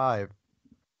right, I've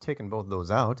taken both of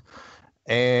those out.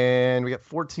 And we got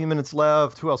 14 minutes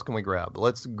left. Who else can we grab?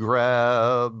 Let's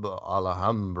grab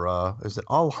Alhambra. Is it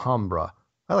Alhambra?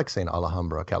 I like saying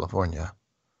Alhambra, California.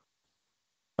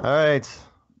 All right,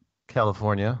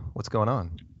 California. What's going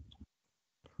on?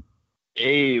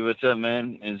 Hey, what's up,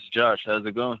 man? It's Josh. How's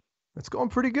it going? It's going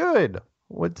pretty good.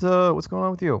 What's going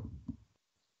on with you?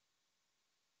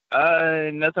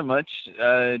 Nothing much.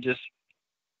 Just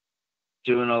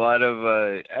doing a lot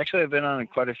of. Actually, I've been on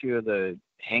quite a few of the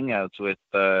hangouts with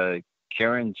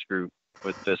Karen's group,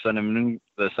 with the Sun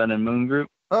and Moon group.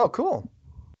 Oh, cool.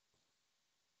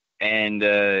 And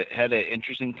had an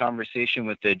interesting conversation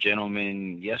with a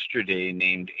gentleman yesterday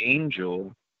named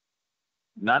Angel.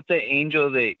 Not the Angel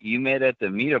that you met at the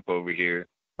meetup over here.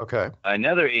 Okay.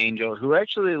 Another Angel who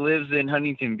actually lives in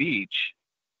Huntington Beach,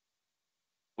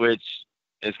 which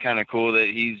is kind of cool that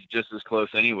he's just as close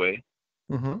anyway.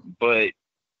 Mm-hmm. But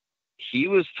he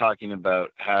was talking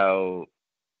about how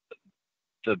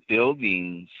the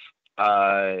buildings,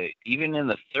 even in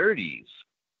the 30s,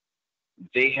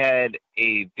 they had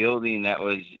a building that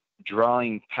was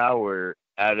drawing power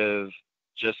out of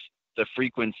just the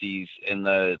frequencies and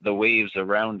the waves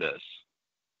around us.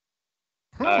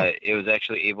 It was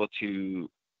actually able to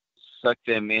suck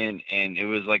them in, and it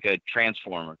was like a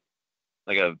transformer,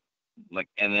 and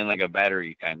then like a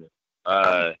battery kind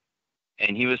of.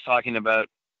 And he was talking about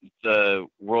the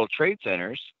World Trade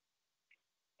Centers,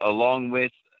 along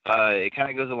with it kind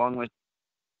of goes along with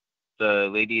the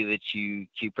lady that you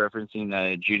keep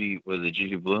referencing, Judy. Was it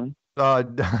Judy Bloom?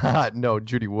 No,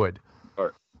 Judy Wood.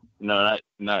 Or no,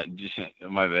 not just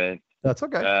my bad. That's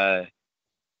okay.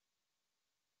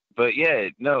 But yeah,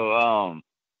 no.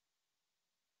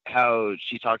 How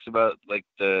she talks about like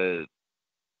the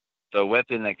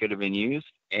weapon that could have been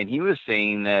used, and he was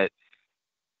saying that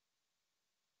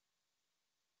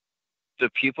the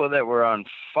people that were on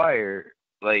fire,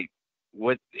 like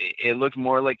it looked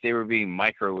more like they were being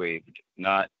microwaved,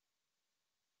 not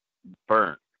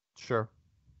burnt. Sure.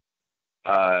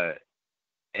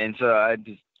 And so I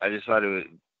just thought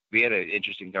we had an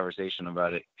interesting conversation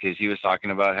about it, because he was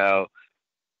talking about how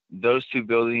those two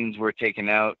buildings were taken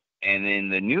out, and then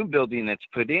the new building that's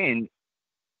put in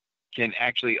can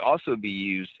actually also be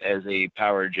used as a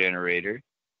power generator.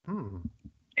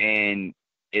 And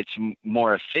it's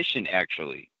more efficient,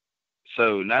 actually.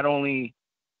 So not only,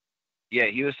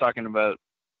 he was talking about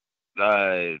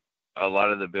a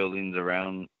lot of the buildings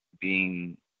around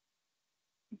being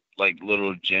like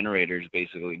little generators,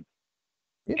 basically,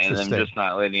 and them just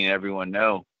not letting everyone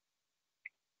know,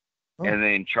 and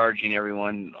then charging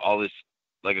everyone all this,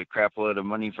 like a crap load of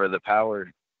money for the power,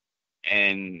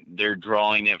 and they're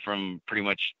drawing it from pretty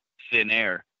much thin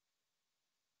air.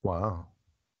 Wow.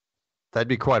 That'd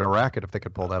be quite a racket if they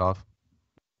could pull that off.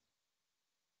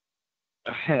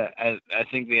 I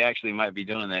think they actually might be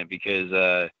doing that, because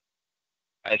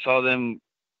I saw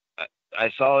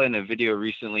in a video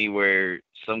recently where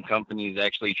some companies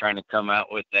actually trying to come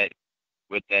out with that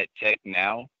tech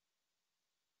now.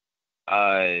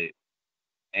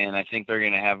 And I think they're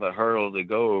going to have a hurdle to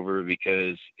go over,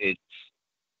 because it's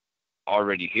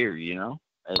already here, you know?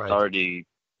 It's right. already,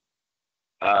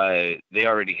 they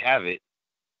already have it.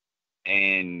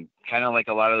 And kind of like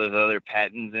a lot of those other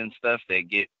patents and stuff that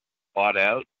get bought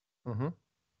out,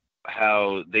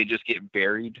 how they just get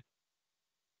buried.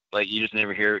 Like you just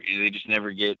never hear, they just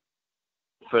never get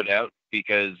put out,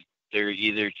 because they're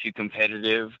either too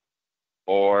competitive,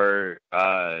 or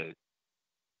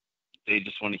they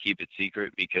just want to keep it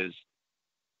secret because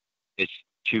it's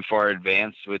too far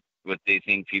advanced with what they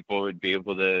think people would be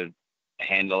able to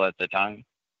handle at the time.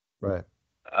 Right.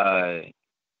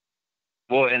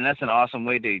 Well, and that's an awesome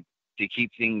way to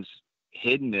keep things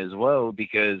hidden as well,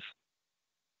 because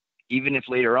even if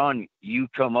later on you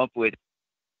come up with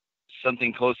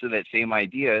something close to that same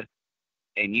idea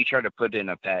and you try to put in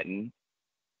a patent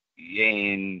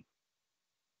and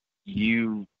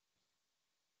you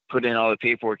put in all the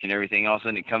paperwork and everything else,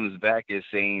 and it comes back as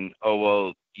saying, oh,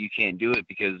 well, you can't do it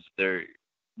because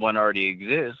one already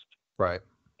exists. Right.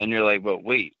 And you're like, but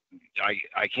wait,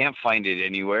 I can't find it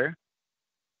anywhere.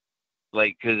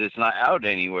 Like, because it's not out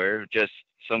anywhere. Just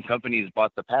some companies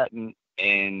bought the patent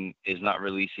and is not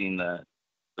releasing the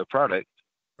product.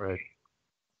 Right.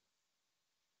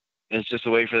 It's just a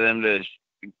way for them to,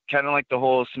 kind of like the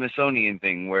whole Smithsonian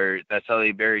thing, where that's how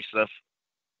they bury stuff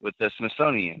with the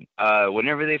Smithsonian.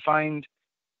 Whenever they find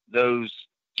those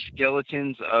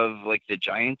skeletons of like the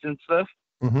giants and stuff,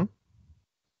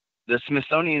 the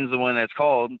Smithsonian's the one that's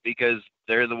called, because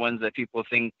they're the ones that people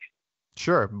think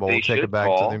sure, we'll take it back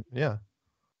to them. Yeah.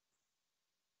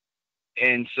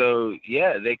 And so,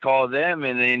 yeah, they call them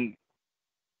and then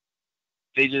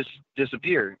they just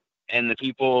disappear. And the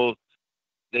people,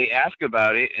 they ask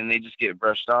about it and they just get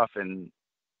brushed off. And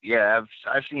yeah,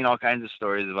 I've seen all kinds of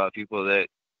stories about people that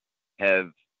have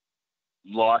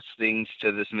lost things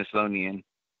to the Smithsonian.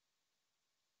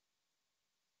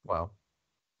 Wow.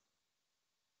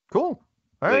 Cool.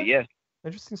 All But right. yeah.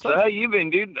 Interesting stuff. So how you been,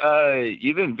 dude?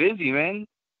 You've been busy, man.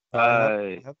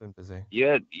 I have been busy.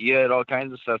 You had all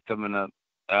kinds of stuff coming up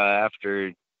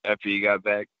after you got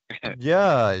back.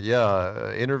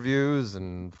 Yeah. Interviews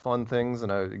and fun things.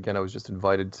 And I was just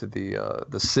invited to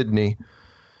the Sydney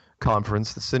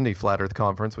conference, the Sydney Flat Earth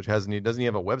conference, which doesn't even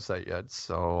have a website yet.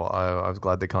 So I was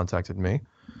glad they contacted me.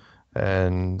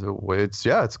 And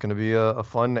it's going to be a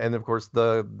fun, and of course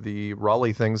the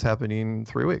Raleigh thing's happening in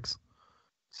 3 weeks.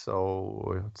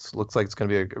 So it looks like it's going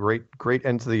to be a great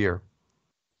end to the year.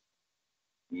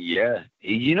 Yeah.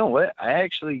 You know what? I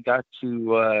actually got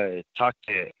to talk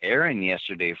to Aaron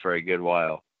yesterday for a good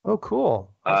while. Oh,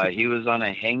 cool. He was on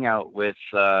a hangout with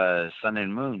Sun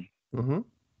and Moon. Mm-hmm.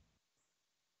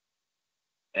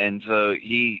 And so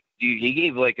he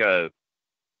gave like a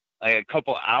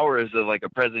couple hours of like a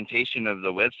presentation of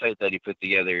the website that he put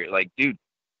together. Like, dude,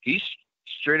 he's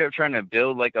straight up trying to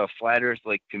build like a flat earth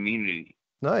like community.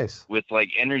 Nice. With like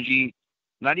energy,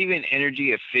 not even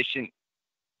energy efficient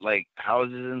like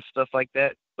houses and stuff like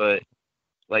that, but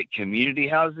like community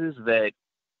houses that,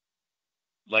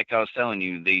 like I was telling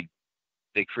you, they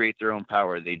create their own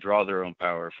power. They draw their own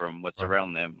power from what's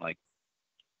around them. Like,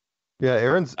 yeah,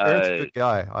 Aaron's a good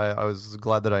guy. I was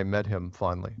glad that I met him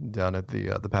finally down at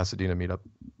the Pasadena meetup.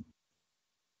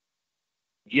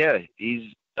 Yeah,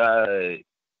 he's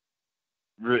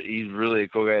really a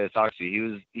cool guy to talk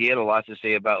to. He had a lot to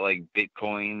say about like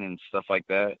Bitcoin and stuff like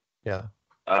that. Yeah.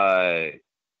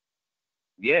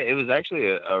 Yeah, it was actually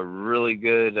a really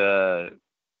good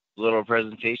little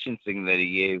presentation thing that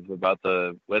he gave about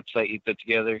the website he put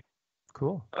together.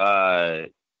 Cool.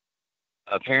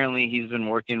 Apparently he's been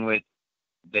working with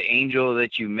the angel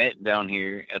that you met down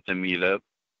here at the meetup.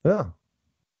 Yeah.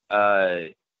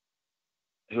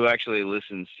 Who actually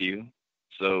listens to you.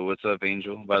 So what's up,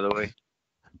 Angel, by the way?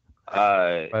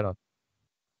 Right on.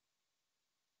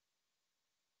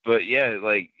 But yeah,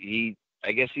 like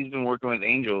I guess he's been working with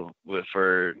Angel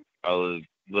for a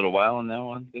little while now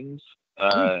on things.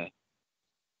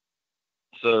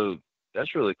 So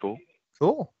that's really cool.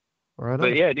 Cool. All right.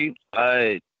 But yeah, dude,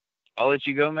 I'll let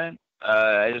you go, man.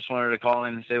 I just wanted to call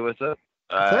in and say what's up.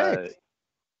 Thanks.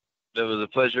 It was a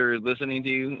pleasure listening to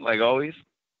you, like always.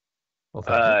 Well,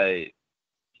 thank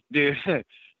you. Dude,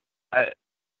 I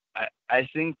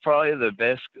think probably the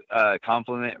best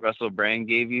compliment Russell Brand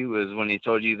gave you was when he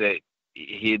told you that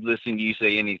he'd listen to you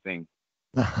say anything.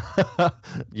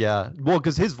 Yeah, well,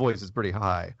 because his voice is pretty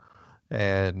high,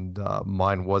 and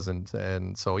mine wasn't,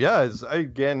 and so yeah,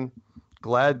 again,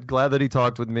 glad that he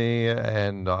talked with me,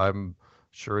 and I'm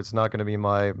sure it's not going to be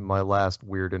my last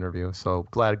weird interview. So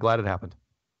glad it happened.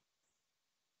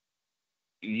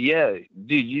 Yeah,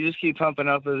 dude, you just keep pumping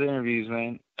up those interviews,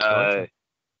 man. Going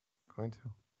to.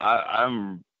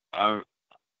 I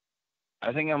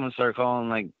think I'm gonna start calling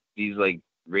like these like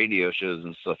radio shows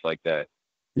and stuff like that.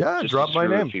 Yeah, just drop my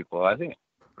name. People, I think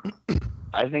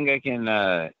I can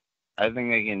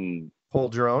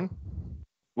hold your own.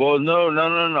 Well, no.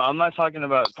 I'm not talking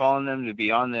about calling them to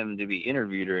be on them to be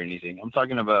interviewed or anything. I'm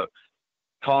talking about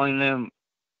calling them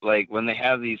like when they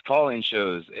have these call-in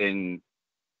shows and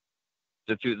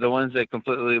the ones that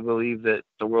completely believe that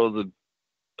the world's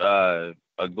a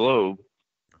globe.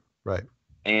 Right.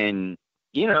 And,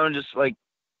 just like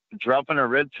dropping a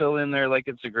red pill in there like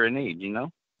it's a grenade,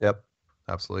 Yep.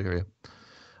 Absolutely hear you.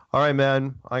 All right,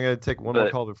 man. I'm going to take one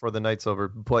more call before the night's over.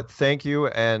 But thank you,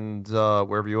 and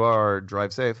wherever you are,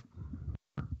 drive safe.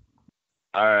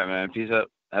 All right, man. Peace out.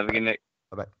 Have a good night.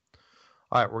 Bye-bye.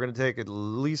 All right, we're going to take at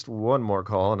least one more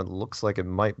call, and it looks like it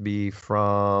might be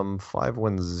from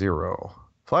 510.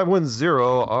 510,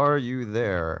 are you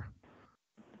there?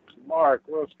 Mark,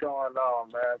 what's going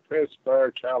on, man?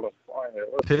 Pittsburgh, California.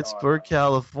 Pittsburgh,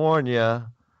 California.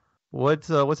 What's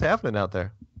happening out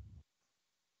there?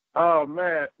 Oh,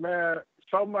 man,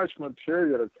 so much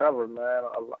material to cover, man.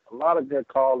 A lot of good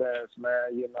call-ins,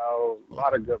 man. A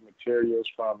lot of good materials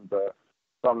from the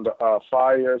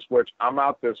fires, which I'm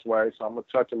out this way, so I'm gonna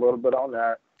touch a little bit on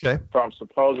that. Okay. From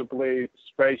supposedly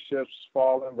spaceships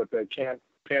falling, but they can't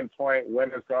pinpoint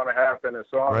when it's going to happen, and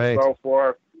so on and so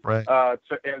forth. Right. And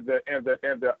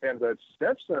the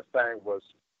Simpsons thing was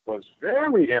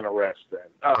very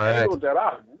interesting. Angle that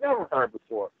I've never heard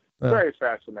before. Very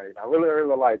fascinating. I really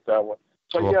like that one.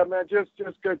 So yeah, man, just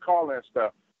good call-in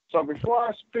stuff. So before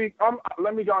I speak,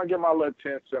 let me go and get my little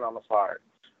 10 cents on the fire.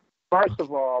 First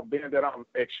of all, being that I'm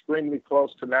extremely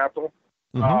close to Napa,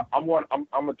 I'm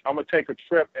gonna take a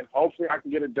trip, and hopefully I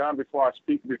can get it done before I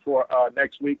speak before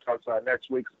next week, because next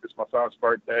week is my son's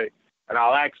birthday, and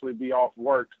I'll actually be off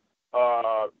work,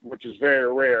 which is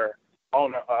very rare,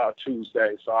 on a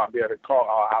Tuesday. So I'll be able to call.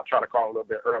 I'll try to call a little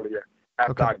bit earlier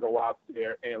after I go out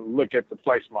there and look at the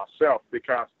place myself,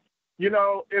 because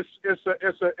it's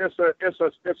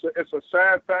a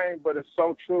sad thing, but it's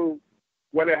so true.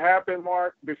 When it happened,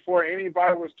 Mark, before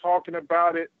anybody was talking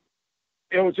about it,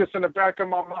 it was just in the back of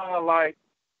my mind, like,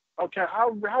 okay,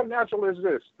 how natural is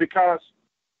this? Because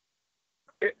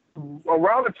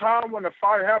around the time when the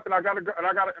fire happened, I gotta go, and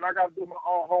I gotta do my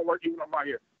own homework, even though I'm not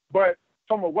here. But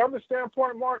from a weather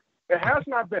standpoint, Mark, it has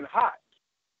not been hot.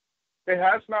 It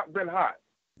has not been hot.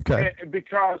 Okay. And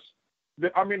because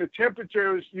the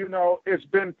temperatures, it's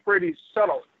been pretty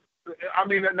settled. I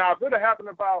mean, now if it had happened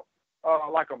about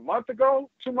like a month ago,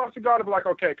 2 months ago, I'd be like,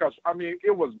 okay, because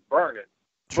it was burning.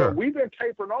 Sure. But we've been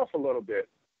tapering off a little bit.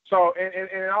 So,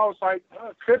 and I was like,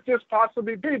 could this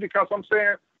possibly be? Because I'm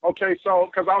saying, okay, so,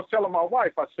 because I was telling my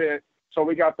wife, I said, so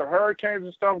we got the hurricanes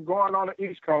and stuff going on the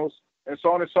East Coast and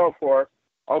so on and so forth.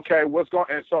 Okay, what's going,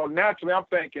 and so naturally I'm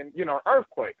thinking,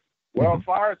 earthquake. Well,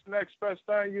 fire is the next best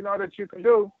thing, that you can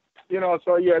do.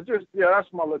 So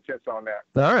that's my little tips on that.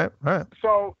 All right.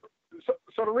 So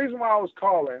the reason why I was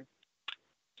calling,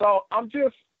 so I'm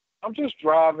just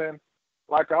driving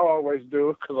like I always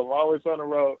do, because I'm always on the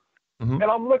road. And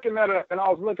I was looking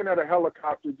at a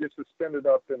helicopter just suspended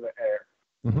up in the air.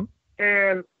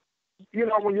 And,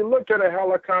 when you look at a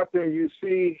helicopter, you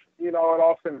see, it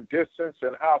off in the distance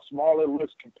and how small it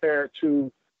looks compared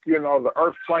to, the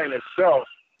earth plane itself.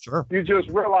 Sure. You just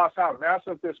realize how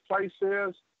massive this place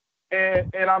is.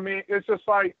 And it's just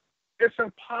like, it's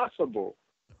impossible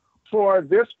for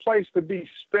this place to be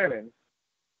spinning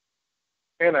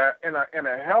in a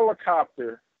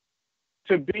helicopter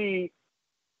to be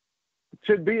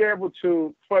able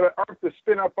to, for the earth to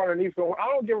spin up underneath it.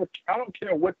 I don't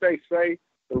care what they say,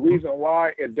 the reason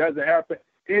why it doesn't happen.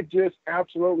 It just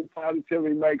absolutely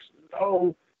positively makes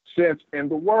no sense in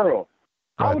the world.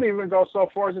 Right. I would even go so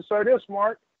far as to say this,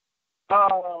 Mark.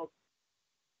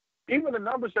 Even the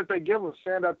numbers that they give us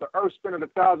saying that the earth spinning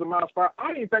 1,000 miles per hour,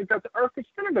 I didn't think that the earth could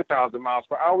spin 1,000 miles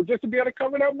per hour just to be able to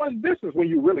cover that much distance when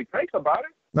you really think about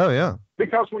it. Oh, yeah.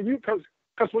 Because when you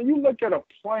look at a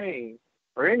plane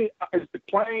or any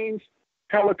planes,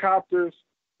 helicopters,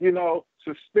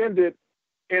 suspended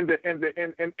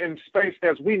in space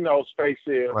as we know space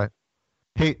is. Right.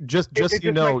 Hey, just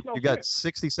you got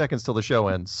 60 seconds till the show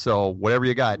ends. So whatever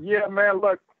you got. Yeah, man.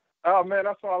 Look. Oh man,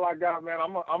 that's all I got, man.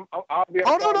 I'll be.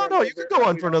 Oh no! You can go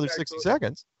on for another 60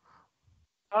 seconds.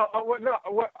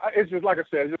 It's just like I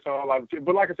said. It's just all I.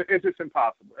 But like I said, it's just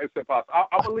impossible. It's impossible.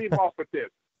 I'm gonna leave off with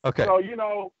this. Okay. So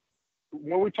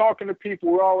when we're talking to people,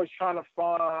 we're always trying to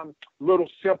find little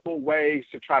simple ways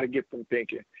to try to get them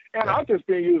thinking. And I've just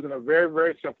been using a very,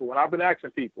 very simple one. I've been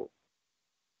asking people,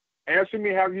 answer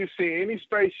me, have you seen any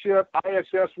spaceship,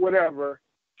 ISS, whatever,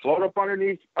 float up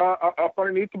underneath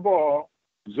the ball?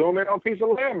 Zoom in on a piece of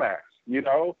landmass,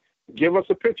 give us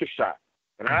a picture shot.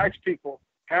 And I ask people,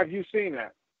 have you seen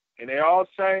that? And they all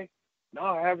say, no,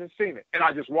 I haven't seen it. And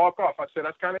I just walk off. I said,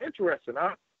 that's kind of interesting,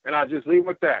 huh? And I just leave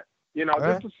with that.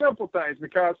 Just the simple things,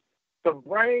 because the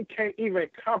brain can't even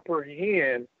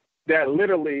comprehend that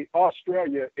literally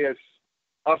Australia is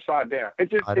upside down. It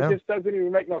just doesn't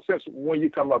even make no sense when you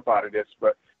come up out of this.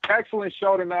 But excellent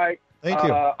show tonight. Thank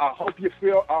you. I hope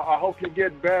you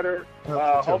get better.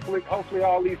 Hopefully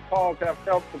all these calls have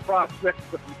helped the process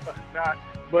and whatnot.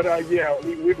 But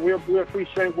we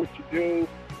appreciate what you do,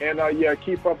 and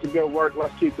keep up the good work.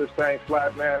 Let's keep this thing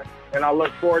flat, man. And I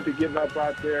look forward to getting up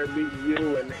out there, meeting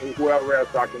you and whoever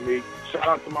else I can meet. Shout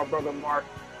out to my brother Mark.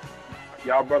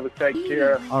 Y'all brothers take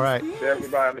care. All right. To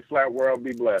everybody in the flat world,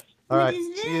 be blessed. All right.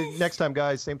 See you next time,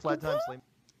 guys. Same flat time, same.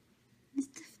 Is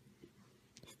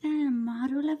that a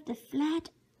model of the flat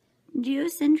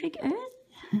geocentric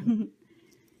Earth?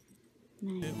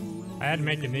 Nice. I had to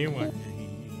make a new one.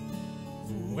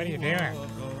 What are you doing?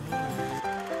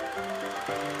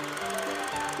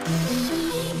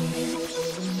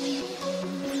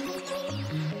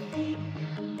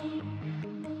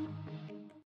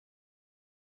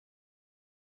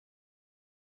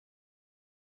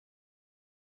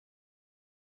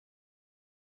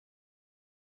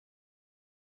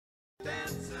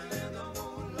 Dancing.